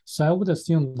darkness. So I would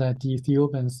assume that the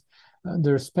Ethiopians,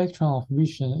 their spectrum of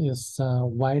vision is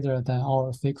wider than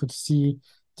ours. They could see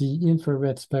the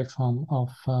infrared spectrum of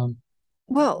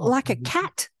like a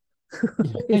cat.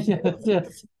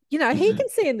 Yes. He can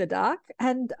see in the dark.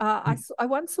 And I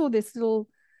once saw this little,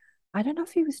 I don't know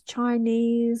if he was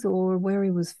Chinese or where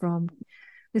he was from,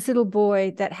 this little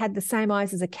boy that had the same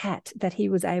eyes as a cat, that he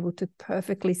was able to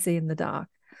perfectly see in the dark.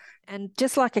 And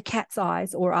just like a cat's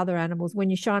eyes or other animals, when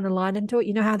you shine a light into it,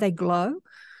 you know how they glow?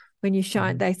 When you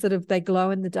shine, they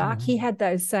glow in the dark. He had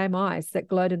those same eyes that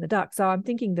glowed in the dark. So I'm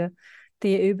thinking the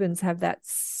Ubans have that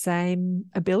same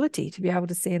ability to be able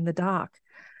to see in the dark.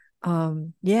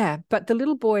 But the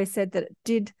little boy said that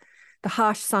the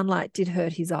harsh sunlight did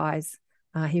hurt his eyes.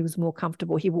 He was more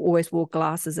comfortable. He always wore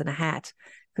glasses and a hat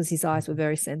because his eyes were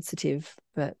very sensitive.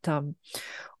 But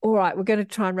all right, we're going to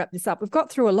try and wrap this up. We've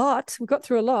got through a lot.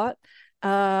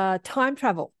 Time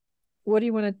travel. What do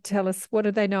you want to tell us? What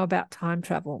do they know about time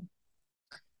travel?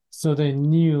 So they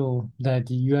knew that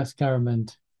the US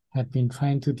government had been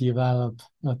trying to develop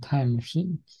a time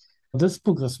machine. This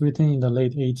book was written in the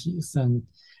late 80s, and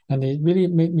it really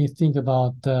made me think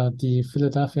about the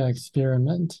Philadelphia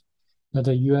experiment. That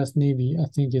the US Navy, I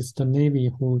think it's the Navy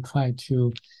who tried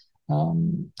to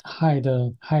hide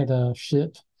a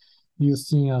ship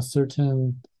using a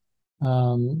certain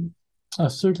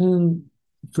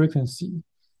frequency,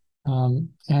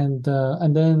 and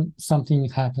then something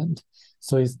happened.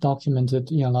 So it's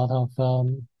documented in a lot of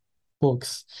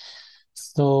books.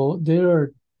 So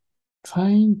they're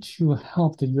trying to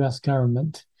help the US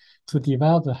government to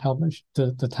develop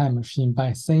the time machine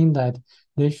by saying that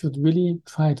they should really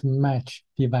try to match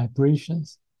the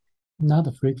vibrations, not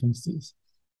the frequencies.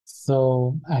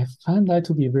 So I find that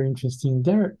to be very interesting.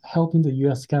 They're helping the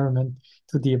US government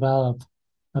to develop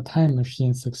a time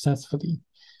machine successfully.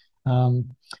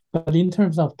 But in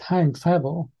terms of time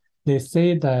travel, they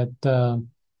say that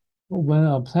when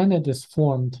a planet is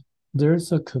formed,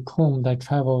 there's a cocoon that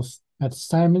travels at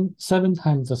seven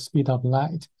times the speed of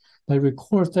light that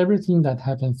records everything that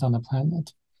happens on the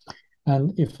planet.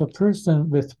 And if a person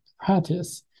with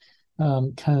practice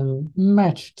can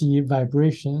match the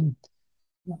vibration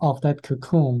of that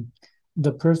cocoon,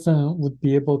 the person would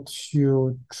be able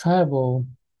to travel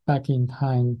back in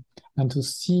time and to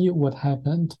see what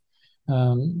happened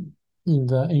in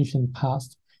the ancient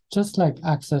past, just like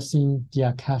accessing the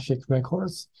Akashic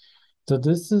records. So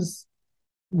this is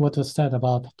what was said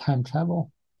about time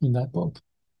travel in that book.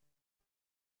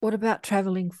 What about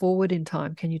traveling forward in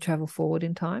time? Can you travel forward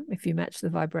in time if you match the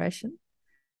vibration?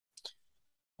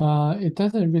 It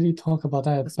doesn't really talk about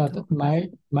that, but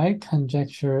my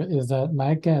conjecture is that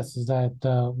my guess is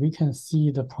that we can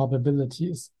see the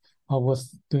probabilities of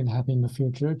what's going to happen in the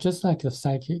future, just like the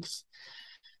psychics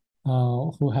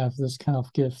who have this kind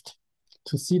of gift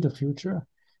to see the future,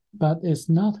 but it's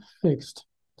not fixed.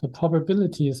 The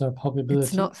probabilities are probabilities.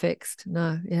 It's not fixed.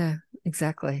 No, yeah,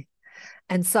 exactly.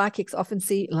 And psychics often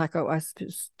see, like I was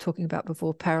talking about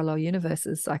before, parallel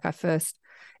universes. Like I first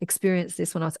experienced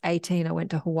this when I was 18. I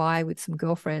went to Hawaii with some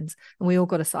girlfriends and we all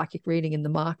got a psychic reading in the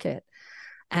market.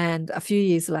 And quite a few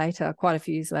years later,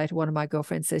 one of my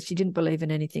girlfriends says she didn't believe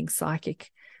in anything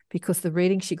psychic because the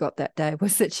reading she got that day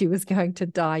was that she was going to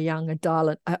die young,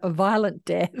 a violent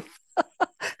death.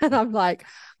 And I'm like,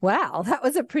 wow, that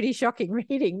was a pretty shocking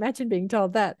reading. Imagine being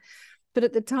told that. But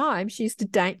at the time, she used to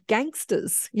date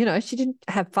gangsters. She didn't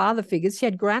have father figures. She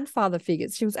had grandfather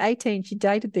figures. She was 18. She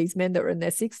dated these men that were in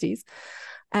their 60s,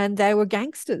 and they were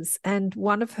gangsters. And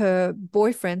one of her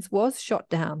boyfriends was shot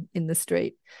down in the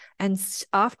street. And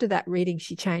after that reading,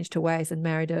 she changed her ways and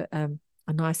married a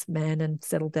nice man and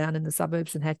settled down in the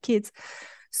suburbs and had kids.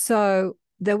 So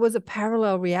there was a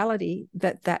parallel reality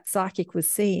that psychic was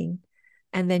seeing.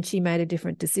 And then she made a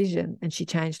different decision and she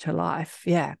changed her life.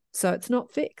 Yeah. So it's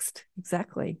not fixed.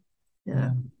 Exactly. Yeah.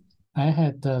 I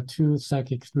had 2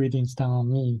 psychic readings done on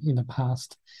me in the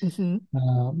past.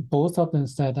 Both of them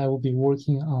said I will be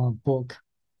working on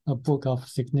a book of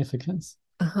significance.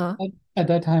 At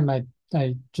that time, I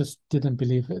I just didn't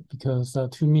believe it because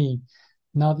to me,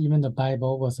 not even the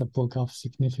Bible was a book of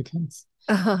significance.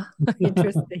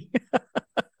 Interesting.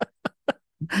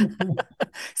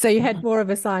 So you had more of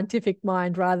a scientific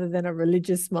mind rather than a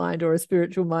religious mind or a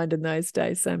spiritual mind in those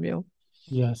days, Samuel.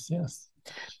 Yes, yes.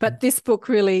 But this book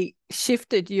really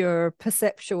shifted your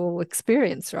perceptual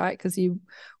experience, right? Because you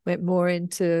went more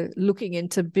into looking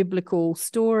into biblical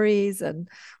stories and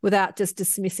without just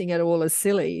dismissing it all as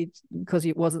silly because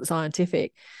it wasn't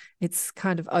scientific. It's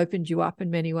kind of opened you up in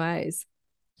many ways.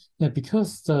 Yeah,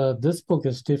 because this book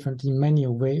is different in many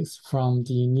ways from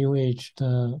the New Age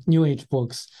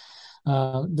books.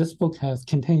 This book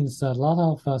contains a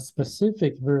lot of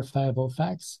specific verifiable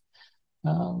facts.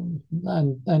 And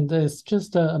it's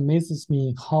just amazes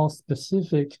me how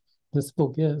specific this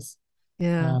book is.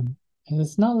 Yeah. And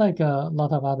it's not like a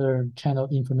lot of other channel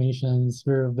information. It's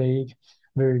very vague,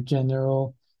 very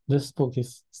general. This book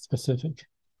is specific.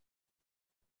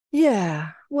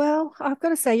 Yeah. Well, I've got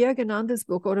to say, Yogananda's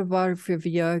book, Autobiography of a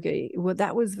Yogi, well,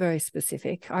 that was very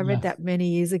specific. I read that many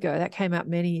years ago. That came out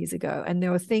many years ago. And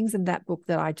there were things in that book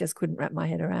that I just couldn't wrap my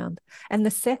head around. And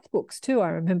the Seth books too. I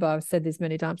remember I've said this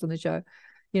many times on the show,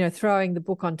 throwing the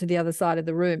book onto the other side of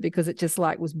the room because it just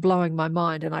like was blowing my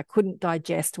mind and I couldn't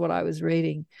digest what I was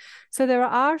reading. So there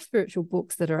are spiritual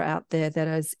books that are out there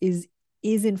that is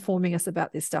informing us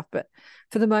about this stuff, but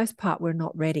for the most part we're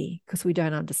not ready because we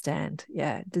don't understand.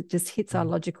 It just hits our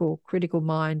logical critical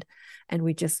mind and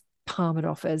we just palm it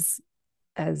off as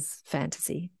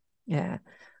fantasy.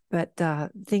 But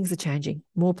things are changing.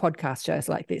 More podcast shows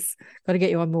like this. Got to get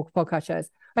you on more podcast shows.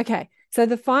 Okay, so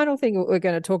the final thing we're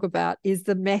going to talk about is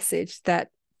the message that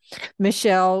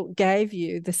Michel gave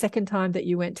you the second time that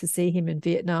you went to see him in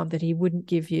Vietnam that he wouldn't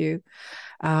give you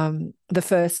the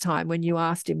first time when you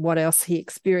asked him what else he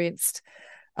experienced.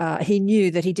 He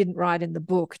knew that he didn't write in the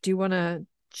book. Do you want to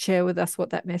share with us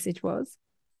what that message was?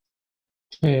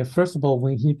 Okay, first of all,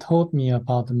 when he told me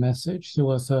about the message, he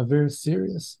was very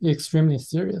serious, extremely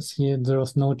serious. There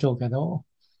was no joke at all.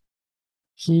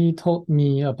 He told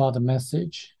me about the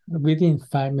message within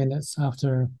 5 minutes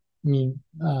after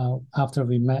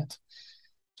we met,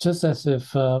 just as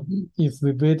if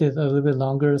we waited a little bit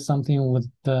longer, something would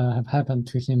have happened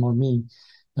to him or me,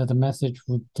 that the message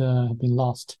would have been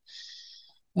lost.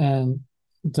 And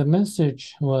the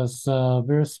message was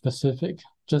very specific,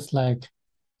 just like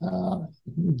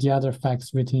the other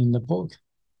facts written in the book.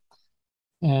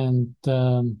 And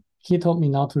he told me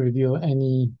not to reveal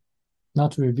any.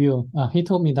 He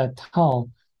told me that Tao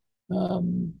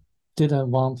didn't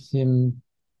want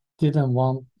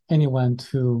anyone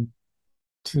to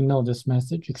know this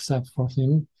message except for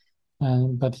him,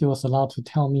 but he was allowed to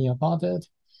tell me about it.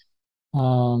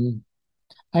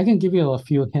 I can give you a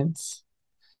few hints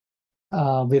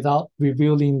without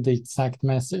revealing the exact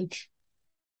message.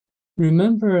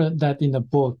 Remember that in the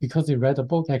book, because you read the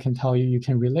book, I can tell you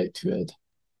can relate to it.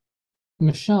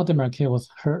 Michel Desmarquet was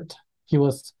hurt. He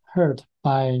was hurt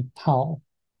by Tao,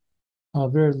 a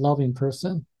very loving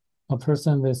person, a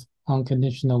person with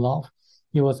unconditional love.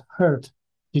 He was hurt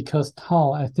because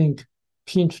Tao, I think,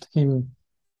 pinched him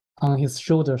on his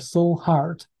shoulder so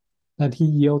hard that he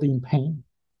yelled in pain.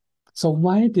 So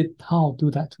why did Tao do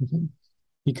that to him?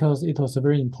 Because it was a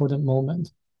very important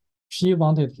moment. She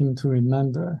wanted him to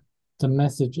remember the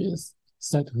messages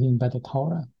said to him by the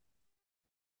Torah.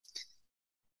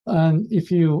 And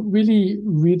if you really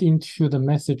read into the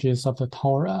messages of the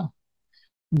Torah,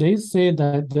 they say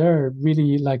that they're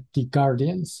really like the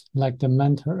guardians, like the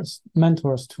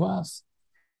mentors to us.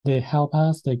 They help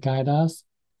us, they guide us,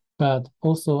 but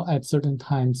also at certain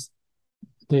times,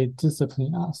 they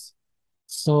discipline us.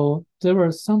 So there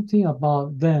was something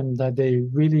about them that they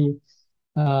really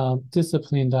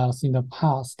disciplined us in the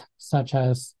past, such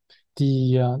as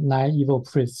the 9 evil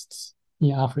priests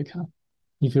in Africa.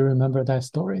 If you remember that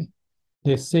story,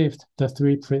 they saved the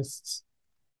 3 priests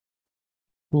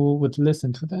who would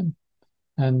listen to them,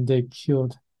 and they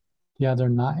killed the other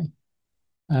 9.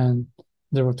 And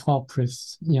there were 12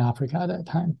 priests in Africa at that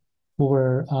time who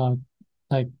were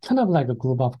kind of like a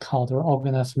group of cult or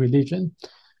organized religion,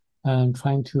 and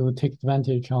trying to take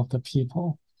advantage of the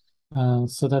people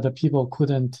so that the people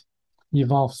couldn't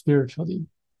evolve spiritually.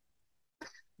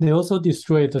 They also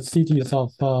destroyed the cities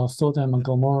of Sodom and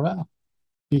Gomorrah,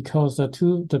 because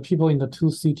the people in the 2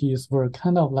 cities were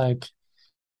kind of like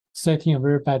setting a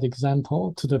very bad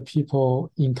example to the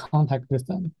people in contact with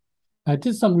them. I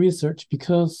did some research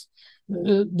because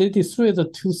they destroyed the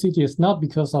 2 cities not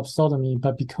because of sodomy,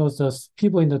 but because the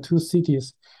people in the 2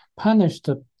 cities punished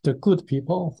the good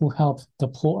people who helped the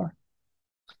poor.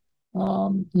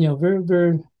 Very,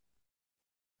 very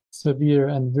severe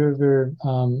and very, very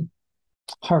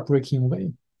heartbreaking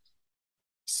way.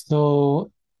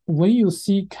 So when you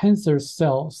see cancer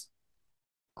cells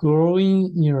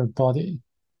growing in your body,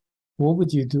 what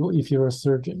would you do if you're a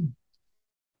surgeon?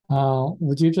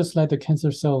 Would you just let the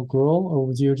cancer cell grow, or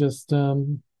would you just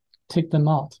take them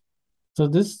out? So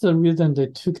this is the reason they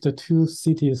took the two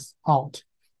cities out.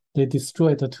 They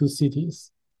destroyed the two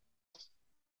cities.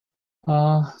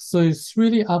 So it's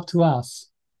really up to us.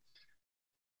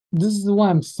 This is why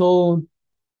I'm so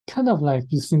kind of like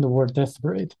using the word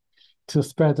desperate to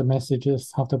spread the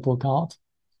messages of the book out,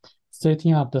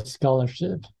 setting up the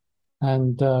scholarship,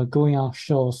 and going on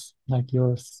shows like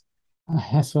yours,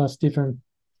 as well as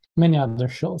many other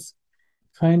shows,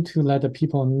 trying to let the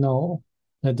people know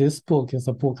that this book is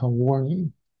a book of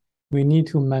warning. We need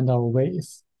to mend our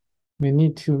ways. We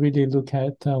need to really look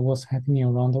at what's happening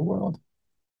around the world.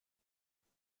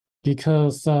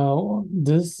 Because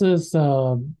this is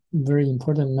a very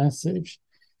important message.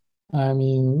 I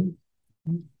mean,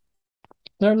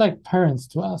 they're like parents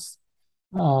to us.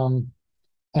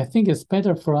 I think it's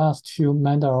better for us to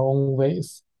mend our own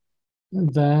ways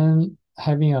than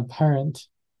having a parent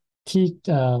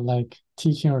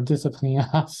teaching or disciplining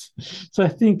us. So I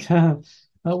think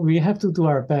we have to do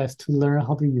our best to learn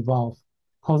how to evolve,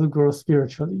 how to grow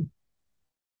spiritually.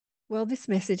 Well, this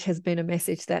message has been a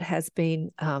message that has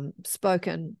been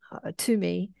spoken to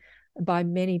me by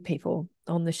many people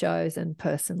on the shows and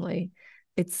personally.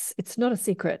 It's not a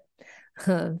secret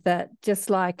that just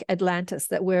like Atlantis,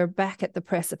 that we're back at the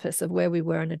precipice of where we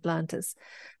were in Atlantis,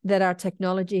 that our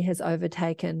technology has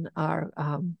overtaken our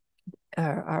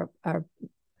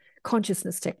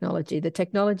consciousness technology. The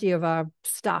technology of our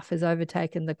stuff has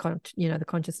overtaken the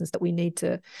consciousness that we need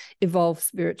to evolve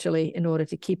spiritually in order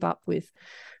to keep up with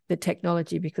the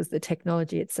technology, because the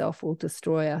technology itself will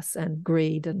destroy us, and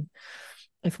greed, and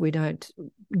if we don't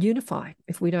unify.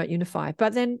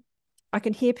 But then I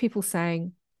can hear people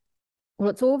saying, well,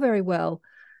 it's all very well,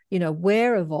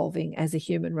 we're evolving as a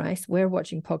human race. We're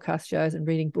watching podcast shows and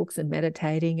reading books and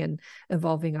meditating and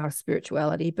evolving our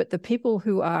spirituality. But the people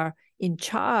who are in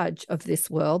charge of this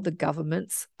world, the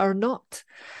governments, are not.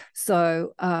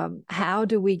 So how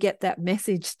do we get that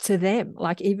message to them?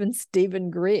 Like even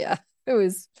Stephen Greer, who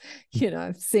is,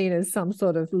 seen as some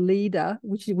sort of leader,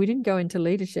 which we didn't go into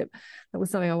leadership. That was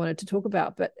something I wanted to talk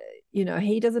about. But,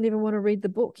 he doesn't even want to read the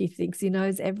book. He thinks he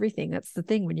knows everything. That's the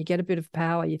thing. When you get a bit of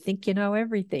power, you think you know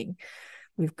everything.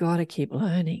 We've got to keep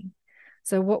learning.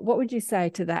 So what would you say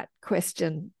to that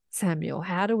question, Samuel?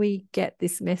 How do we get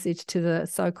this message to the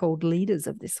so-called leaders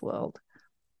of this world?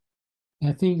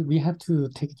 I think we have to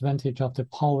take advantage of the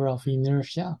power of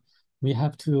inertia. We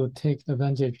have to take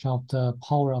advantage of the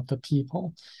power of the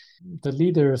people. The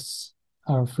leaders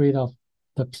are afraid of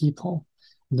the people.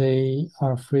 They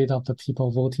are afraid of the people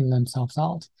voting them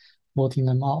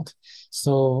out.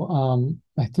 So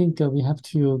I think we have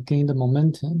to gain the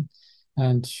momentum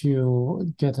and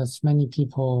to get as many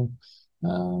people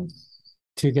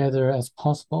together as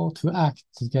possible to act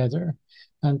together.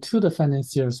 And to the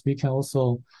financiers, we can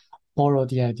also borrow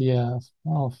the idea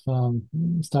of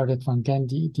started from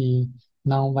Gandhi, the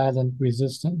nonviolent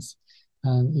resistance.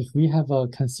 And if we have a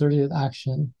concerted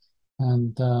action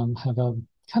and have a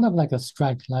kind of like a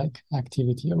strike-like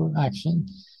activity or action,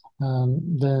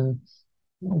 then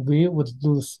we would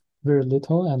lose very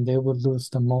little and they would lose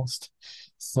the most.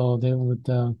 So they would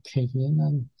cave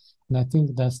in, and I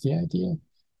think that's the idea.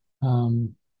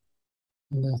 And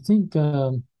I think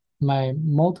my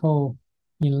motto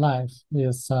in life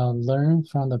is learn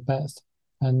from the best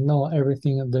and know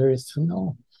everything there is to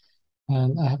know.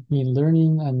 And I have been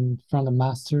learning and from the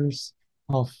masters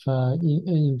of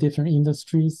in different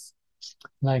industries,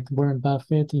 like Warren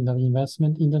Buffett in the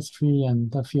investment industry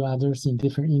and a few others in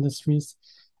different industries.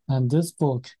 And this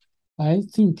book, I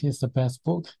think, is the best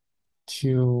book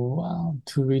to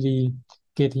really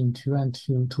get into and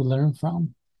to learn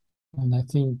from. And I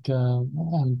think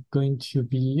I'm going to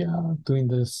be doing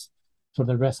this for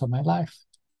the rest of my life.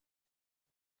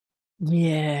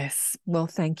 Yes. Well,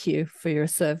 thank you for your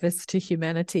service to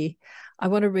humanity. I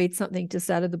want to read something just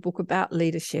out of the book about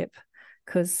leadership,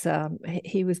 because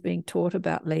he was being taught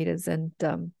about leaders. And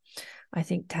I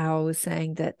think Tao was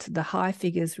saying that the high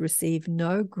figures receive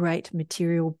no great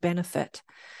material benefit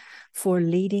for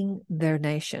leading their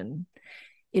nation.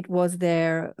 It was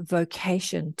their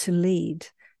vocation to lead,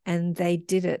 and they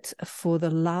did it for the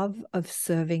love of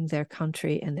serving their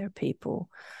country and their people.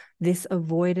 This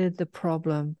avoided the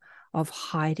problem of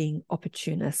hiding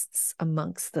opportunists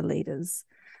amongst the leaders.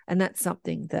 And that's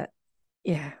something that,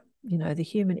 the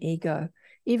human ego,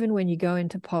 even when you go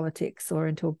into politics or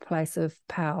into a place of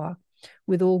power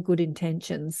with all good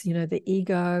intentions, the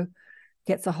ego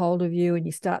gets a hold of you and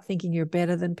you start thinking you're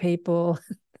better than people.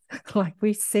 Like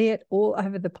we see it all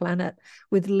over the planet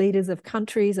with leaders of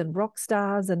countries and rock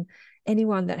stars and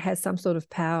anyone that has some sort of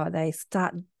power. They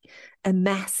start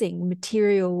amassing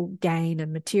material gain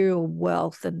and material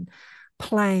wealth and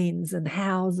planes and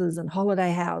houses and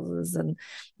holiday houses, and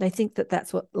they think that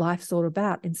that's what life's all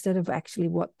about, instead of actually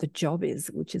what the job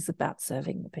is, which is about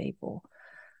serving the people.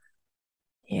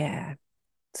 Yeah.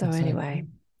 So Exactly. anyway,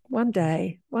 one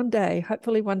day,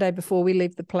 hopefully one day before we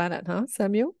leave the planet, huh,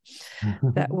 Samuel?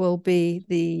 That will be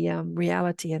the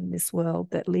reality in this world,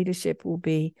 that leadership will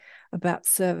be about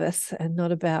service and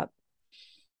not about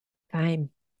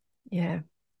fame. Yeah.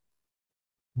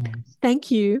 Nice. Thank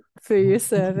you for your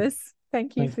service.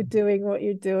 Thank you Thank for you. doing what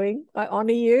you're doing. I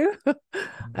honor you.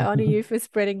 I honor you for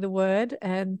spreading the word,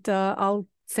 and I'll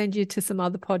send you to some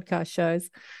other podcast shows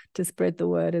to spread the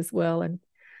word as well, and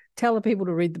tell the people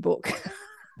to read the book.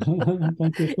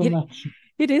 Thank you so much.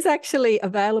 It is actually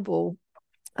available.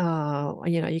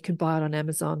 You can buy it on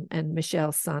Amazon, and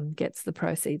Michelle's son gets the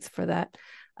proceeds for that.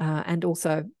 And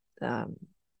also,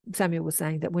 Samuel was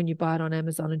saying that when you buy it on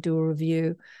Amazon and do a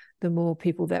review, the more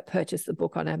people that purchase the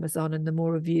book on Amazon and the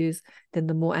more reviews, then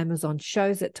the more Amazon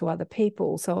shows it to other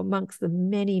people. So amongst the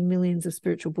many millions of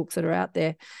spiritual books that are out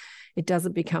there, it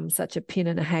doesn't become such a pin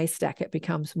in a haystack. It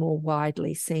becomes more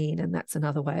widely seen. And that's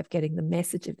another way of getting the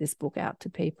message of this book out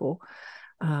to people.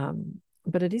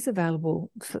 But it is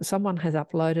available. Someone has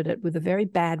uploaded it with a very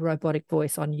bad robotic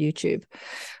voice on YouTube,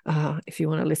 if you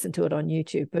want to listen to it on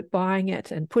YouTube. But buying it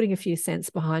and putting a few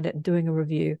cents behind it and doing a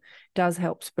review does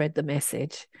help spread the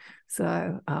message.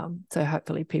 So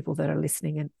hopefully people that are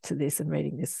listening to this and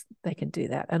reading this, they can do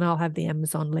that. And I'll have the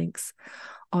Amazon links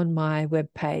on my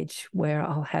webpage, where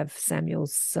I'll have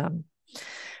Samuel's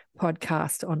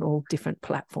podcast on all different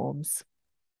platforms.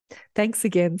 Thanks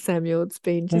again, Samuel. It's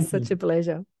been just such a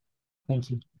pleasure.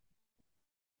 Thank you.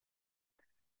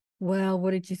 Well,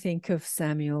 what did you think of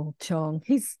Samuel Chong?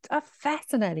 He's a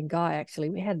fascinating guy, actually.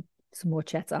 We had some more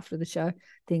chats after the show,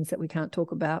 things that we can't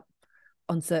talk about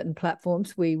on certain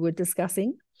platforms we were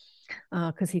discussing,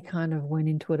 because he kind of went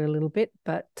into it a little bit,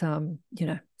 but,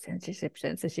 censorship,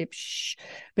 shh.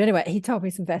 But anyway, he told me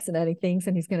some fascinating things,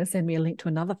 and he's going to send me a link to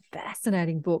another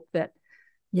fascinating book that,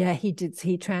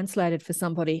 he translated for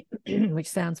somebody, which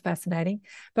sounds fascinating.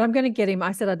 But I'm going to get him.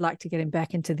 I said I'd like to get him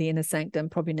back into the Inner Sanctum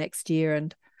probably next year,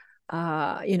 and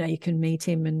you can meet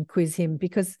him and quiz him,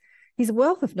 because he's a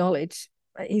wealth of knowledge.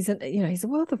 He's a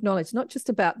wealth of knowledge, not just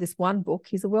about this one book.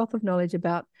 He's a wealth of knowledge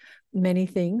about many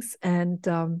things. And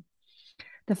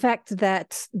the fact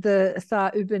that the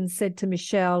Thar Ubin said to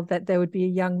Michelle that there would be a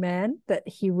young man that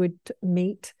he would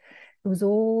meet, it was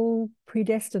all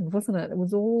predestined, wasn't it? It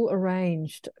was all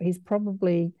arranged. He's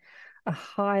probably a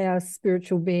higher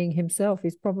spiritual being himself.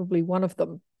 He's probably one of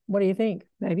them. What do you think?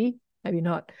 Maybe, maybe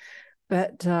not.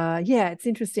 But it's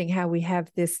interesting how we have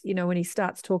this, when he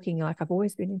starts talking, like, I've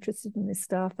always been interested in this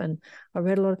stuff, and I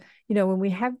read a lot of, when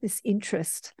we have this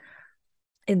interest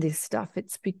in this stuff,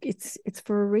 it's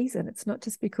for a reason. It's not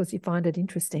just because you find it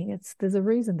interesting. There's a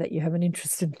reason that you have an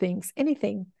interest in things,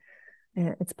 anything.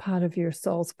 It's part of your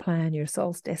soul's plan, your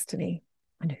soul's destiny,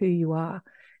 and who you are.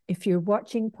 If you're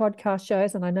watching podcast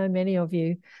shows, and I know many of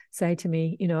you say to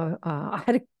me, I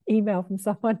had an email from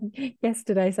someone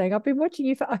yesterday saying, I've been watching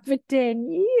you for over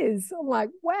 10 years. I'm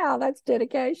like, wow, that's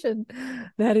dedication.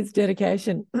 That is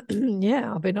dedication.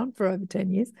 Yeah, I've been on for over 10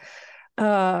 years.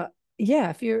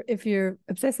 If you're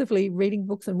obsessively reading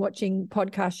books and watching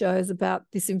podcast shows about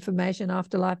this information,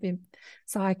 afterlife,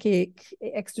 psychic,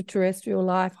 extraterrestrial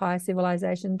life, higher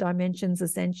civilization, dimensions,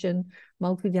 ascension,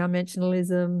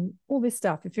 multidimensionalism, all this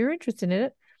stuff, if you're interested in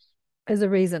it, there's a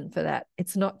reason for that.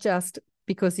 It's not just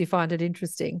because you find it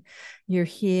interesting. You're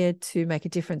here to make a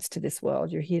difference to this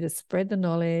world. You're here to spread the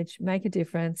knowledge, make a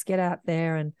difference, get out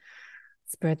there and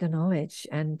spread the knowledge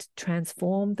and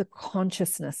transform the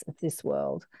consciousness of this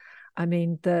world. I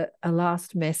mean, a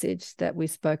last message that we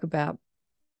spoke about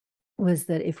was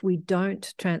that if we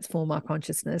don't transform our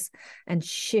consciousness and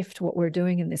shift what we're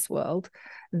doing in this world,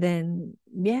 then,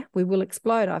 we will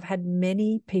explode. I've had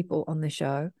many people on the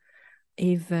show,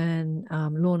 even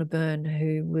Lorna Byrne,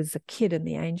 who was a kid and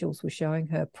the angels were showing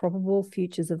her probable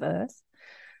futures of Earth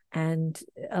and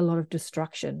a lot of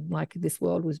destruction, like this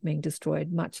world was being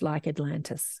destroyed, much like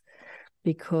Atlantis,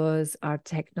 because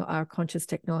our conscious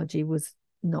technology was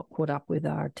not caught up with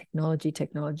our technology,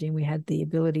 and we had the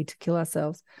ability to kill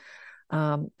ourselves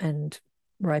and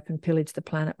rape and pillage the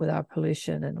planet with our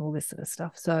pollution and all this sort of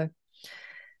stuff. So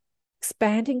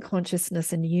expanding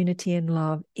consciousness and unity and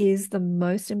love is the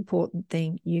most important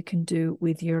thing you can do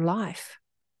with your life.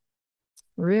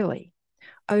 Really.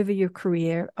 over your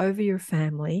career, over your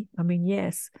family. I mean,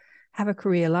 yes, have a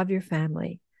career, love your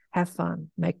family, have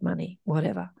fun, make money,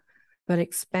 whatever. But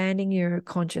expanding your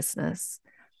consciousness,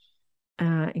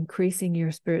 increasing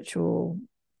your spiritual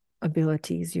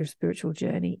abilities, your spiritual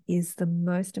journey is the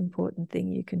most important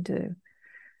thing you can do.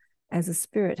 As a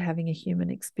spirit having a human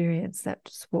experience,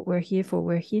 that's what we're here for.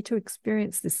 We're here to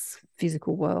experience this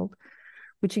physical world,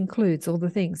 which includes all the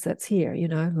things that's here, you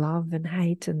know, love and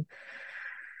hate and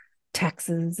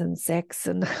taxes and sex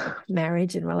and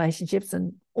marriage and relationships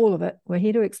and all of it. We're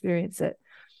here to experience it.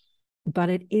 But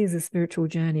it is a spiritual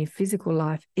journey. Physical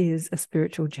life is a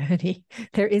spiritual journey.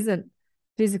 There isn't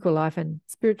physical life and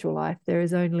spiritual life. There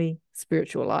is only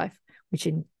spiritual life, which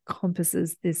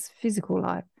encompasses this physical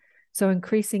life. So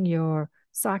increasing your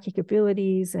psychic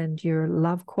abilities and your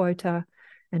love quota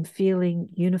and feeling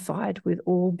unified with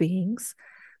all beings,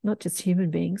 not just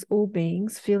human beings, all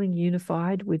beings, feeling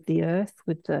unified with the earth,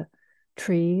 with the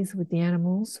trees, with the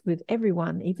animals, with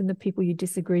everyone, even the people you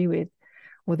disagree with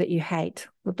or that you hate,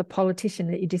 with the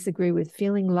politician that you disagree with,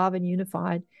 feeling love and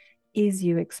unified is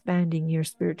you expanding your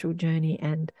spiritual journey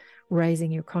and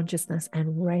raising your consciousness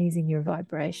and raising your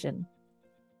vibration.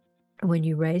 When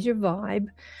you raise your vibe,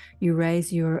 you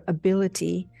raise your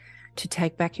ability to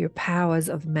take back your powers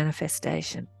of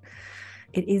manifestation.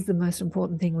 It is the most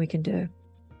important thing we can do.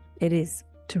 It is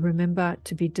to remember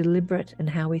to be deliberate in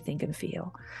how we think and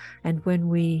feel. And when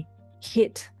we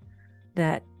hit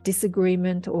that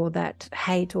disagreement or that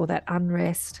hate or that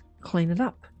unrest, clean it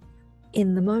up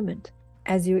in the moment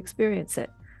as you experience it.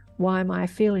 Why am I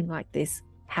feeling like this?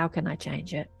 How can I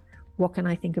change it? What can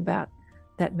I think about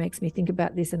that makes me think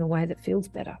about this in a way that feels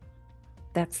better?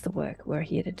 That's the work we're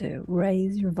here to do.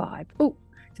 Raise your vibe. Oh,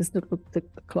 just look at the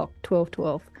clock,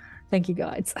 12:12. Thank you,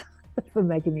 guys, for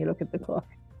making me look at the clock.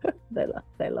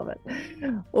 They love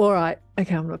it. All right.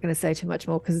 Okay, I'm not going to say too much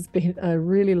more because it's been a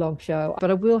really long show, but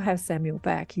I will have Samuel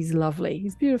back. He's lovely.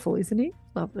 He's beautiful, isn't he?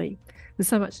 Lovely. There's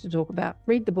so much to talk about.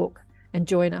 Read the book and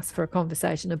join us for a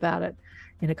conversation about it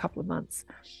in a couple of months.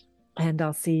 And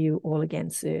I'll see you all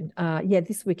again soon.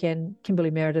 This weekend,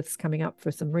 Kimberly Meredith's coming up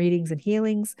for some readings and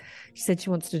healings. She said she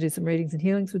wants to do some readings and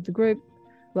healings with the group.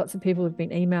 Lots of people have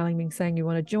been emailing me saying you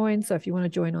want to join. So if you want to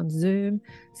join on Zoom,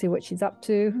 see what she's up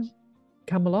to,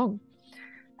 come along.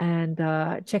 And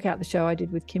check out the show I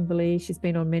did with Kimberly. She's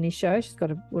been on many shows. She's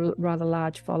got a rather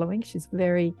large following. She's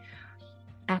very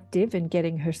active in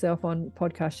getting herself on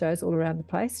podcast shows all around the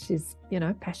place. She's,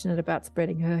 passionate about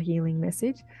spreading her healing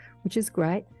message, which is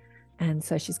great. And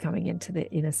so she's coming into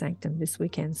the Inner Sanctum this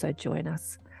weekend. So join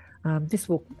us. This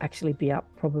will actually be up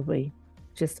probably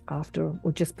just after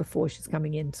or just before she's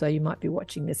coming in. So you might be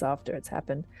watching this after it's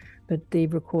happened, but the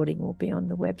recording will be on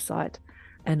the website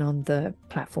and on the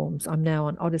platforms. I'm now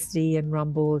on Odyssey and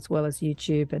Rumble, as well as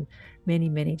YouTube and many,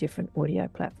 many different audio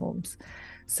platforms.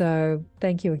 So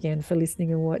thank you again for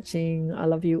listening and watching. I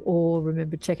love you all.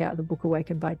 Remember, check out the book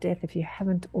Awakened by Death if you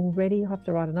haven't already. I'll have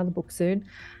to write another book soon,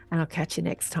 and I'll catch you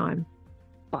next time.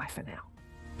 Bye for now.